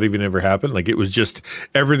 right? Did that even ever happen? Like, it was just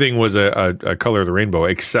everything was a color of the rainbow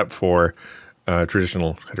except for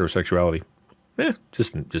traditional heterosexuality.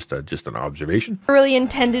 Just an observation. I really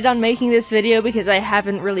intended on making this video because I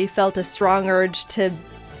haven't really felt a strong urge to,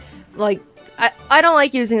 like, I don't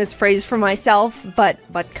like using this phrase for myself, but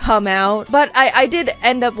come out. But I did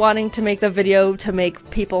end up wanting to make the video to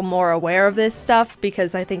make people more aware of this stuff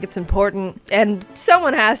because I think it's important, and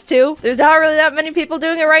someone has to. There's not really that many people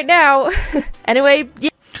doing it right now. Anyway,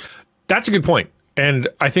 yeah. That's a good point. And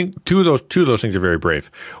I think two of those things are very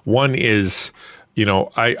brave. One is,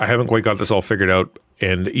 I haven't quite got this all figured out,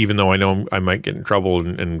 and even though I know I might get in trouble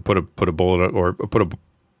and put a bullet or put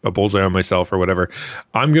a bullseye on myself or whatever,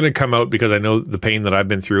 I'm going to come out because I know the pain that I've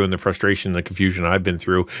been through and the frustration, the confusion I've been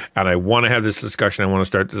through, and I want to have this discussion. I want to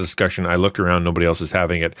start the discussion. I looked around, nobody else is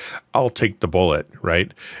having it. I'll take the bullet,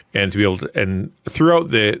 right? And to be able to, and throughout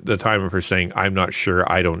the time of her saying, I'm not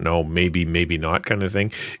sure, I don't know, maybe not kind of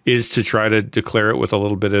thing, is to try to declare it with a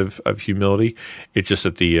little bit of humility. It's just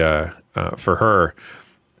that for her,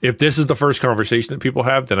 if this is the first conversation that people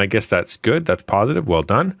have, then I guess that's good. That's positive. Well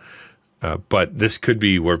done. But this could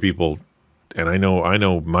be where people, and I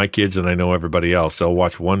know my kids and I know everybody else, they'll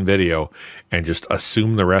watch one video and just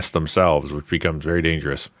assume the rest themselves, which becomes very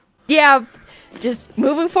dangerous. Yeah, just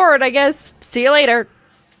moving forward, I guess. See you later.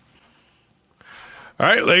 All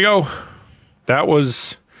right, there you go. That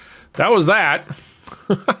was that.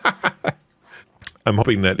 I'm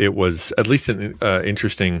hoping that it was at least an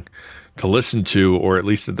interesting to listen to, or at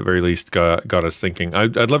least at the very least got us thinking.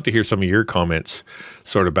 I'd love to hear some of your comments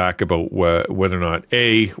sort of back about whether or not,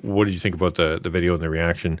 A, what did you think about the video and the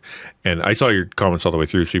reaction? And I saw your comments all the way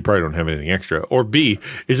through, so you probably don't have anything extra. Or B,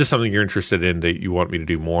 is this something you're interested in that you want me to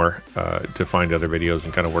do more, to find other videos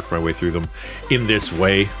and kind of work my way through them in this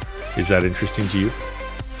way? Is that interesting to you?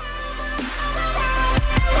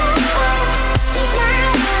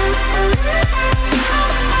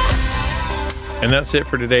 And that's it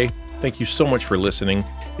for today. Thank you so much for listening.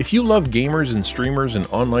 If you love gamers and streamers and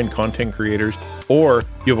online content creators, or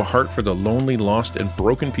you have a heart for the lonely, lost, and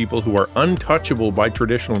broken people who are untouchable by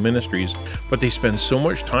traditional ministries, but they spend so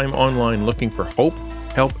much time online looking for hope,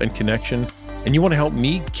 help, and connection, and you want to help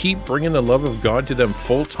me keep bringing the love of God to them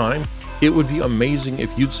full time, it would be amazing if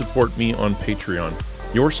you'd support me on Patreon.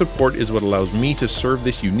 Your support is what allows me to serve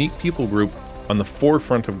this unique people group on the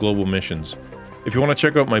forefront of global missions. If you want to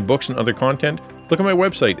check out my books and other content, look at my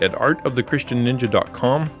website at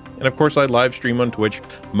artofthechristianninja.com. And of course, I live stream on Twitch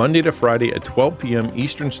Monday to Friday at 12 p.m.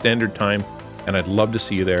 Eastern Standard Time, and I'd love to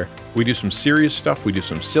see you there. We do some serious stuff, we do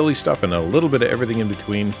some silly stuff, and a little bit of everything in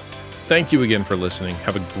between. Thank you again for listening.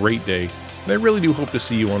 Have a great day, and I really do hope to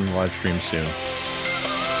see you on the live stream soon.